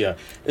 problems, yeah.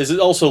 Is it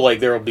also like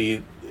there'll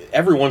be...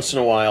 Every once in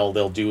a while,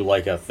 they'll do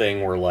like a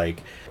thing where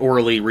like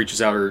Orly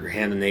reaches out her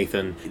hand to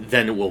Nathan,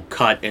 then it will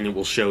cut and it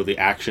will show the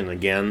action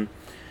again.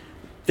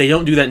 They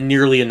don't do that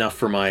nearly enough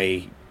for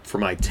my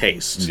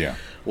taste. Yeah.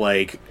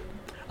 Like,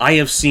 I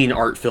have seen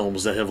art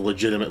films that have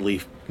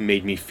legitimately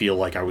made me feel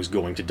like I was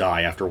going to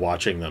die after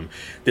watching them.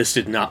 This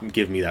did not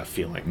give me that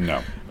feeling.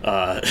 No.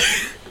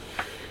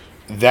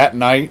 That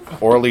night,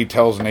 Orly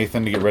tells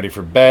Nathan to get ready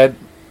for bed.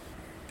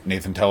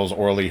 Nathan tells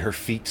Orly her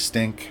feet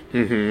stink.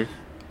 Mm-hmm.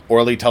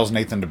 Orly tells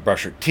Nathan to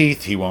brush her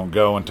teeth. He won't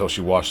go until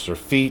she washes her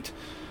feet.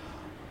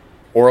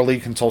 Orly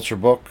consults her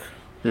book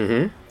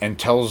and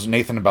tells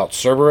Nathan about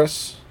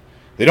Cerberus.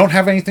 They don't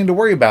have anything to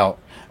worry about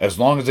as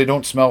long as they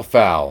don't smell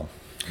foul.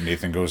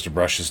 Nathan goes to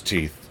brush his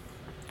teeth.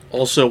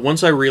 Also,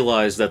 once I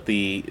realized that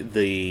the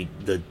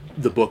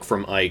book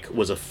from Ike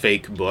was a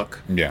fake book,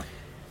 yeah,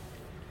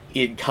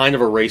 it kind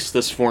of erased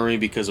this for me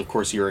because, of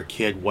course, you're a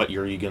kid. What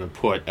are you going to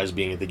put as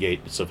being at the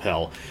gates of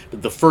hell?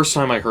 But the first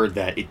time I heard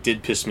that, it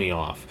did piss me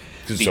off.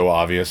 It's so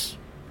obvious.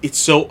 It's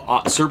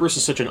so... Cerberus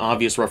is such an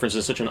obvious reference.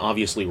 It's such an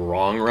obviously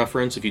wrong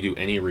reference if you do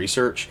any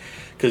research.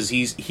 Because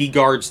he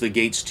guards the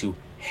gates to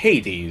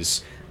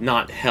Hades,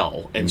 not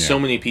hell. And so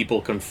many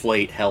people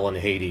conflate hell and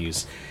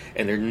Hades.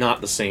 And they're not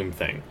the same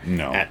thing.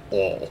 No. At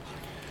all.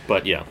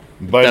 But yeah.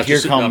 But that's here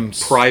just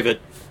comes... a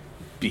private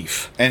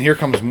beef. And here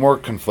comes more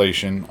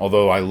conflation,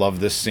 although I love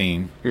this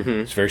scene. Mm-hmm.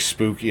 It's very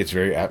spooky. It's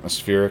very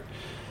atmospheric.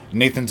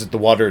 Nathan's at the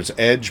water's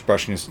edge,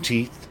 brushing his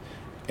teeth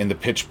in the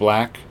pitch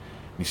black.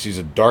 He sees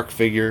a dark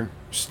figure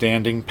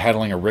standing,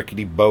 paddling a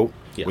rickety boat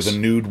with a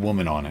nude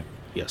woman on it.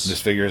 Yes.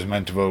 This figure is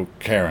meant to evoke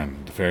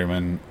Charon, the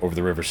ferryman over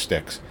the river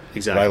Styx.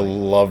 Exactly. But I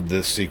loved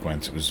this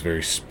sequence. It was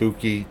very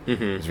spooky.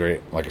 Mm-hmm. It was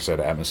very, like I said,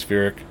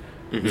 atmospheric.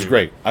 Mm-hmm. It was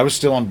great. I was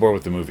still on board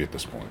with the movie at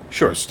this point.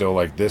 Sure. I was still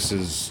like, this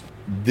is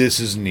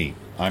neat.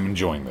 I'm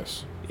enjoying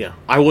this. Yeah.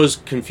 I was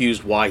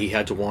confused why he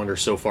had to wander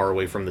so far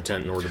away from the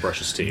tent in order to brush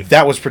his teeth.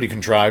 That was pretty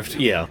contrived.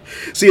 Yeah.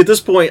 See, at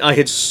this point,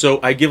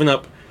 I'd given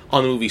up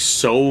on the movie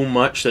so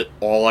much that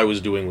all I was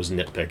doing was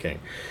nitpicking.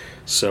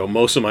 So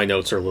most of my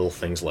notes are little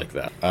things like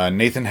that.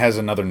 Nathan has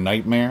another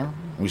nightmare.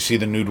 We see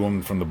the nude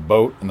woman from the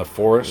boat in the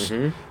forest.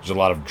 Mm-hmm. There's a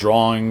lot of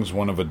drawings,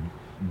 one of a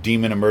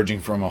demon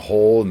emerging from a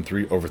hole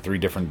in over 3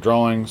 different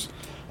drawings.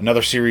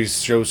 Another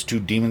series shows 2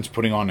 demons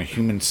putting on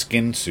human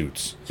skin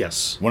suits.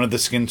 Yes. One of the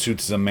skin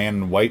suits is a man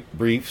in white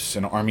briefs,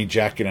 an army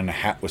jacket, and a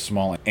hat with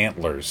small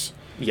antlers.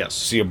 Yes.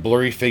 See a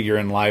blurry figure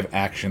in live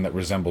action that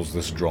resembles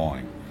this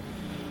drawing.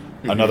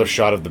 Another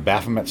shot of the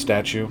Baphomet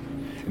statue.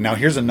 Now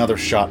here's another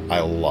shot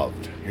I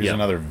loved. Here's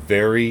another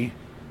very...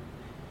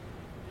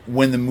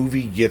 When the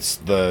movie gets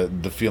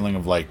the feeling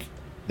of like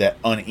that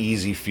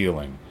uneasy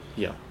feeling.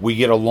 Yeah. We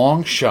get a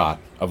long shot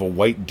of a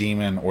white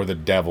demon or the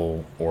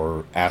devil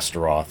or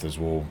Astaroth, as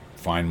we'll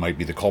find might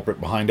be the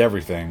culprit behind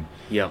everything.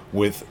 Yeah.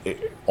 With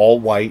all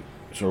white,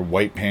 sort of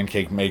white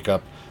pancake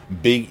makeup,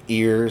 big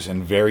ears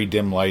and very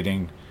dim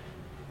lighting.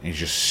 And he's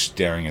just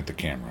staring at the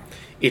camera.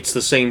 It's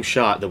the same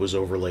shot that was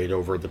overlaid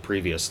over the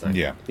previous thing.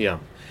 Yeah. Yeah.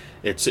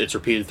 It's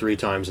repeated 3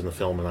 times in the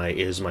film, and it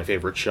is my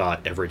favorite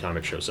shot every time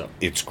it shows up.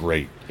 It's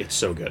great. It's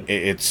so good.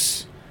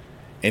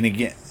 And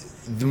again,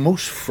 the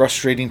most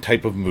frustrating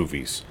type of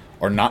movies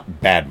are not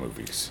bad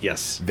movies.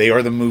 Yes. They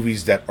are the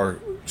movies that are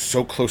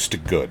so close to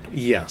good.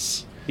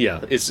 Yes.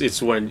 Yeah. It's the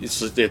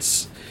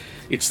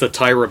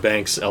Tyra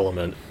Banks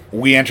element.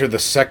 We enter the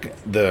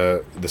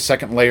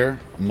second layer,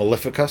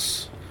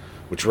 Maleficus,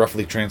 which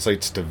roughly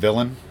translates to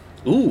villain.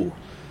 Ooh.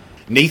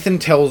 Nathan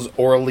tells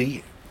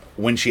Orly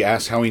when she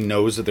asks how he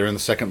knows that they're in the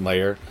second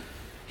layer,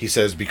 he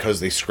says, because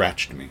they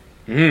scratched me.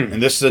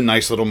 And this is a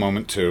nice little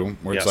moment, too,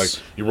 where it's Yes.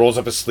 like, he rolls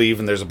up his sleeve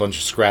and there's a bunch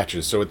of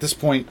scratches. So at this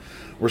point,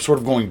 we're sort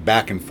of going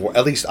back and forth.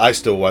 At least I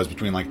still was,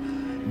 between, like,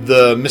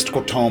 the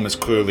mystical tome is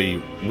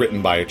clearly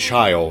written by a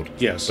child.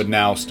 Yes. But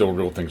now still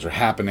real things are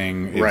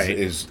happening. Right.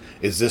 Is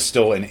this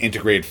still an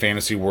integrated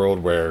fantasy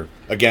world where,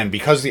 again,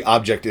 because the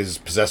object is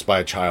possessed by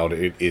a child,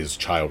 it is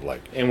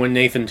childlike? And when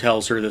Nathan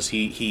tells her this,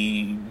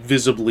 he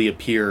visibly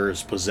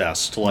appears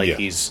possessed, like Yeah.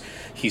 he's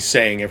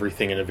saying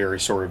everything in a very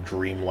sort of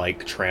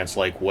dreamlike,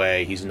 trance-like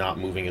way. He's not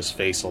moving his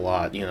face a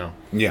lot, you know.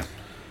 Yeah.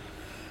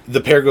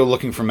 The pair go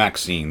looking for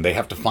Maxine. They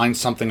have to find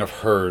something of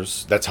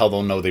hers. That's how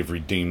they'll know they've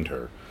redeemed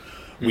her.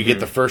 We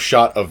get the first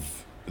shot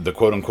of the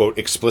quote-unquote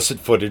explicit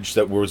footage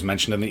that was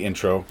mentioned in the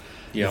intro.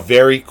 Yeah.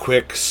 Very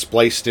quick,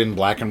 spliced in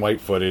black and white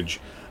footage.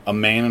 A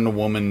man and a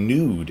woman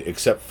nude,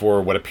 except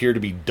for what appear to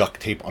be duct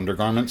tape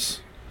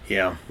undergarments,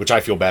 Yeah. which I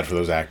feel bad for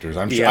those actors.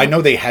 I'm sure, Yeah. I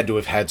know they had to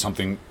have had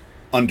something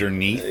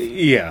underneath,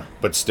 Yeah.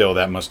 but still,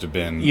 that must have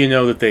been... You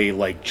know that they,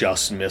 like,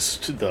 just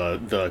missed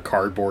the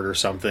cardboard or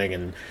something,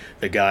 and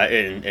the guy,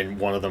 and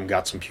one of them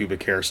got some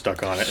pubic hair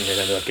stuck on it, and it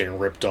ended up getting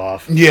ripped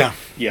off. Yeah.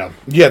 Yeah.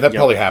 Yeah, that Yeah.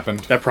 probably happened.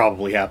 That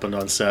probably happened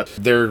on set.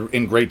 They're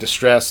in great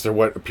distress. They're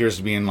what appears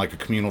to be in like a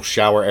communal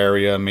shower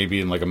area,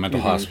 maybe in like a mental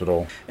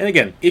hospital. And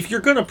again, if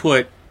you're going to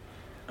put...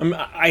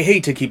 I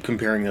hate to keep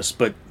comparing this,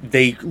 but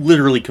they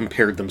literally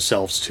compared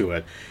themselves to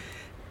it.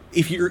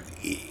 If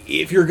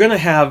you're going to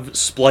have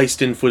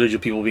spliced in footage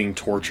of people being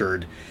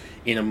tortured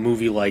in a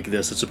movie like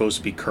this, it's supposed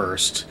to be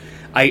cursed.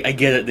 I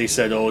get it. They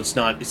said, oh, it's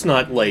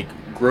not like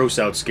gross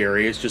out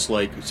scary. It's just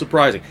like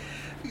surprising.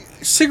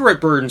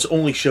 Cigarette Burns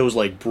only shows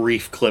like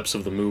brief clips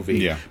of the movie.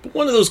 Yeah. But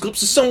one of those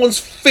clips is someone's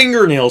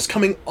fingernails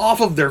coming off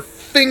of their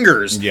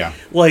fingers. Yeah.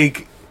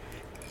 Like,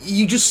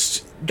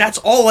 that's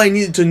all I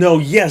needed to know.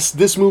 Yes,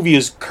 this movie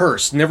is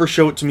cursed. Never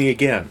show it to me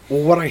again.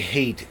 Well, what I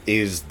hate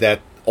is that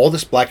all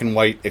this black and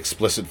white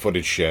explicit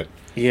footage shit,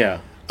 Yeah.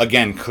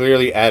 again,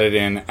 clearly added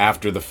in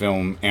after the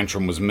film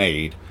Antrim was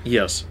made,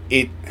 Yes.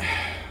 it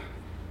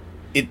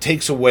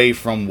takes away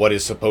from what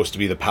is supposed to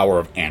be the power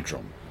of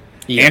Antrim.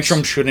 Yes.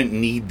 Antrim shouldn't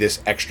need this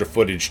extra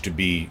footage to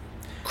be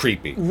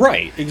creepy.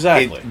 Right,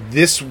 exactly.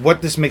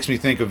 What this makes me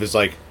think of is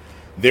like,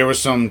 there was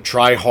some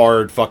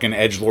try-hard fucking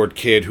edgelord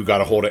kid who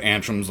got a hold of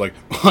Antrim's like,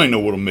 I know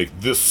what'll make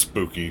this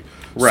spooky.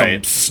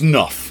 Right. Some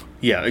snuff.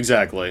 Yeah,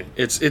 exactly.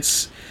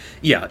 It's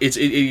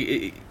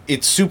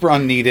Super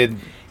unneeded.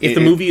 if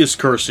the movie is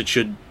cursed,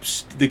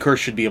 the curse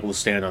should be able to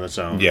stand on its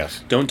own.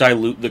 Yes. Don't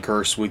dilute the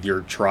curse with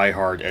your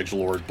try-hard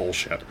edgelord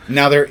bullshit.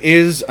 Now, there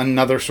is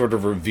another sort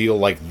of reveal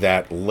like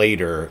that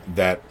later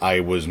that I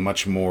was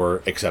much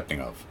more accepting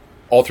of.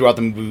 All throughout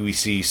the movie, we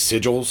see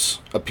sigils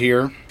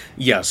appear.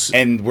 Yes.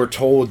 And we're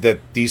told that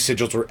these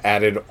sigils were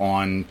added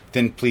on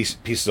thin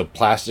pieces of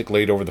plastic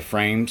laid over the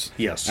frames.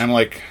 Yes. And I'm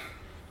like,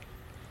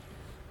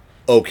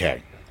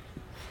 okay.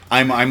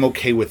 I'm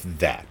okay with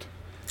that.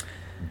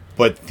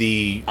 But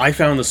I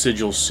found the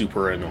sigils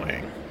super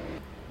annoying.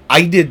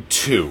 I did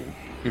too.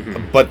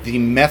 But the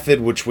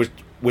method with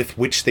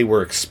which they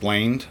were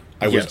explained,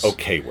 I was Yes.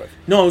 okay with.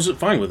 No, I was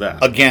fine with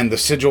that. Again, the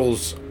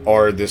sigils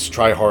are this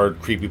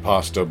try-hard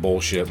creepypasta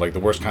bullshit, like the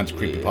worst kinds of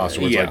creepypasta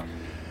where it's Yeah. like,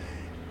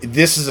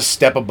 this is a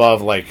step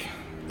above, like,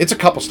 it's a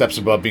couple steps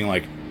above being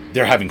like,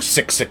 they're having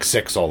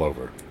 666 all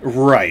over.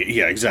 Right,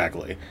 yeah,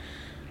 exactly.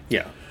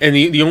 Yeah. And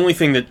the only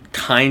thing that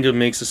kind of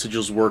makes the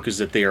sigils work is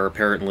that they are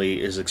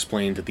apparently, as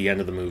explained at the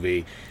end of the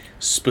movie,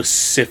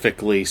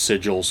 specifically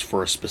sigils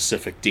for a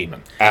specific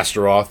demon.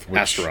 Astaroth, which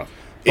Astaroth.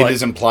 it But-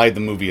 is implied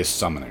the movie is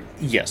summoning.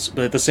 Yes,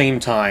 but at the same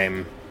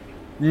time,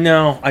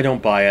 no, I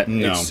don't buy it.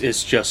 No.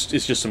 It's just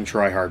some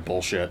try-hard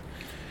bullshit.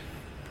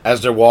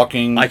 As they're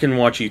walking... I can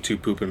watch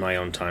YouTube poop in my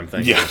own time,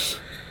 thank you. Yes.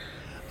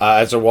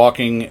 As they're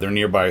walking, they're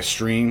nearby a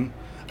stream.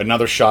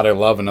 Another shot I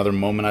love, another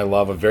moment I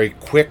love, a very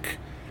quick,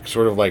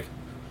 sort of like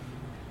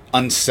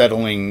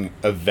unsettling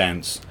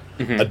events.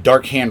 A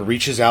dark hand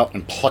reaches out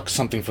and plucks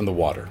something from the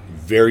water.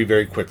 Very,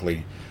 very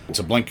quickly. It's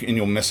a blink and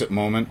you'll miss it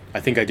moment. I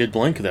think I did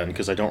blink then,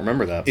 because I don't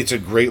remember that. It's a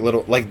great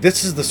little... Like,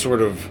 this is the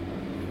sort of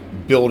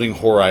building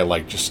horror I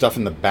like. Just stuff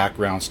in the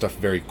background, stuff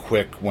very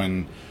quick.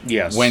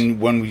 Yes.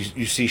 When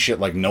you see shit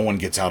like no one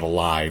gets out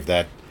alive,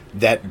 that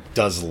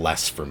does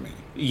less for me.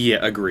 Yeah,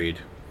 agreed.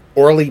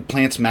 Orly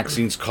plants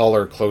Maxine's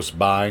collar close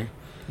by,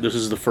 This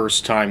is the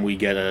first time we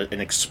get an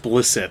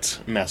explicit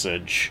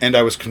message. and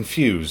I was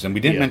confused. And we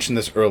didn't Yeah. mention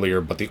this earlier,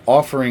 but the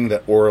offering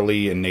that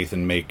Orly and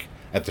Nathan make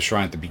at the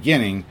shrine at the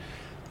beginning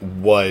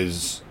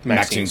was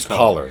Maxine's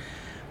collar.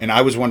 And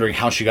I was wondering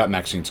how she got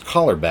Maxine's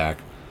collar back.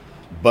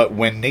 But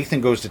when Nathan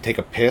goes to take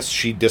a piss,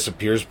 she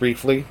disappears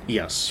briefly.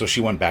 Yes. So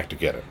she went back to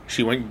get it.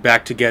 She went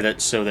back to get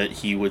it so that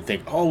he would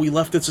think, oh, we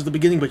left this at the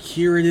beginning, but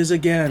here it is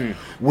again.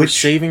 We're Which-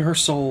 saving her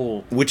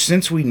soul. Which,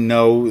 since we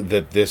know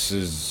that this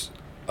is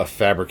a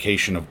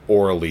fabrication of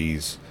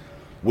Orly's,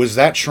 was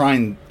that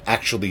shrine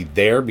actually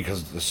there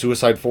because of the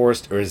Suicide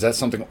Forest, or is that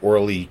something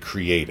Orly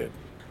created?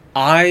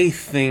 I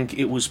think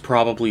it was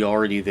probably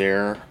already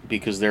there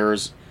because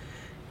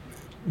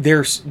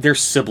They're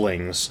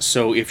siblings,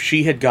 so if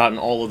she had gotten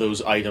all of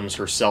those items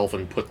herself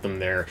and put them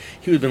there,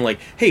 he would have been like,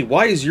 hey,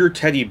 why is your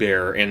teddy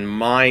bear and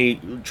my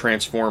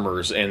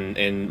Transformers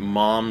and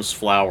Mom's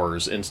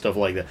flowers and stuff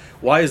like that,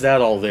 why is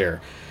that all there?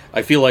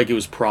 I feel like it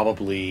was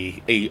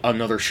probably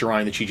another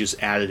shrine that she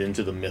just added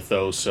into the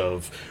mythos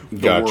of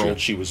the world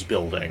she was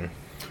building.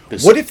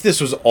 What if this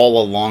was all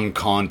a long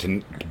con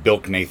to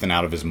bilk Nathan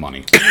out of his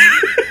money?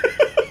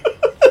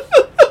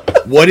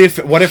 What if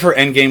her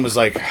endgame was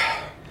like,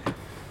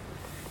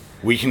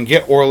 we can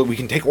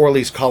take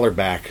Orly's collar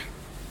back,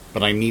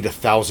 but I need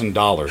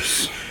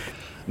 $1,000.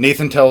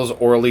 Nathan tells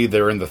Orly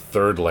they're in the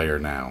third layer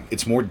now.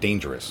 It's more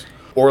dangerous.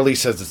 Orly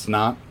says it's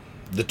not.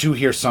 The two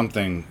hear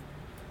something.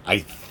 I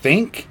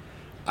think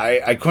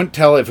I couldn't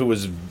tell if it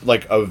was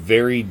like a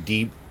very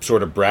deep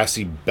sort of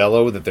brassy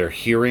bellow that they're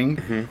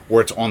hearing,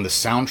 or it's on the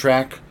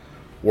soundtrack,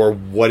 or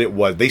what it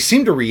was. They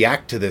seem to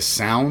react to this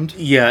sound.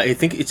 Yeah, I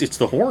think it's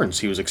the horns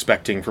he was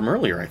expecting from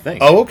earlier, I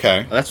think. Oh,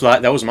 okay.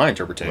 That was my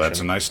interpretation. Well, that's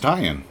a nice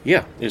tie-in.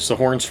 Yeah, it's the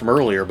horns from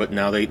earlier, but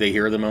now they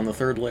hear them on the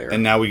third layer.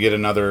 And now we get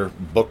another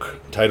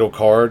book title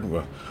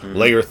card,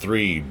 Layer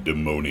 3,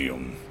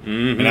 Demonium.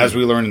 And as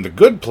we learn in The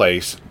Good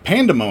Place,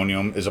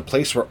 Pandemonium is a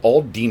place where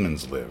all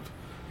demons live.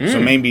 So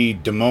maybe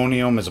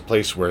Demonium is a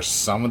place where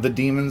some of the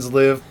demons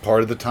live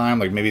part of the time,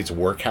 like maybe it's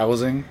work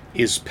housing.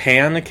 Is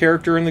Pan a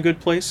character in The Good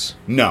Place?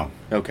 No.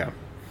 Okay.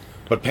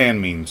 But Pan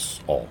means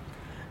all.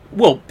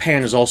 Well,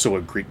 Pan is also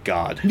a Greek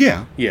god.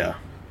 Yeah. Yeah.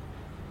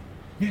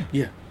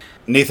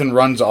 Nathan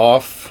runs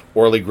off.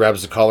 Orly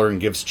grabs the collar and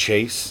gives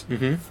chase.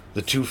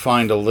 The two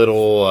find a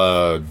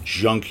little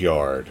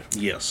junkyard.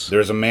 Yes.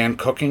 There's a man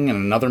cooking and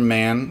another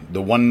man,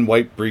 the one in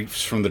white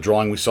briefs from the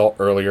drawing we saw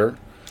earlier,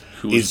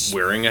 who's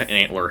wearing an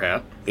antler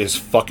hat, is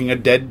fucking a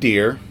dead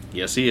deer.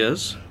 Yes, he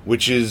is.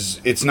 Which is,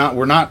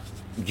 we're not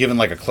given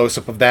like a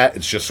close-up of that.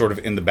 It's just sort of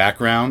in the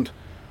background.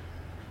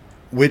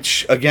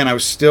 Which, again, I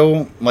was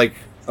still like,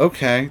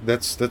 okay,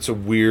 that's a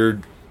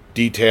weird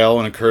detail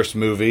in a cursed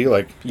movie.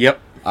 Like, yep,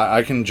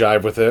 I can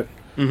jive with it.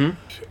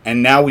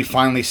 And now we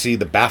finally see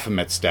the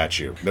Baphomet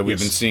statue that we've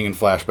been seeing in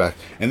flashback.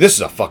 And this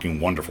is a fucking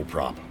wonderful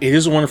prop. It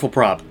is a wonderful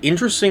prop.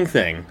 Interesting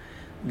thing,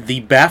 the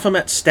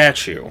Baphomet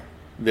statue,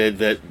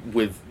 that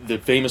with the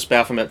famous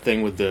Baphomet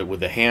thing with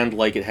the hand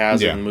like it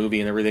has in the movie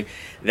and everything,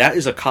 that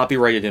is a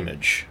copyrighted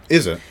image.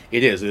 Is it?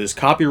 It is. It is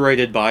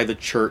copyrighted by the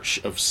Church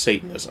of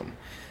Satanism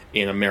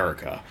in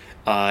America.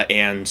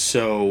 And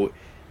so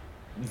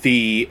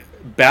the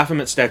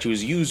Baphomet statue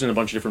is used in a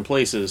bunch of different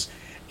places.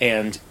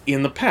 And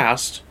in the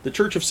past, the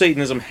Church of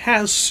Satanism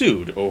has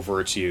sued over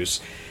its use,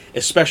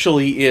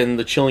 especially in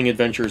The Chilling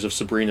Adventures of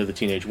Sabrina the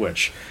Teenage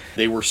Witch.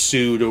 They were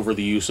sued over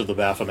the use of the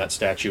Baphomet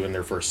statue in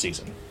their first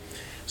season.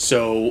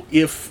 So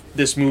if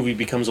this movie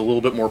becomes a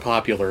little bit more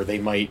popular, they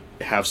might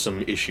have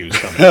some issues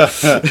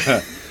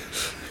coming.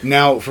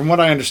 Now, from what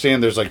I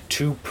understand, there's like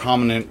two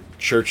prominent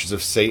churches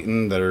of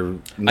Satan that are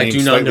named I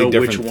do not know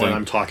which thing. one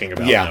I'm talking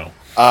about. Yeah,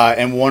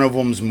 and one of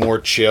them's more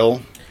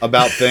chill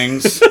about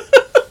things.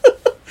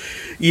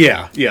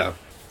 Yeah.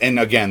 And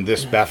again,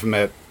 this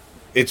Baphomet,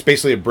 it's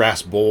basically a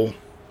brass bowl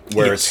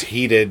where it's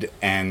heated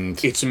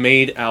and... It's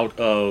made out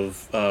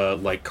of,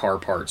 like, car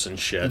parts and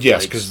shit.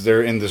 Yes, because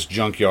they're in this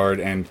junkyard,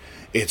 and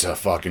it's a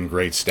fucking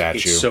great statue.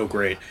 It's so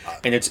great.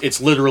 And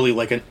it's literally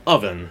like an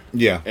oven.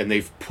 Yeah. And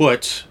they've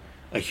put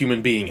a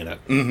human being in it,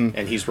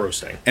 and he's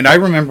roasting. And I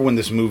remember when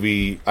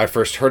I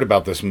first heard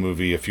about this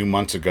movie a few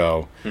months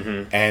ago,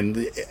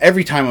 and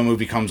every time a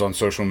movie comes on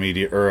social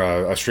media or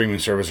a streaming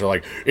service, they're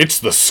like, it's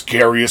the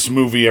scariest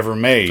movie ever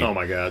made. Oh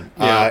my god.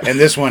 Yeah. And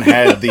this one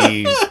had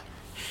the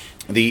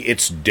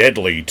it's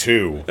deadly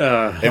too.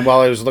 And while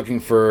I was looking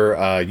for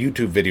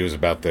YouTube videos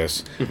about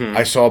this,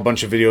 I saw a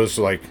bunch of videos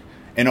like,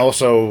 and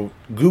also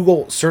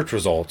Google search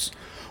results.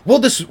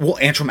 Will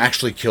Antrim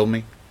actually kill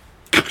me?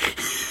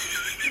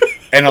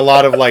 And a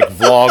lot of like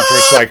vlogs where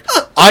it's like,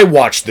 I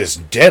watched this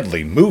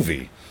deadly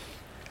movie.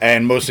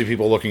 And mostly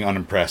people looking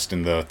unimpressed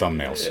in the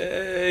thumbnails.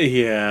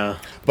 Yeah.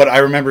 But I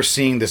remember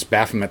seeing this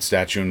Baphomet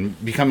statue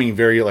and becoming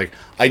very like,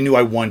 I knew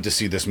I wanted to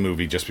see this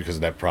movie just because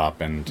of that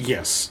prop. And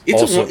yes,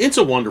 it's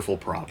a wonderful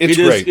prop. It's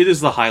great. It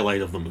is the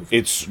highlight of the movie.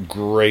 It's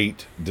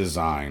great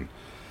design.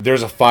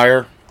 There's a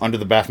fire under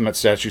the Baphomet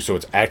statue, so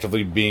it's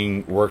actively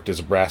being worked as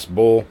a brass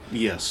bowl.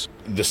 Yes.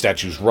 The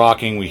statue's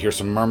rocking, we hear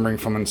some murmuring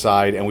from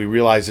inside, and we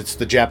realize it's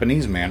the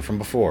Japanese man from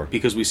before.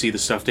 Because we see the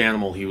stuffed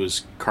animal he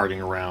was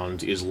carting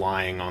around is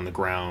lying on the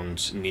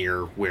ground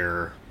near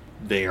where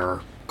they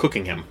are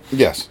cooking him.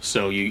 Yes.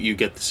 So you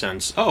get the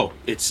sense, oh,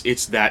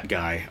 it's that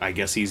guy. I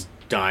guess he's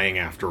dying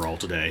after all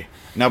today.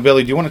 Now,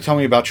 Billy, do you want to tell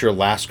me about your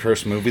last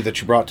cursed movie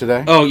that you brought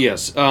today? Oh,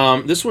 yes.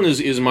 This one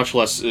is much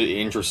less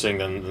interesting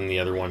than the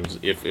other ones,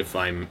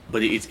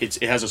 but it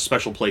has a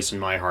special place in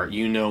my heart.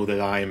 You know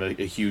that I am a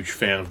huge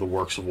fan of the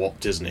works of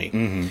Walt Disney.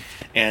 Mm-hmm.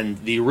 And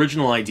the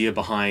original idea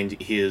behind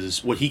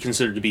what he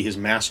considered to be his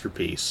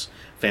masterpiece,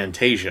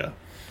 Fantasia,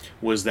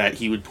 was that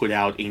he would put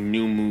out a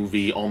new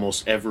movie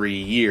almost every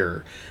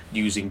year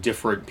using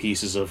different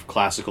pieces of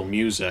classical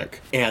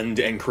music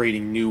and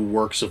creating new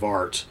works of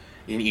art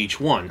in each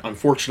one.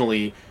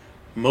 Unfortunately,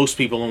 most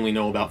people only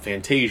know about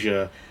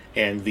Fantasia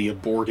and the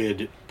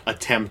aborted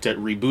attempt at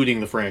rebooting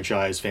the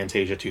franchise,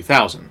 Fantasia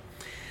 2000.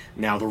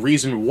 Now, the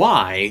reason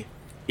why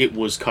it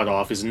was cut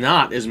off is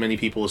not, as many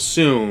people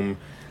assume,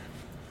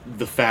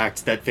 the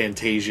fact that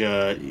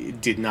Fantasia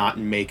did not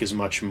make as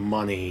much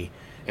money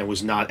and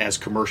was not as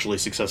commercially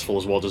successful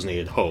as Walt Disney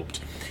had hoped.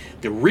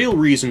 The real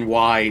reason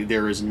why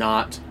there is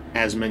not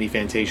as many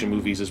Fantasia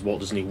movies as Walt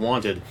Disney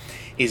wanted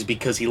is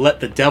because he let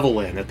the devil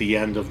in at the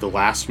end of the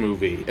last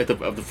movie,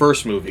 of the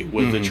first movie,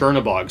 with the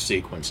Chernabog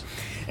sequence.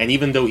 And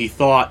even though he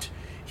thought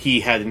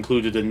he had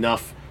included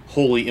enough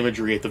holy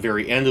imagery at the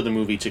very end of the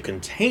movie to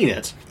contain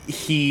it,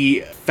 he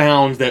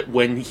found that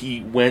when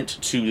he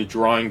went to the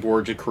drawing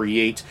board to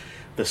create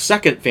the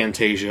second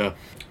Fantasia,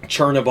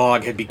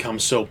 Chernabog had become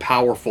so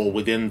powerful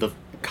within the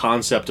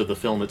concept of the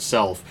film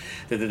itself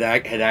that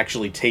it had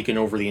actually taken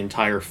over the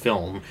entire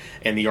film,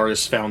 and the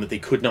artists found that they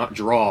could not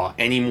draw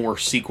any more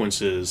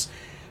sequences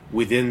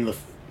within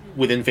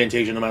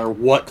Fantasia, no matter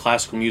what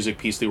classical music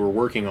piece they were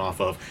working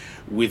off of,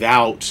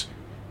 without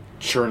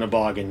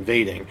Chernabog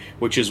invading,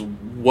 which is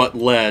what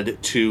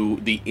led to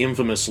the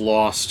infamous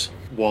lost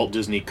Walt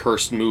Disney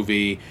cursed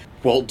movie,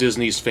 Walt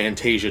Disney's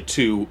Fantasia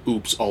 2,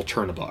 Oops, All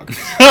Chernabog.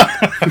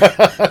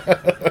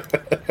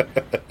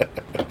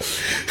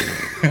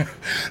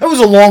 That was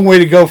a long way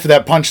to go for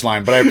that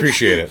punchline, but I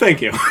appreciate it.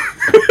 Thank you.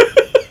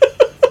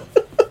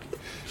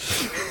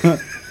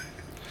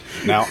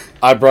 Now,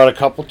 I brought a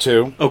couple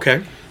too.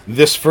 Okay.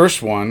 This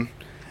first one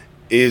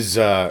is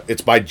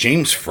it's by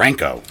James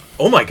Franco.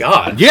 Oh my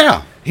god.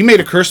 Yeah, he made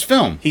a cursed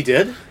film. He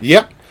did?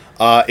 Yep.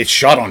 It's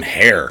shot on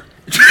hair.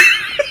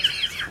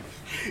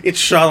 It's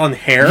shot on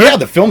hair? Yeah,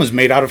 the film is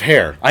made out of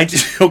hair.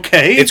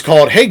 Okay. It's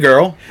called Hey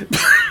Girl.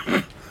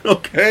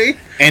 Okay.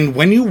 And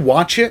when you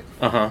watch it,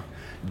 Uh-huh.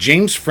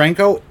 James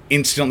Franco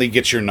instantly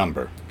gets your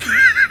number.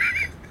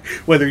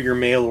 Whether you're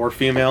male or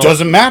female?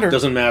 Doesn't matter.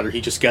 Doesn't matter.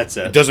 He just gets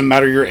it. Doesn't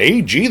matter your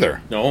age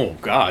either. Oh,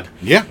 God.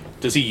 Yeah.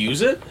 Does he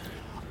use it?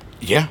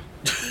 Yeah.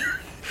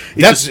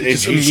 He just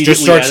He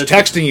just starts added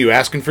texting you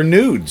asking for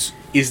nudes.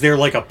 Is there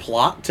like a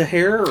plot to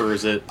hair, or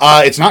is it...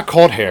 It's not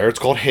called Hair, it's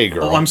called Hey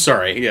Girl. Oh, I'm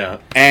sorry, yeah.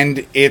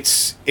 And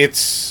it's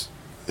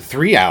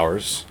 3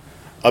 hours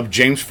of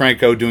James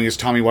Franco doing his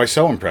Tommy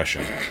Wiseau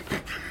impression.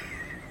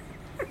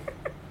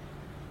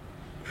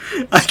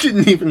 I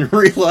didn't even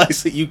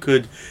realize that you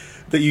could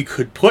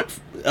put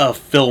a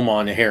film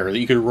on hair, that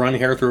you could run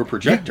hair through a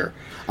projector.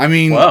 I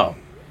mean, Wow.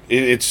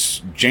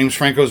 It's James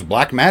Franco's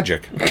black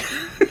magic.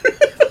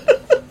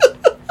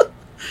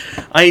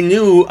 I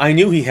knew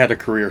he had a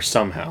career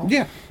somehow.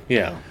 Yeah.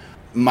 Yeah.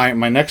 My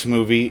next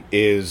movie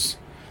is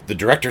the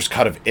director's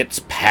cut of It's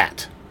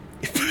Pat.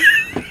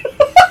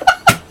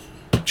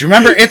 Do you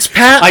remember It's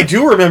Pat? I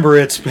do remember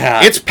It's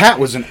Pat. It's Pat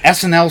was an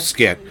SNL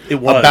skit It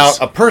was.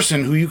 about a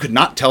person who you could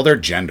not tell their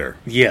gender.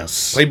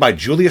 Yes. Played by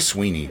Julia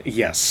Sweeney.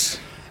 Yes.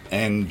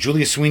 And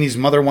Julia Sweeney's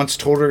mother once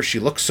told her she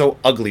looks so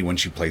ugly when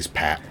she plays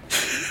Pat.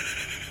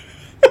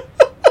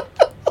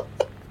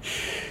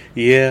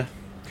 Yeah.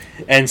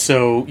 And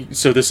so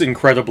this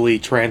incredibly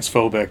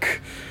transphobic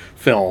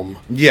film.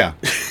 Yeah.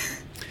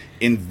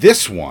 In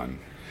this one,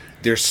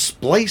 they're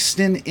spliced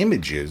in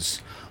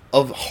images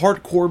of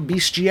hardcore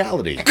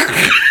bestiality.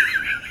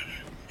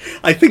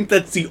 I think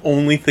that's the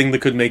only thing that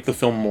could make the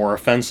film more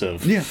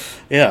offensive. Yeah.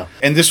 Yeah.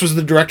 And this was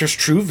the director's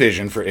true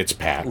vision for It's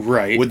Pat.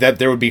 Right. With that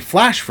there would be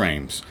flash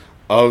frames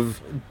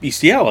of...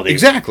 Bestiality.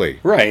 Exactly.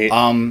 Right.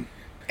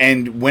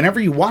 And whenever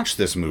you watch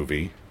this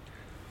movie,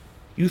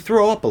 you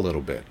throw up a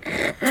little bit.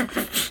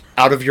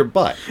 Out of your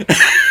butt.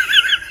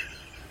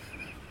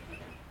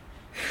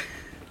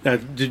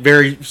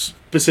 Very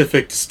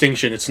specific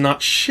distinction. It's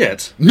not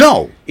shit.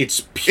 No.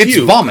 It's puke. It's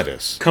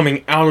vomitous.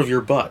 Coming out of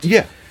your butt.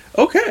 Yeah.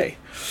 Okay.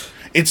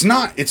 It's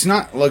not,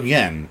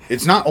 again,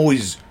 it's not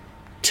always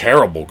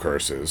terrible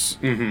curses.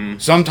 Mm-hmm.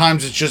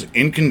 Sometimes it's just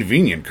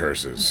inconvenient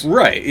curses.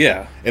 Right,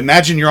 yeah.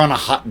 Imagine you're on a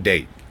hot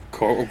date.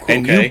 Okay.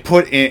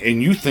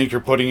 And you think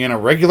you're putting in a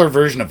regular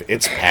version of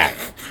It's Pat.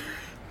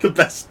 The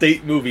best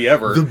date movie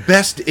ever. The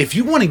best, if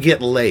you want to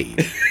get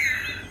laid,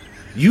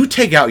 you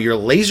take out your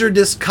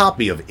Laserdisc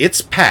copy of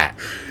It's Pat,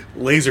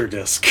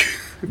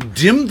 Laserdisc.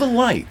 dim the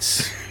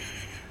lights,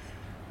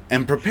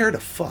 and prepare to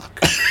fuck.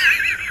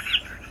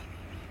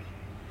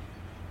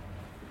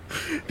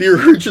 The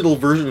original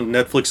version of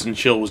Netflix and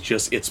Chill was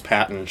just It's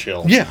Pat and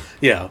Chill. Yeah.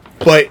 Yeah.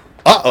 But,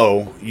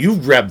 you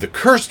grabbed the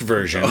cursed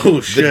version, Oh,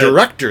 shit. the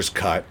director's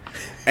cut,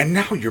 and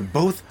now you're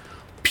both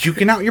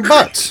puking out your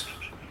butts.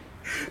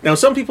 Now,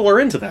 some people are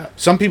into that.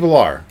 Some people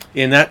are.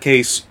 In that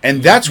case,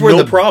 And that's where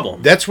no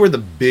problem. That's where the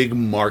big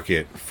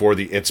market for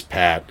the It's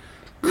Pat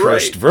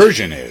cursed Right.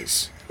 version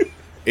is.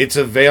 It's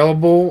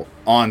available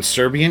on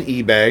Serbian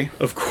eBay,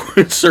 Of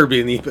course,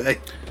 Serbian eBay.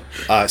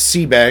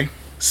 CBay.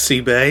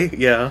 CBay,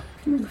 yeah.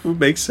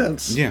 Makes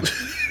sense. Yeah.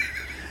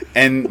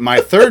 And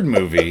my third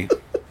movie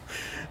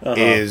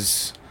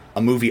is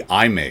a movie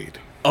I made.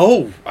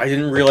 Oh, I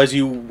didn't realize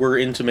you were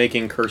into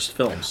making cursed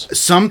films.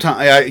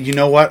 Sometimes, you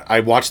know what? I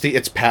watched the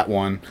It's Pat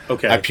one.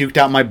 Okay. I puked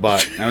out my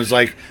butt, and I was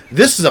like,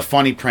 this is a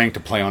funny prank to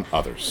play on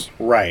others.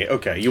 Right,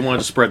 okay. You wanted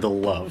to spread the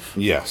love.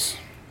 Yes.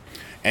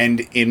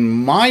 And in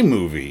my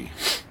movie,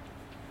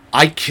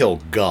 I kill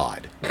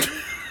God.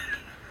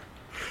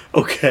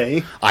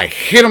 Okay. I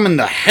hit him in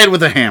the head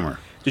with a hammer.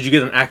 Did you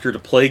get an actor to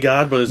play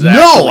God? But is that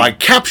No, I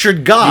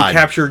captured God. You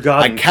captured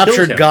God I and killed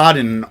captured him. God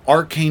in an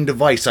arcane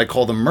device I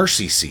call the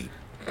mercy seat.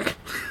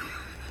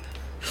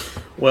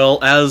 Well,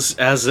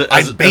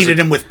 I baited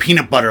him with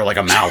peanut butter like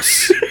a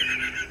mouse.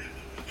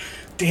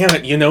 Damn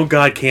it! You know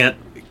God can't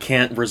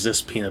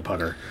resist peanut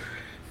butter.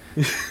 I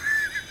was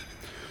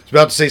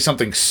about to say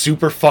something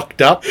super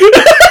fucked up.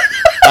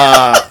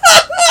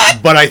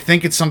 But I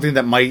think it's something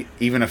that might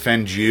even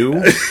offend you.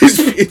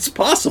 It's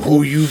possible.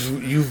 Who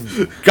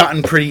you've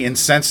gotten pretty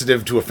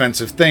insensitive to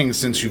offensive things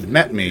since you've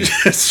met me.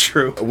 That's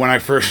true. When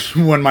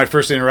my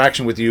first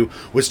interaction with you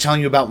was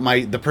telling you about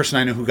the person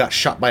I knew who got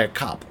shot by a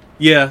cop.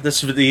 Yeah,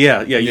 that's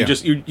yeah. You Yeah.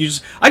 just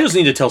I just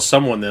need to tell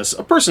someone this.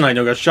 A person I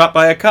know got shot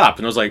by a cop,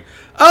 and I was like,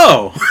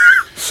 oh.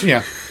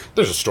 Yeah,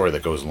 there's a story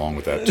that goes along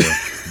with that too.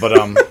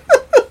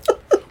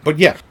 But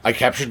yeah, I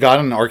captured God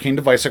in an arcane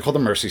device I call the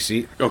mercy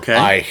seat. Okay.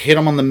 I hit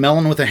him on the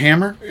melon with a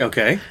hammer.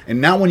 Okay. And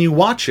now when you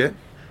watch it,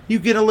 you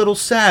get a little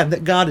sad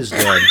that God is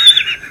dead.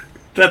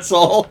 That's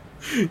all.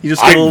 You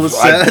just get a little bit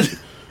sad.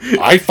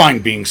 I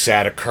find being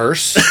sad a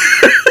curse.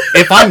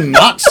 If I'm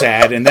not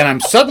sad and then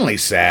I'm suddenly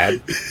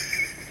sad,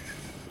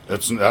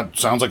 that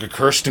sounds like a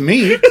curse to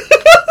me.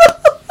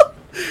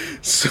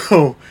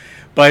 So,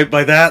 by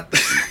that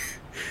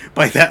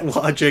by that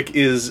logic,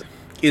 is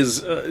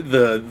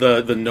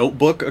the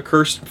Notebook a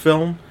cursed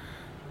film?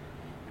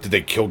 Did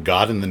they kill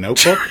God in the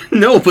Notebook?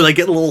 No, but I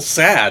get a little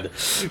sad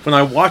when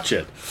I watch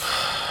it.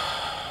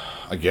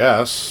 I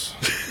guess.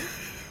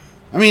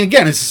 I mean,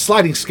 again, it's a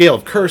sliding scale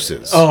of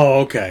curses.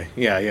 Oh, okay.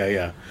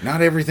 Yeah.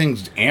 Not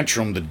everything's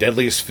Antrim, the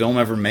deadliest film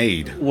ever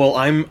made. Well,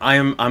 I'm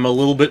a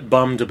little bit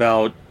bummed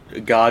about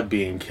God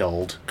being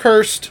killed.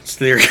 Cursed.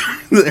 So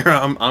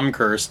I'm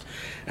cursed.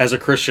 As a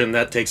Christian,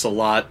 that takes a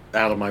lot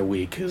out of my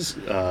week.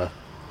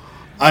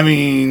 I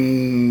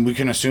mean, we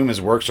can assume his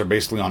works are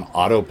basically on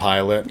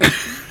autopilot.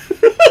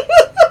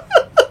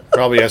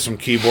 Probably has some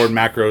keyboard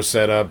macros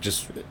set up.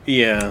 Just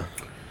yeah,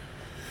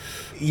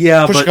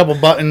 push but a couple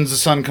buttons, the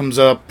sun comes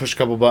up. Push a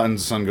couple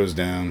buttons, the sun goes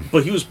down.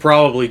 but he was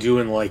probably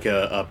doing like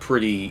a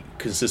pretty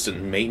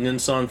consistent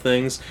maintenance on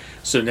things.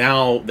 So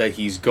now that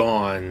he's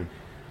gone,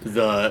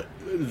 the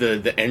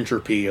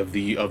entropy of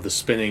the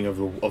spinning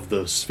of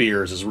the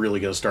spheres is really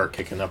going to start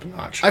kicking up a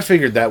notch. I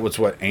figured that was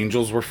what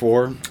angels were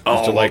for.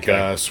 Oh, to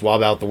okay.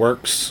 Swab out the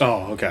works.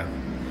 Oh, okay,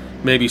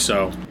 maybe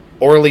so.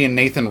 Orly and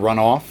Nathan run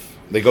off.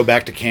 They go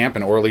back to camp,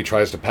 and Orly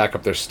tries to pack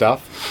up their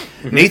stuff.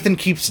 Mm-hmm. Nathan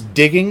keeps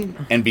digging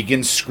and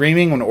begins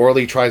screaming when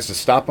Orly tries to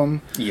stop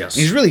him. Yes.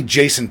 He's really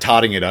Jason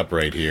Todding it up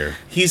right here.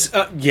 He's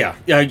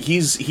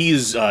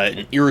he's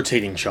an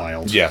irritating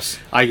child. Yes.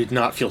 I did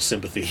not feel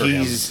sympathy for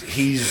him.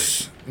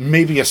 He's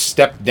maybe a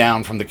step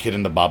down from the kid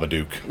in the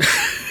Babadook.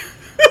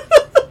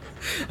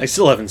 I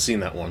still haven't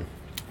seen that one.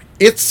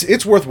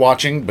 It's worth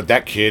watching, but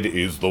that kid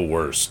is the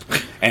worst.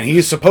 And he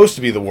is supposed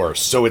to be the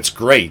worst, so it's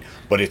great,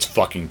 but it's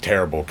fucking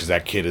terrible because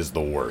that kid is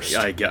the worst.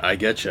 I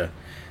get you.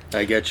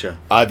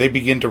 They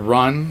begin to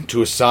run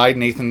to a side.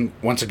 Nathan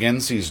once again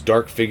sees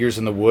dark figures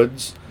in the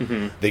woods.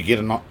 Mm-hmm. They get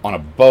on a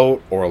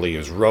boat. Orly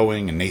is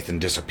rowing, and Nathan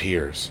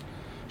disappears.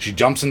 She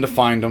jumps in to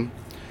find him,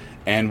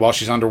 and while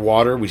she's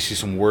underwater, we see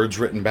some words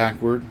written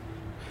backward.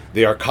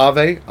 They are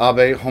Cave,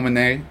 Abe,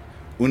 Homine,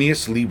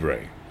 Unius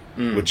Libre,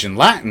 which in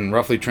Latin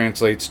roughly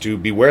translates to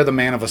 "Beware the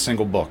man of a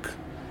single book."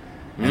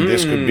 And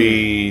this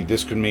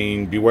could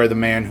mean beware the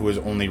man who has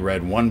only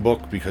read one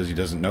book because he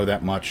doesn't know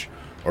that much,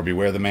 or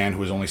beware the man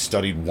who has only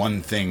studied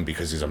one thing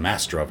because he's a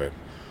master of it.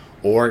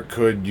 Or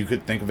you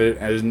could think of it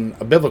as in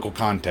a biblical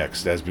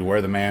context as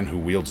beware the man who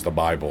wields the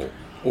Bible.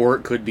 Or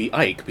it could be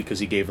Ike because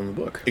he gave him the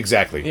book.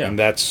 Exactly. Yeah. And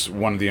that's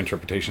one of the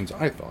interpretations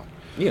I thought.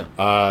 Yeah.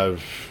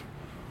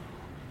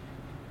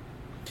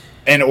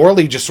 And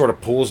Orly just sort of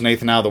pulls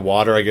Nathan out of the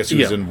water. I guess he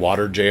was Yeah. in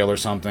water jail or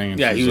something. And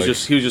Yeah,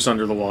 she's he was just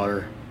under the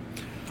water.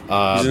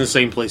 He's in the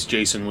same place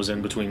Jason was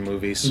in between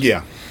movies.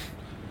 Yeah.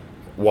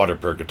 Water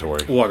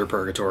purgatory. Water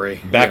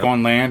purgatory. Back Yeah.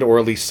 on land,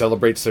 Orly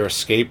celebrates their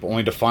escape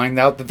only to find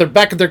out that they're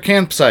back at their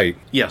campsite.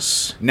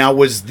 Yes. Now,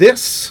 was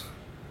this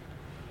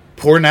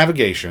poor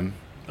navigation,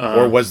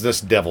 or was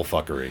this devil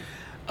fuckery?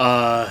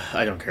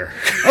 I don't care.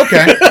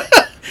 Okay.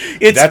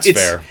 That's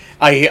it's fair.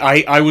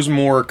 I was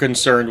more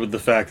concerned with the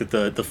fact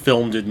that the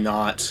film did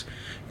not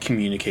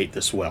communicate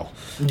this well.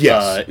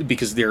 Yes.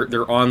 Because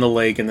they're on the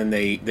lake and then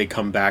they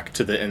come back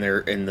to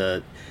there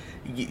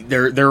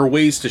are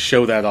ways to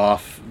show that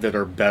off that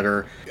are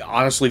better.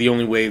 Honestly, the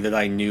only way that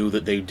I knew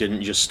that they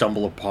didn't just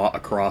stumble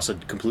across a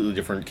completely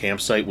different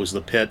campsite was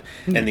the pit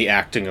and the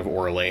acting of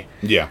Orly.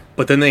 Yeah.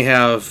 But then they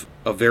have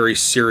a very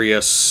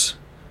serious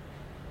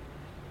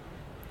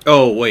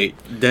Oh, wait.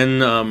 Then,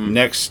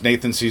 Next,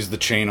 Nathan sees the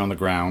chain on the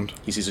ground.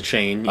 he sees a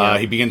chain. Yeah.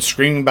 He begins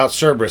screaming about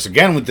Cerberus.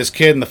 Again, with this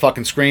kid and the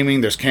fucking screaming.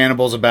 There's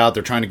cannibals about.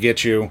 They're trying to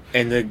get you.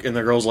 and the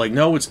girl's like,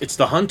 no, it's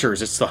the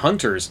hunters. It's the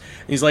hunters.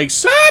 And he's like,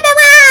 Cerberus!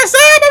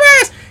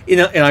 Cerberus!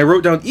 And I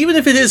wrote down, even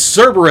if it is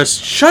Cerberus,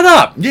 shut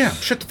up! Yeah,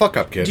 shut the fuck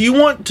up, kid. Do you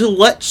want to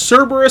let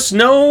Cerberus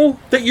know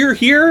that you're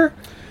here?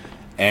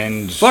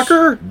 And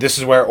Fucker! This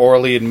is where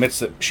Orly admits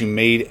that she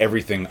made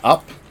everything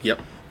up.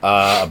 Yep.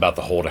 About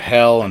the hole to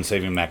hell and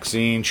saving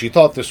Maxine. She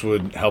thought this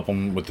would help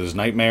him with his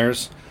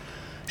nightmares.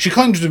 She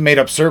claims to have made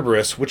up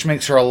Cerberus, which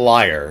makes her a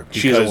liar.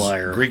 She's a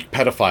liar. Greek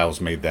pedophiles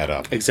made that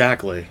up.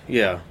 Exactly.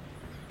 Yeah.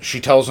 She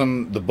tells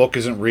him the book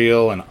isn't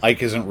real and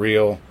Ike isn't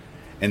real.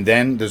 And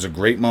then there's a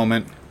great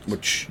moment,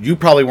 which you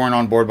probably weren't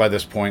on board by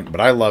this point,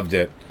 but I loved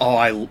it.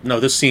 Oh,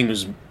 no, this scene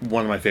was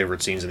one of my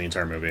favorite scenes in the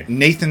entire movie.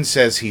 Nathan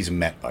says he's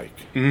met Ike.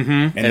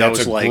 Mm-hmm. And that's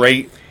was a like,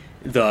 great...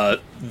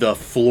 The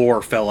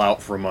floor fell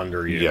out from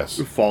under you. Yes.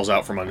 It falls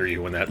out from under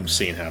you when that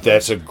scene happens.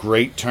 That's a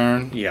great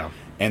turn. Yeah.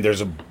 And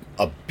there's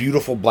a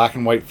beautiful black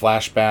and white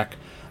flashback.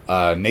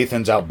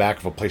 Nathan's out back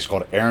of a place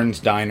called Aaron's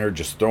Diner,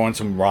 just throwing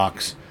some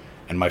rocks.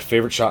 And my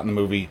favorite shot in the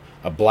movie,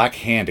 a black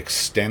hand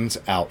extends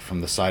out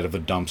from the side of a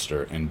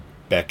dumpster and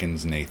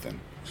beckons Nathan.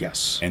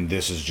 Yes. And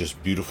this is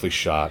just beautifully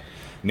shot.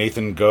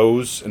 Nathan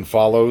goes and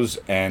follows,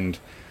 and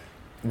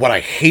what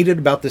I hated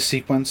about this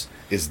sequence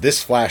is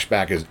this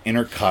flashback is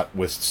intercut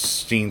with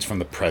scenes from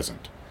the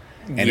present.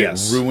 And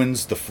Yes. it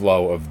ruins the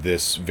flow of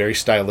this very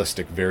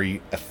stylistic,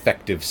 very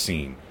effective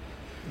scene.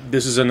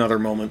 This is another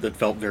moment that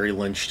felt very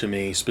Lynch to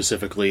me,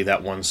 specifically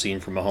that one scene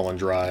from Mulholland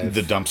Drive.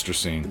 The dumpster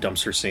scene. The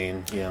dumpster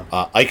scene, yeah.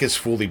 Ike is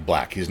fully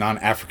black. He's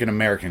not African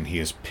American. He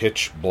is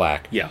pitch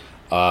black. Yeah.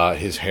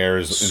 His hair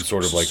is in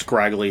sort of like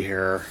scraggly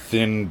hair.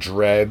 thin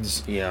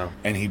dreads. Yeah.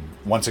 And he,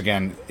 once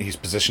again, he's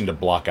positioned to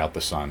block out the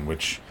sun,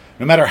 which,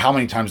 no matter how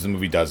many times the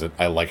movie does it,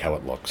 I like how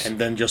it looks. And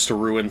then just to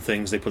ruin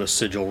things, they put a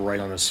sigil right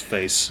on his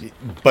face.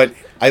 But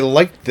I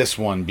liked this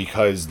one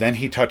because then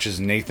he touches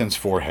Nathan's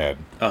forehead,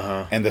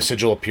 and the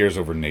sigil appears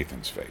over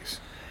Nathan's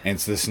face. And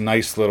it's this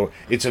nice little...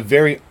 It's a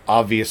very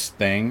obvious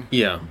thing,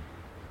 Yeah.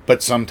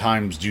 but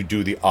sometimes you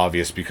do the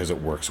obvious because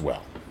it works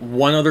well.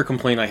 One other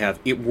complaint I have,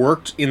 it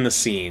worked in the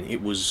scene.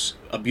 It was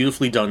a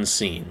beautifully done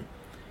scene.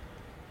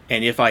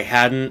 And if I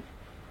hadn't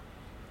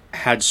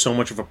had so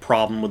much of a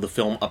problem with the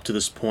film up to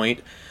this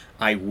point,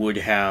 I would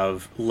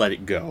have let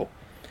it go.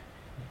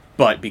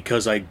 But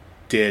because I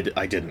did,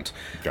 I didn't.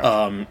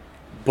 Gotcha.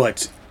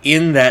 But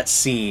in that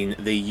scene,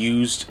 they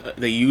use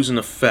an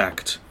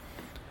effect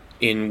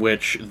in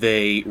which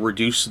they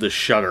reduce the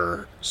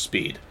shutter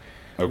speed.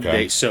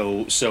 Okay.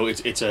 So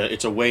it's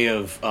a way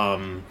of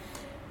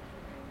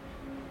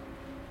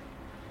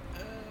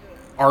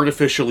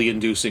artificially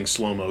inducing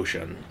slow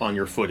motion on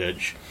your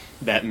footage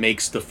that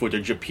makes the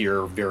footage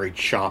appear very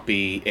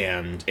choppy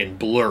and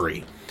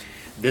blurry.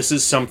 This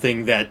is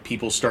something that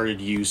people started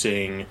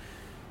using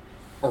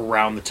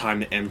around the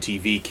time that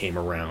MTV came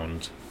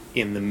around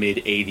in the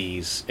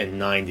mid-'80s and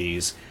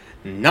 '90s,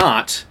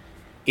 not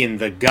in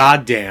the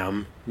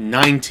goddamn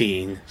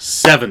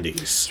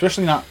 1970s.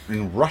 Especially not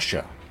in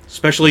Russia.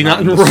 Especially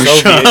not in the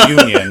Russia. Soviet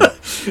Union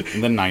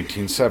in the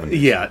 1970s.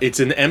 Yeah, it's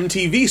an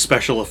MTV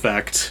special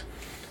effect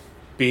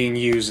being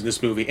used in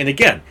this movie. And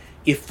again,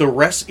 if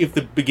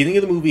the beginning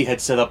of the movie had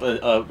set up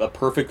a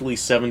perfectly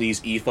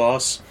 70s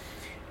ethos,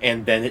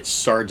 and then it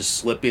started to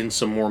slip in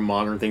some more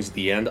modern things at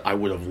the end, I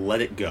would have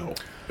let it go.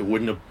 It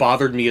wouldn't have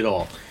bothered me at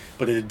all.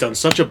 But it had done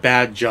such a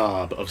bad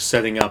job of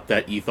setting up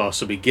that ethos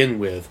to begin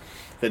with,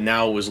 that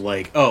now it was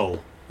like, oh,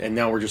 and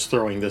now we're just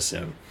throwing this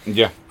in.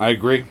 Yeah, I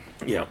agree.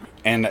 Yeah.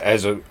 And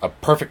as a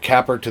perfect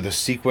capper to the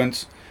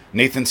sequence,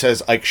 Nathan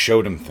says Ike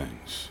showed him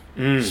things.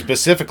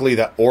 Specifically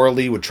that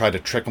Orly would try to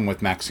trick him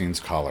with Maxine's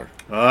collar.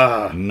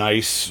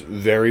 Nice,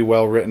 very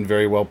well written,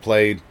 very well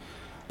played.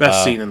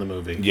 Best scene in the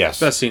movie. Yes.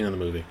 Best scene in the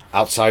movie.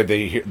 Outside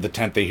the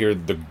tent, they hear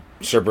the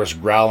Cerberus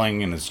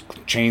growling and his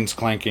chains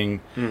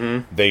clanking.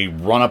 Mm-hmm. They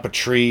run up a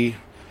tree.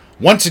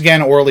 Once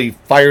again, Orly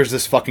fires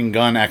this fucking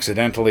gun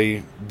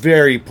accidentally.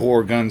 Very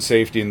poor gun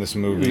safety in this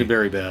movie.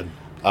 Very bad.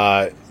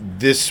 It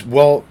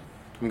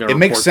It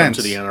makes sense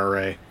to the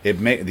NRA. The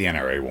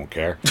NRA won't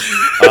care.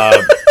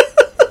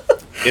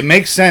 It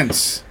makes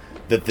sense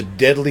that the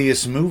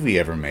deadliest movie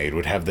ever made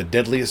would have the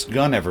deadliest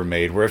gun ever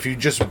made, where if you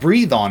just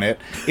breathe on it,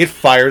 it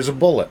fires a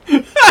bullet.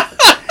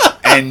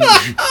 And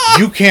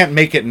you can't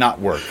make it not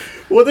work.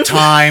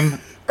 Time,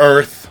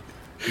 Earth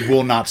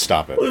will not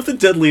stop it. What if the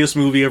deadliest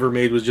movie ever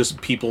made was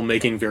just people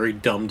making very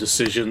dumb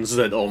decisions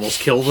that almost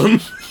kill them?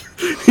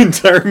 The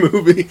entire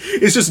movie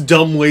is just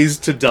dumb ways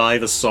to die,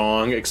 the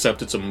song,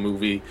 except it's a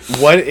movie.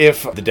 What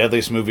if the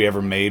deadliest movie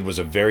ever made was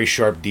a very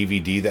sharp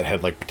DVD that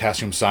had like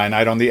potassium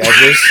cyanide on the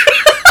edges?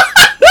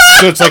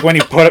 So it's like when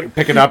you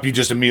pick it up, you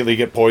just immediately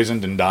get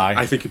poisoned and die.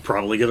 I think you'd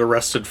probably get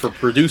arrested for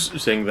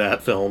producing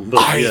that film.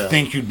 But I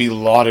think you'd be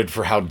lauded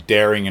for how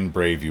daring and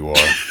brave you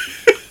are.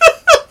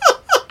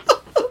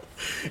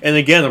 And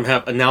again, I'm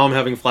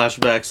having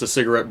flashbacks to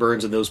cigarette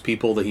burns and those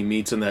people that he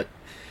meets in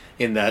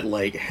in that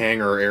like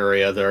hangar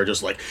area that are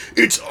just like,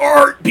 it's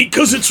art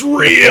because it's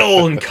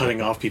real, and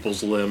cutting off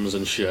people's limbs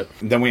and shit.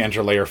 Then we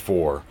enter layer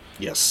 4.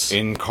 Yes.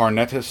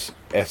 Incarnatus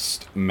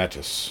est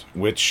metis,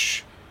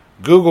 which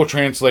Google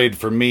translated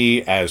for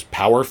me as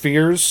Power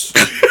Fears,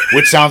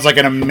 which sounds like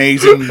an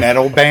amazing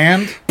metal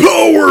band.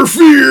 Power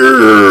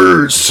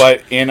Fears!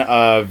 But in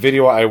a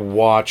video I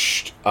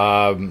watched,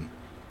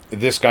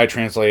 this guy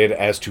translated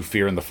as To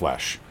Fear in the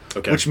Flesh,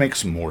 which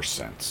makes more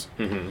sense.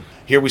 Mm-hmm.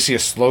 Here we see a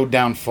slowed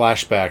down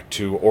flashback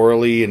to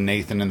Orly and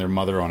Nathan and their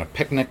mother on a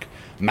picnic.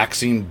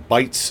 Maxine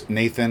bites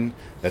Nathan.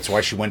 That's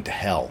why she went to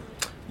hell.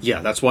 Yeah,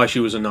 that's why she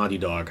was a naughty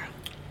dog.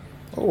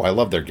 Oh, I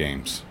love their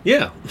games.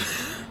 Yeah.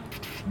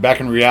 Back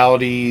in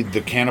reality,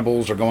 the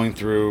cannibals are going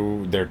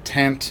through their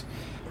tent.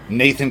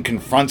 Nathan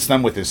confronts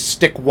them with his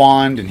stick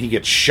wand, and he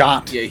gets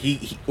shot. Yeah,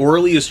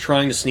 Orly is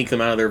trying to sneak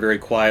them out of there very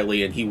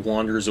quietly, and he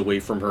wanders away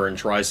from her and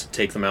tries to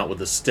take them out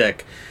with a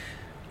stick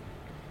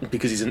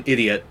because he's an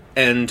idiot.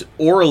 And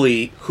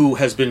Orly, who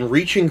has been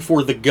reaching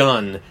for the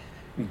gun,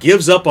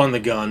 gives up on the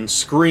gun,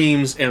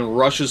 screams, and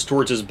rushes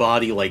towards his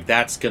body like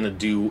that's going to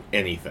do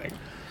anything.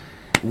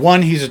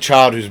 One, he's a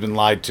child who's been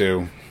lied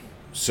to,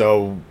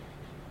 so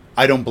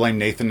I don't blame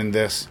Nathan in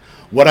this.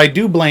 What I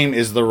do blame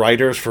is the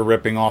writers for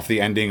ripping off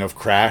the ending of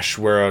Crash,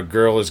 where a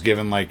girl is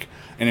given, like,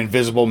 an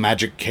invisible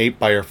magic cape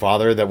by her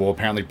father that will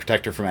apparently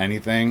protect her from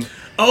anything.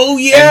 Oh,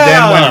 yeah! And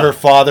then when her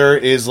father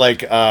is,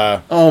 like,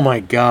 oh my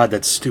god,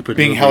 that stupid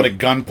being movie. held at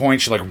gunpoint,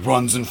 she, like,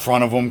 runs in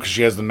front of him because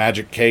she has the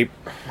magic cape.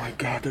 Oh my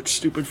god, that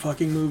stupid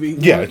fucking movie.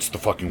 Yeah, it's the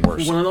fucking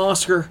worst. Won an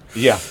Oscar.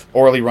 Yeah.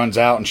 Orly runs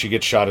out and she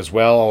gets shot as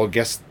well. I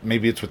guess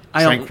maybe it's with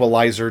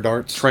tranquilizer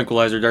darts.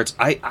 Tranquilizer darts.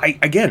 I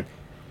again,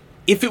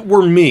 if it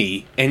were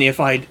me, and if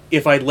I'd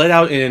let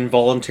out an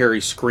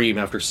involuntary scream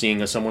after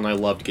seeing someone I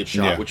loved get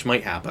shot, which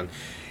might happen,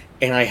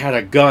 and I had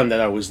a gun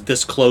that I was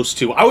this close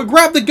to, I would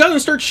grab the gun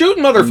and start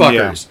shooting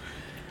motherfuckers.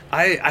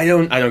 Yeah. I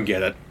don't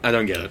get it. I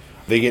don't get it.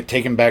 They get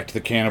taken back to the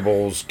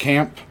cannibals'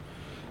 camp.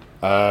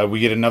 We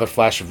get another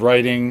flash of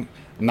writing.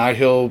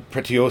 Nihil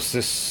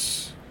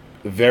pretiosis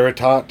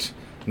veritat.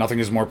 Nothing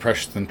is more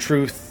precious than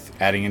truth.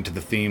 Adding into the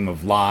theme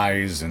of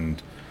lies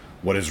and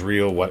what is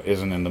real, what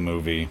isn't in the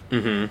movie.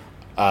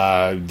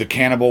 Mm-hmm. The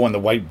cannibal in the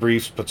white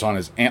briefs puts on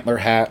his antler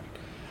hat,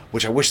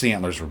 which I wish the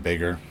antlers were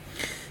bigger.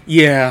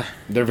 Yeah.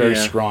 They're very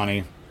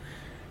scrawny.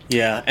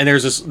 Yeah, and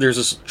there's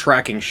this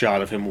tracking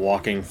shot of him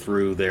walking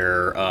through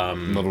their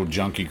little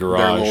junky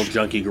garage. Their little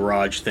junky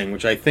garage thing,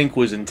 which I think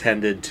was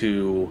intended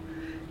to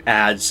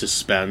add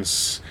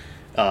suspense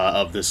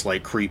of this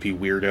like creepy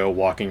weirdo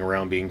walking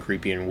around being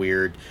creepy and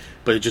weird,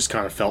 but it just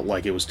kind of felt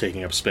like it was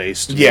taking up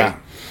space. Yeah,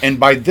 and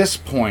by this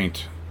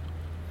point,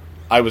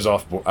 I was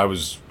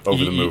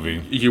over the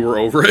movie. You were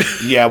over it?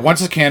 Yeah,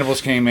 once the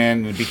cannibals came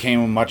in, it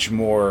became a much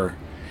more...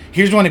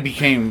 Here's when it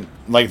became,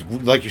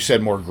 like you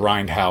said, more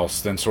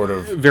grindhouse than sort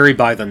of... Very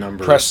by the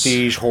numbers.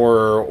 Prestige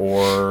horror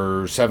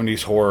or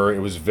 70s horror.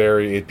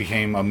 It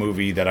became a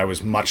movie that I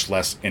was much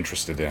less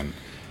interested in.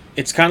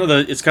 It's kind of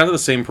the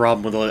same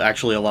problem with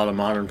actually a lot of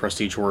modern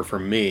prestige horror for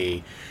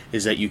me,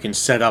 is that you can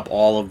set up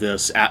all of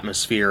this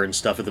atmosphere and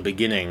stuff at the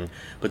beginning,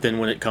 but then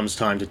when it comes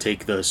time to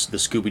take the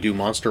Scooby-Doo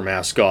monster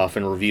mask off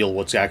and reveal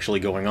what's actually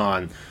going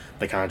on,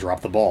 they kind of drop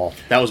the ball.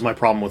 That was my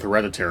problem with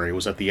Hereditary,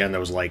 was at the end I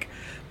was like,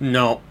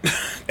 no.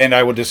 And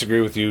I will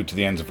disagree with you to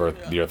the ends of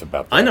the earth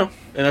about that. I know,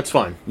 and that's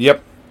fine.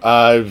 Yep.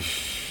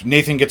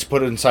 Nathan gets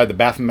put inside the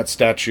Baphomet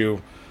statue.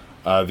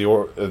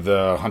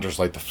 The hunters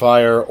light the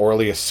fire.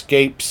 Orly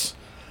escapes.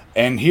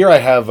 And here I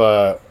have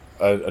a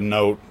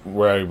note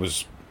where I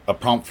was a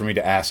prompt for me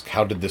to ask,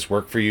 how did this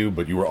work for you?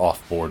 But you were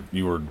off board.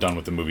 You were done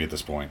with the movie at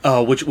this point.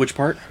 Which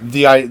part?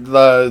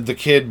 The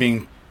kid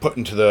being put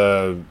into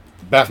the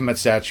Baphomet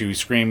statue. He's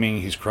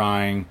screaming. He's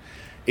crying.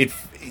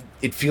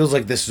 It feels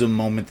like this is a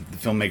moment that the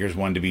filmmakers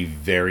wanted to be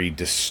very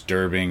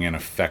disturbing and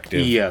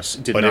effective. Yes,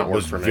 but it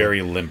was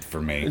very limp for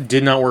me. It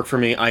did not work for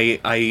me.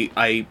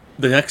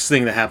 The next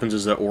thing that happens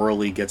is that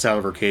Orly gets out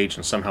of her cage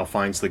and somehow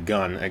finds the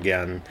gun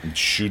again. And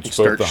shoots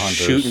both the hunters.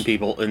 Shooting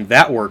people, and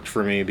that worked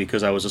for me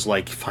because I was just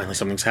like, finally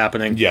something's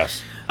happening.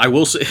 Yes. I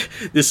will say,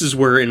 this is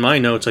where in my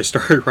notes I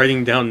started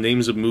writing down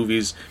names of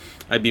movies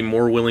I'd be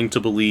more willing to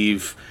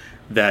believe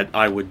that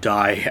I would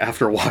die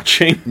after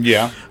watching.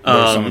 Yeah, there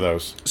are some of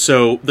those.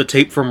 So the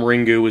tape from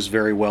Ringu is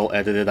very well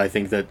edited. I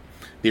think that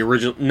the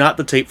original, not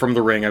the tape from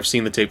The Ring, I've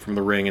seen the tape from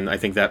The Ring, and I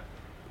think that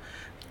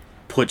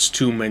puts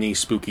too many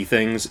spooky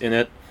things in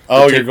it.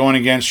 Oh, you're going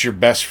against your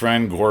best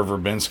friend, Gore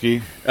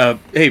Verbinski?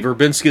 Hey,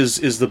 Verbinski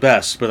is the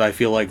best, but I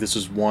feel like this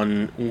is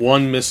one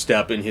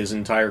misstep in his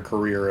entire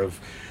career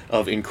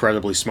of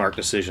incredibly smart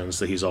decisions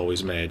that he's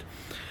always made.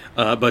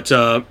 But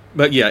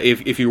yeah,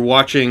 if you're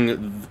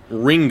watching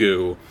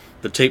Ringu,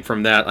 the tape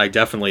from that, I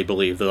definitely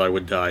believe that I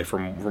would die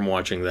from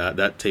watching that.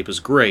 That tape is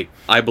great.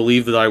 I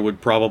believe that I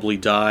would probably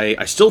die.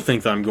 I still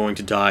think that I'm going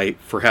to die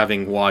for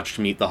having watched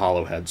Meet the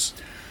Hollowheads.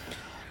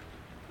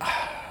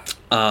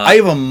 I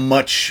have a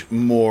much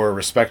more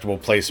respectable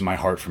place in my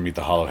heart for Meet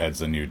the Hollowheads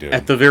than you do.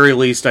 At the very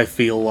least, I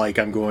feel like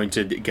I'm going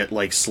to get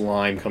like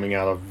slime coming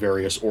out of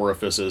various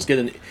orifices, get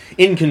an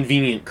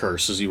inconvenient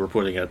curse, as you were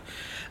putting it.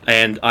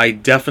 And I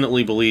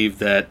definitely believe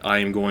that I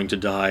am going to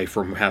die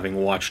from having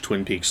watched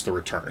Twin Peaks: The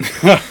Return.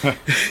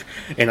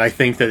 And I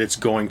think that it's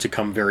going to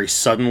come very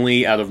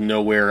suddenly out of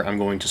nowhere. I'm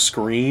going to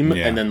scream,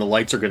 Yeah. and then the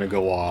lights are going to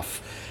go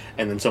off,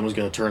 and then someone's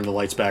going to turn the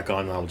lights back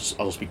on, and I'll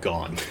just be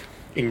gone.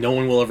 And no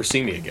one will ever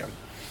see me again.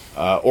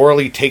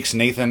 Orly takes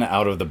Nathan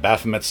out of the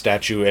Baphomet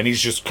statue, and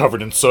he's just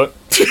covered in soot.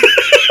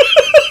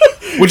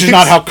 Which is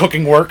not how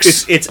cooking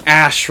works. It's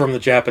ash from the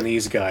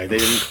Japanese guy. They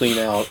didn't clean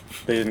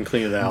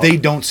it out. They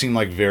don't seem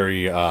like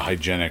very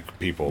hygienic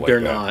people. Like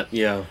They're that. not.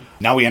 Yeah.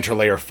 Now we enter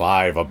layer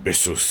 5,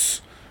 Abyssus,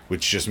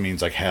 which just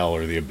means like hell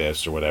or the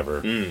abyss or whatever.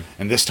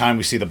 And this time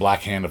we see the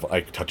black hand of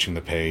Ike touching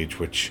the page,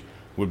 which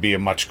would be a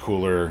much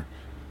cooler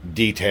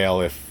detail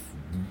if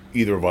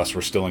either of us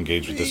were still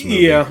engaged with this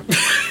movie. Yeah.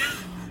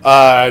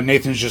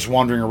 Nathan's just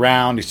wandering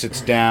around. He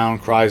sits down,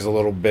 cries a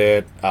little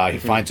bit. He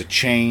finds a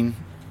chain,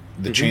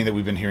 the chain that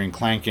we've been hearing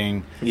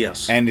clanking.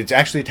 Yes. And it's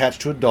actually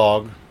attached to a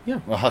dog, Yeah.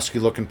 a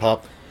husky-looking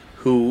pup.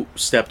 Who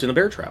stepped in a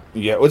bear trap?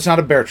 Yeah, well, it's not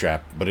a bear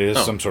trap, but it is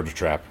Oh. some sort of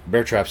trap.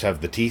 Bear traps have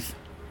the teeth.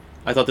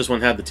 I thought this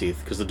one had the teeth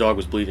because the dog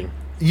was bleeding.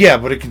 Yeah,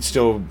 but it can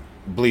still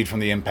bleed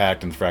from the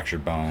impact and the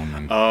fractured bone.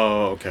 And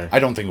Oh, okay. I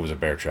don't think it was a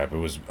bear trap. It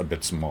was a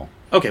bit small.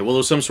 Okay, well, it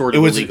was some sort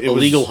of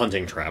illegal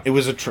hunting trap. It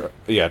was a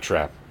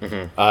trap.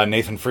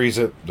 Nathan frees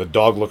it. The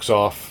dog looks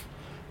off.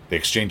 They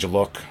exchange a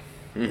look,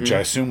 which I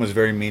assume was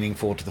very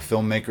meaningful to the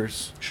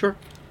filmmakers. Sure.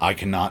 I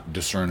cannot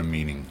discern a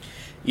meaning.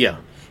 Yeah.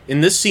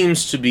 And this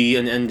seems to be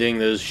an ending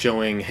that is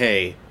showing,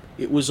 hey,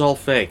 it was all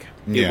fake.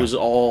 Yeah. It was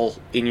all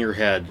in your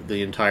head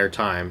the entire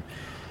time.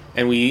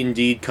 And we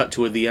indeed cut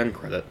to the end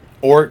credit.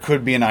 Or it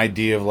could be an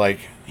idea of like,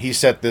 he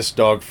set this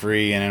dog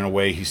free, and in a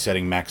way he's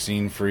setting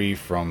Maxine free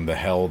from the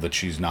hell that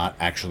she's not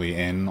actually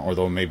in,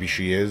 although maybe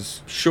she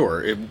is.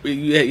 Sure.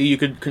 You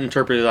could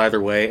interpret it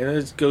either way. And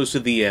it goes to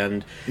the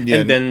end. Yeah,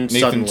 and then Nathan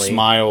suddenly...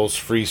 smiles,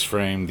 freeze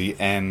frame, the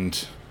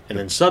end. And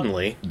then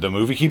suddenly... The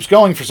movie keeps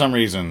going for some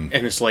reason.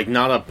 And it's like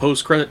not a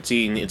post-credit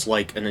scene. It's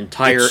like an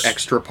entire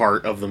extra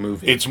part of the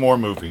movie. It's more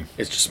movie.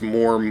 It's just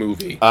more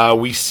movie.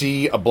 We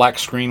see a black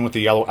screen with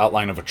the yellow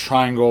outline of a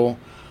triangle.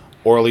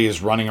 Orly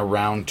is running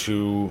around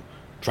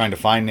trying to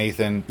find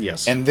Nathan.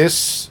 Yes. And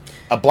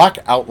a black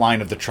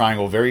outline of the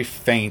triangle, very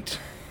faint,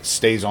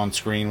 stays on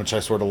screen, which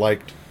I sort of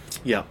liked.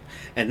 Yeah.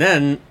 And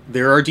then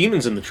there are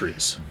demons in the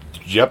trees.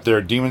 Yep, there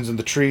are demons in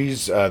the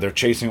trees. They're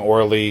chasing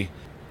Orly.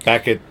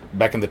 Back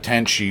in the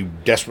tent, she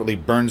desperately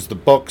burns the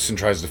books and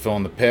tries to fill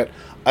in the pit.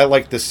 I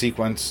like this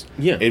sequence.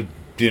 Yeah. It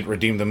didn't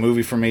redeem the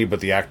movie for me, but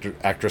the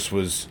actress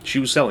was... She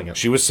was selling it.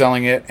 She was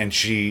selling it, and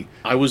she...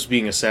 I was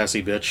being a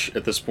sassy bitch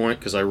at this point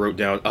because I wrote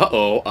down,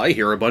 uh-oh, I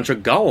hear a bunch of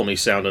Gollum-y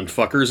sounding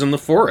fuckers in the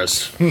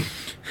forest.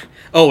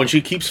 Oh, and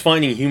she keeps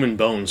finding human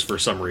bones for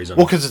some reason.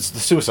 Well, because it's the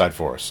suicide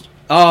forest.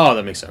 Oh,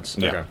 that makes sense.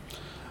 Yeah.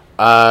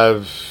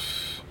 Okay.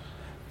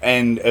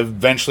 And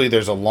eventually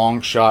there's a long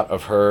shot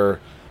of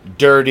her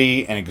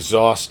dirty and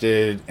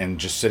exhausted and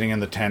just sitting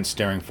in the tent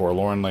staring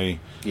forlornly.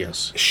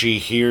 Yes. She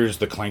hears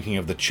the clanking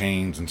of the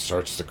chains and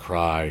starts to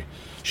cry.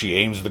 She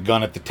aims the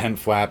gun at the tent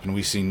flap, and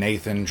we see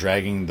Nathan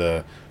dragging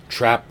the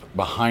trap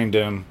behind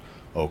him.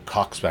 Oh,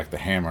 cocks back the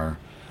hammer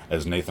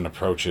as Nathan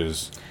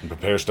approaches and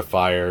prepares to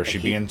fire. She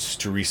begins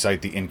to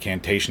recite the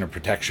incantation of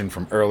protection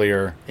from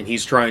earlier. And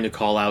he's trying to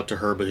call out to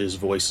her, but his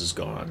voice is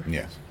gone.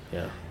 Yes.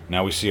 Yeah.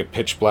 Now we see a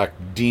pitch black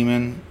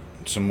demon,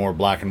 some more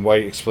black and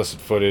white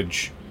explicit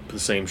footage. The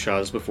same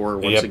shot as before,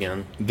 once Yep.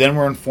 again. Then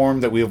we're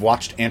informed that we have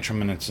watched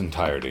Antrim in its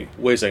entirety.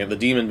 Wait a second. The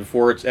demon,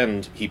 before its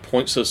end, he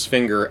points his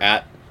finger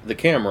at the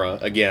camera,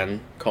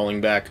 again,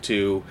 calling back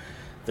to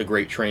The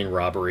Great Train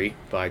Robbery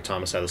by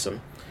Thomas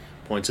Edison.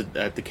 Points it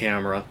at the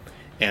camera,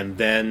 and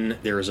then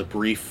there is a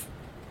brief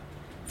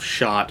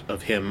shot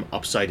of him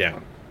upside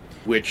down,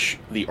 which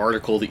the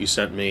article that you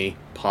sent me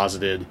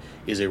posited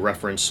is a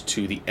reference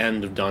to the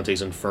end of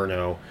Dante's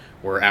Inferno,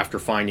 where after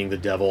finding the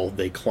devil,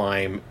 they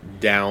climb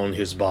down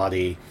his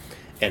body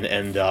and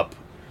end up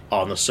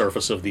on the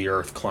surface of the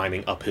earth,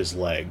 climbing up his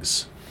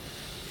legs.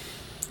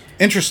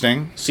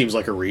 Interesting. Seems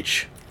like a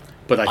reach,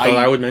 but I thought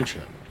I would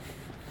mention it.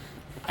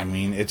 I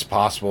mean, it's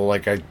possible.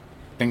 Like, I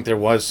think there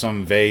was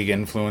some vague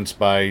influence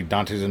by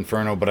Dante's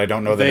Inferno, but I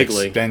don't know that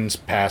Vaguely. it extends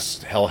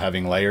past hell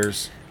having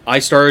layers. I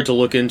started to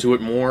look into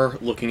it more,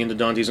 looking into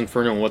Dante's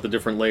Inferno and what the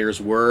different layers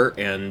were,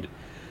 and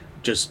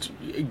just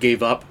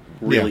gave up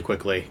really Yeah.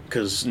 quickly,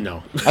 because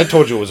no. I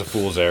told you it was a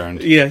fool's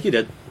errand. Yeah, you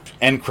did.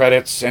 End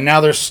credits, and now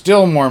there's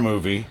still more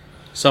movie.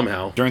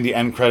 Somehow. During the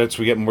end credits,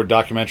 we get more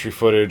documentary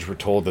footage. We're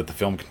told that the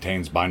film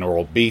contains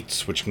binaural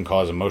beats, which can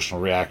cause emotional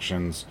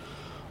reactions.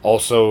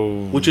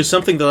 Also... Which is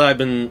something that I've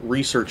been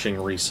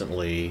researching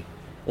recently.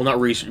 Well, not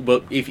research,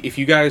 but if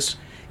you guys...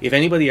 if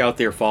anybody out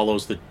there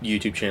follows the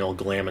YouTube channel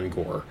Glam and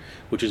Gore,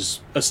 which is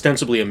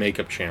ostensibly a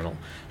makeup channel,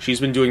 she's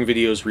been doing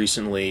videos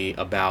recently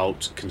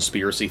about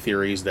conspiracy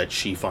theories that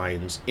she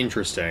finds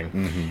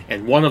interesting.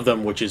 And one of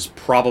them, which is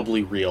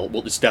probably real,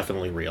 well, it's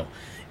definitely real,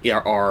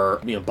 are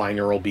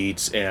binaural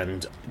beats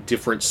and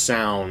different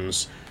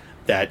sounds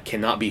that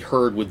cannot be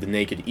heard with the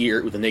naked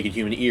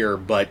human ear,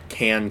 but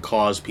can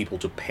cause people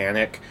to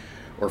panic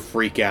or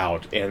freak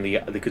out. And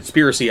the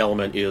conspiracy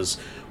element is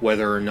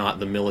whether or not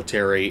the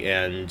military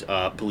and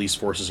police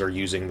forces are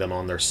using them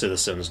on their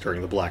citizens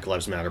during the Black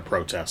Lives Matter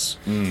protests.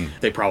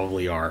 They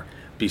probably are.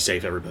 Be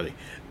safe, everybody.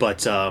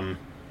 But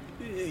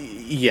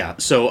yeah,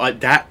 so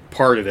that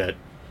part of it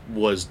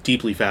was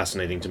deeply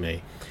fascinating to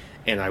me,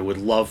 and I would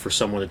love for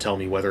someone to tell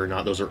me whether or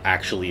not those are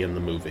actually in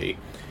the movie,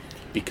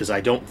 because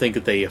I don't think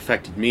that they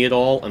affected me at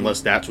all,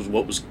 unless that was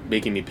what was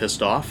making me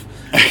pissed off.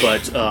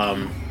 But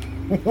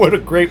What a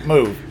great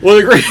move. well,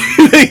 the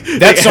great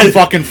That's some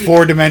fucking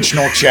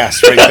 4-dimensional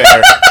chess right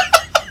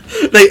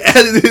there. they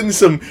added in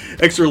some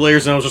extra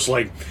layers, and I was just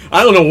like,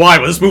 I don't know why,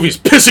 but this movie's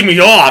pissing me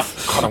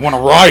off. God, I want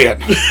to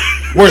riot.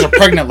 Where's a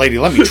pregnant lady?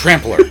 Let me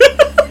trample her.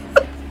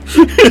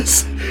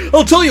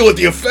 I'll tell you what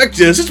the effect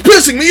is. It's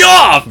pissing me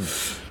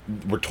off.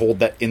 We're told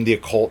that in the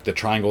occult, the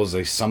triangle is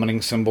a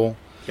summoning symbol.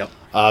 Yep.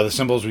 The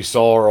symbols we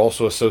saw are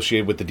also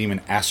associated with the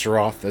demon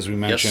Astaroth, as we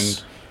mentioned.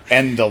 Yes.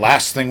 And the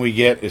last thing we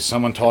get is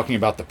someone talking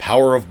about the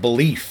power of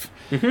belief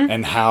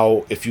and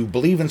how if you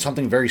believe in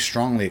something very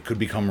strongly, it could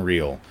become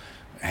real.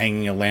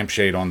 Hanging a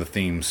lampshade on the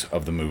themes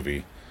of the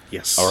movie.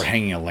 Yes. Or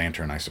hanging a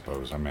lantern, I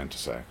suppose I meant to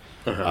say.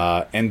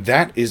 And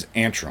that is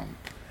Antrum.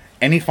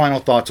 Any final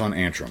thoughts on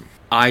Antrum?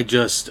 I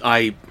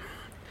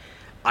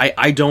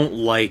don't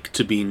like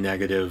to be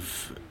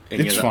negative. And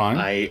It's fine.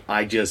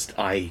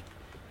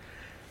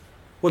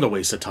 What a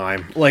waste of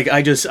time. Like,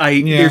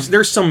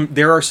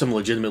 there are some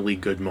legitimately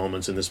good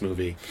moments in this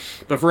movie,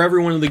 but for every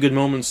one of the good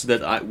moments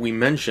that we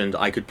mentioned,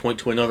 I could point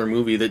to another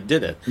movie that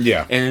did it.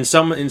 Yeah. And in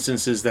some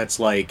instances, that's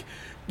like,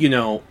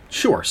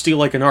 sure, steal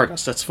like an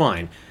artist, that's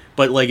fine.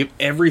 But like, if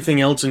everything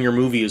else in your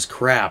movie is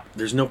crap,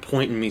 there's no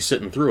point in me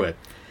sitting through it.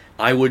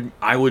 I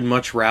would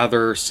much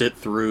rather sit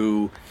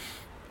through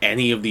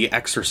any of the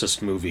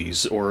Exorcist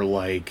movies, or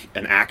like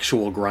an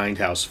actual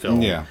Grindhouse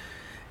film. Yeah.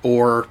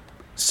 Or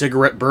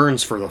Cigarette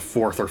Burns for the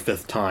 4th or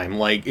 5th time.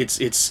 Like,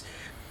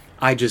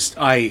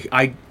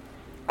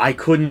 I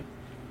couldn't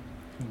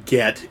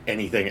get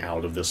anything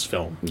out of this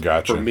film.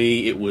 Gotcha. For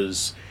me, it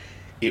was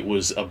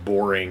a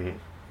boring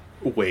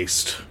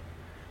waste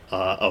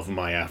of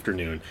my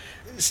afternoon.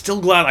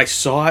 Still glad I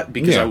saw it,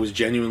 because Yeah. I was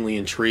genuinely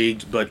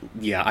intrigued, but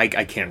yeah, I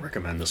can't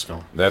recommend this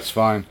film. That's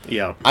fine.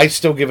 Yeah. I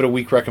still give it a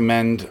weak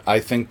recommend. I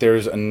think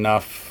there's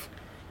enough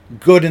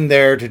good in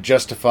there to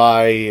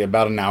justify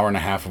about an hour and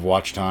a half of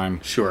watch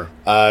time. Sure.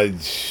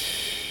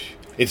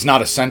 It's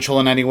not essential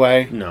in any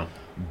way, No.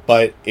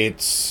 but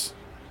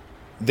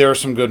there are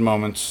some good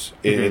moments.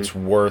 It's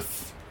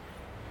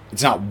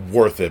not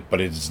worth it,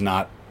 but it's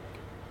not,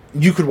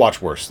 you could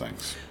watch worse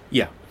things.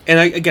 Yeah.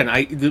 And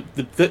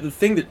the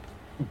thing that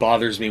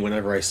bothers me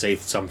whenever I say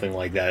something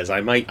like that is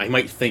I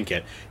might think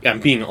it. I'm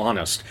being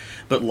honest,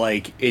 but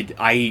like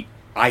I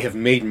have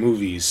made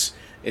movies,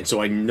 and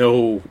so I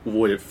know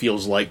what it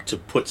feels like to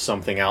put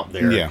something out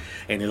there. Yeah.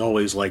 And it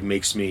always like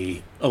makes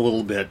me a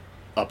little bit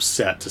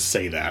upset to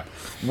say that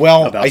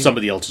Well, about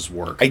somebody else's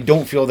work. I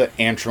don't feel that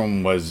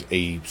Antrum was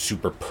a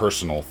super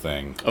personal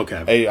thing.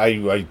 Okay.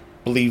 I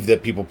believe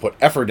that people put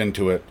effort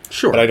into it.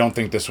 Sure. But I don't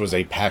think this was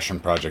a passion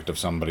project of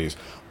somebody's,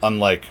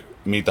 unlike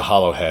Meet the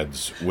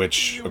Hollowheads,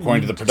 which,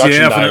 according to the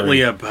production Definitely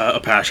diary, a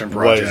passion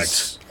project.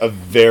 was a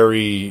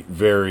very,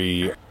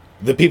 very...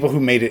 The people who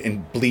made it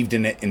and believed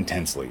in it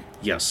intensely.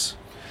 Yes.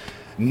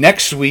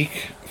 Next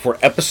week, for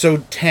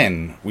episode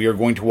 10, we are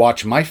going to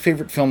watch my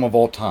favorite film of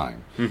all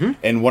time.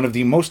 And one of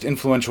the most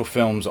influential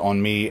films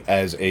on me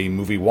as a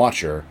movie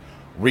watcher,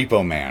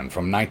 Repo Man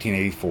from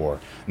 1984.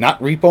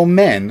 Not Repo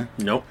Men.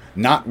 Nope.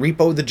 Not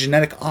Repo the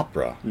Genetic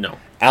Opera. No.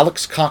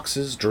 Alex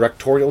Cox's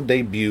directorial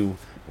debut,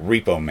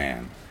 Repo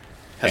Man.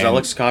 Has And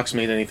Alex Cox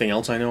made anything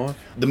else I know of?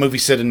 the movie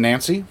Sid and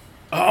Nancy?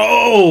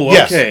 Oh,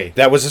 okay. Yes,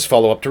 that was his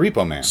follow-up to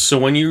Repo Man. So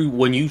when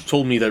you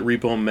told me that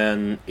Repo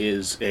Men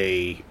is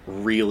a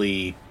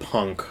really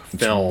punk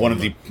film, One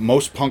of the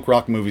most punk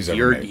rock movies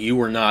ever made. you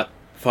were not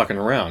fucking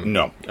around.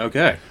 No.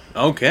 Okay,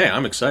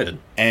 I'm excited.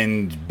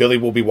 And Billy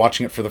will be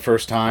watching it for the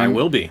first time. I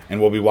will be. And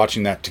we'll be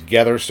watching that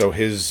together, so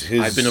his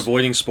I've been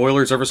avoiding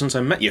spoilers ever since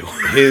I met you.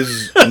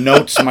 his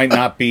notes might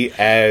not be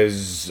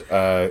as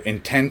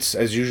intense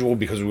as usual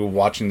because we were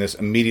watching this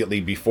immediately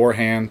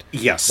beforehand.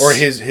 Yes. Or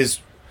his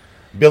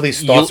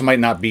Billy's thoughts might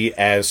not be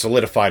as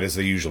solidified as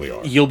they usually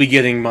are. You'll be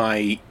getting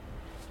my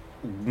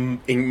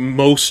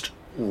most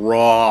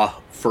raw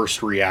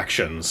first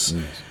reactions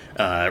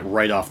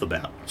right off the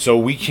bat. So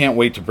we can't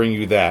wait to bring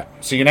you that.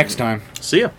 See you next time. See ya.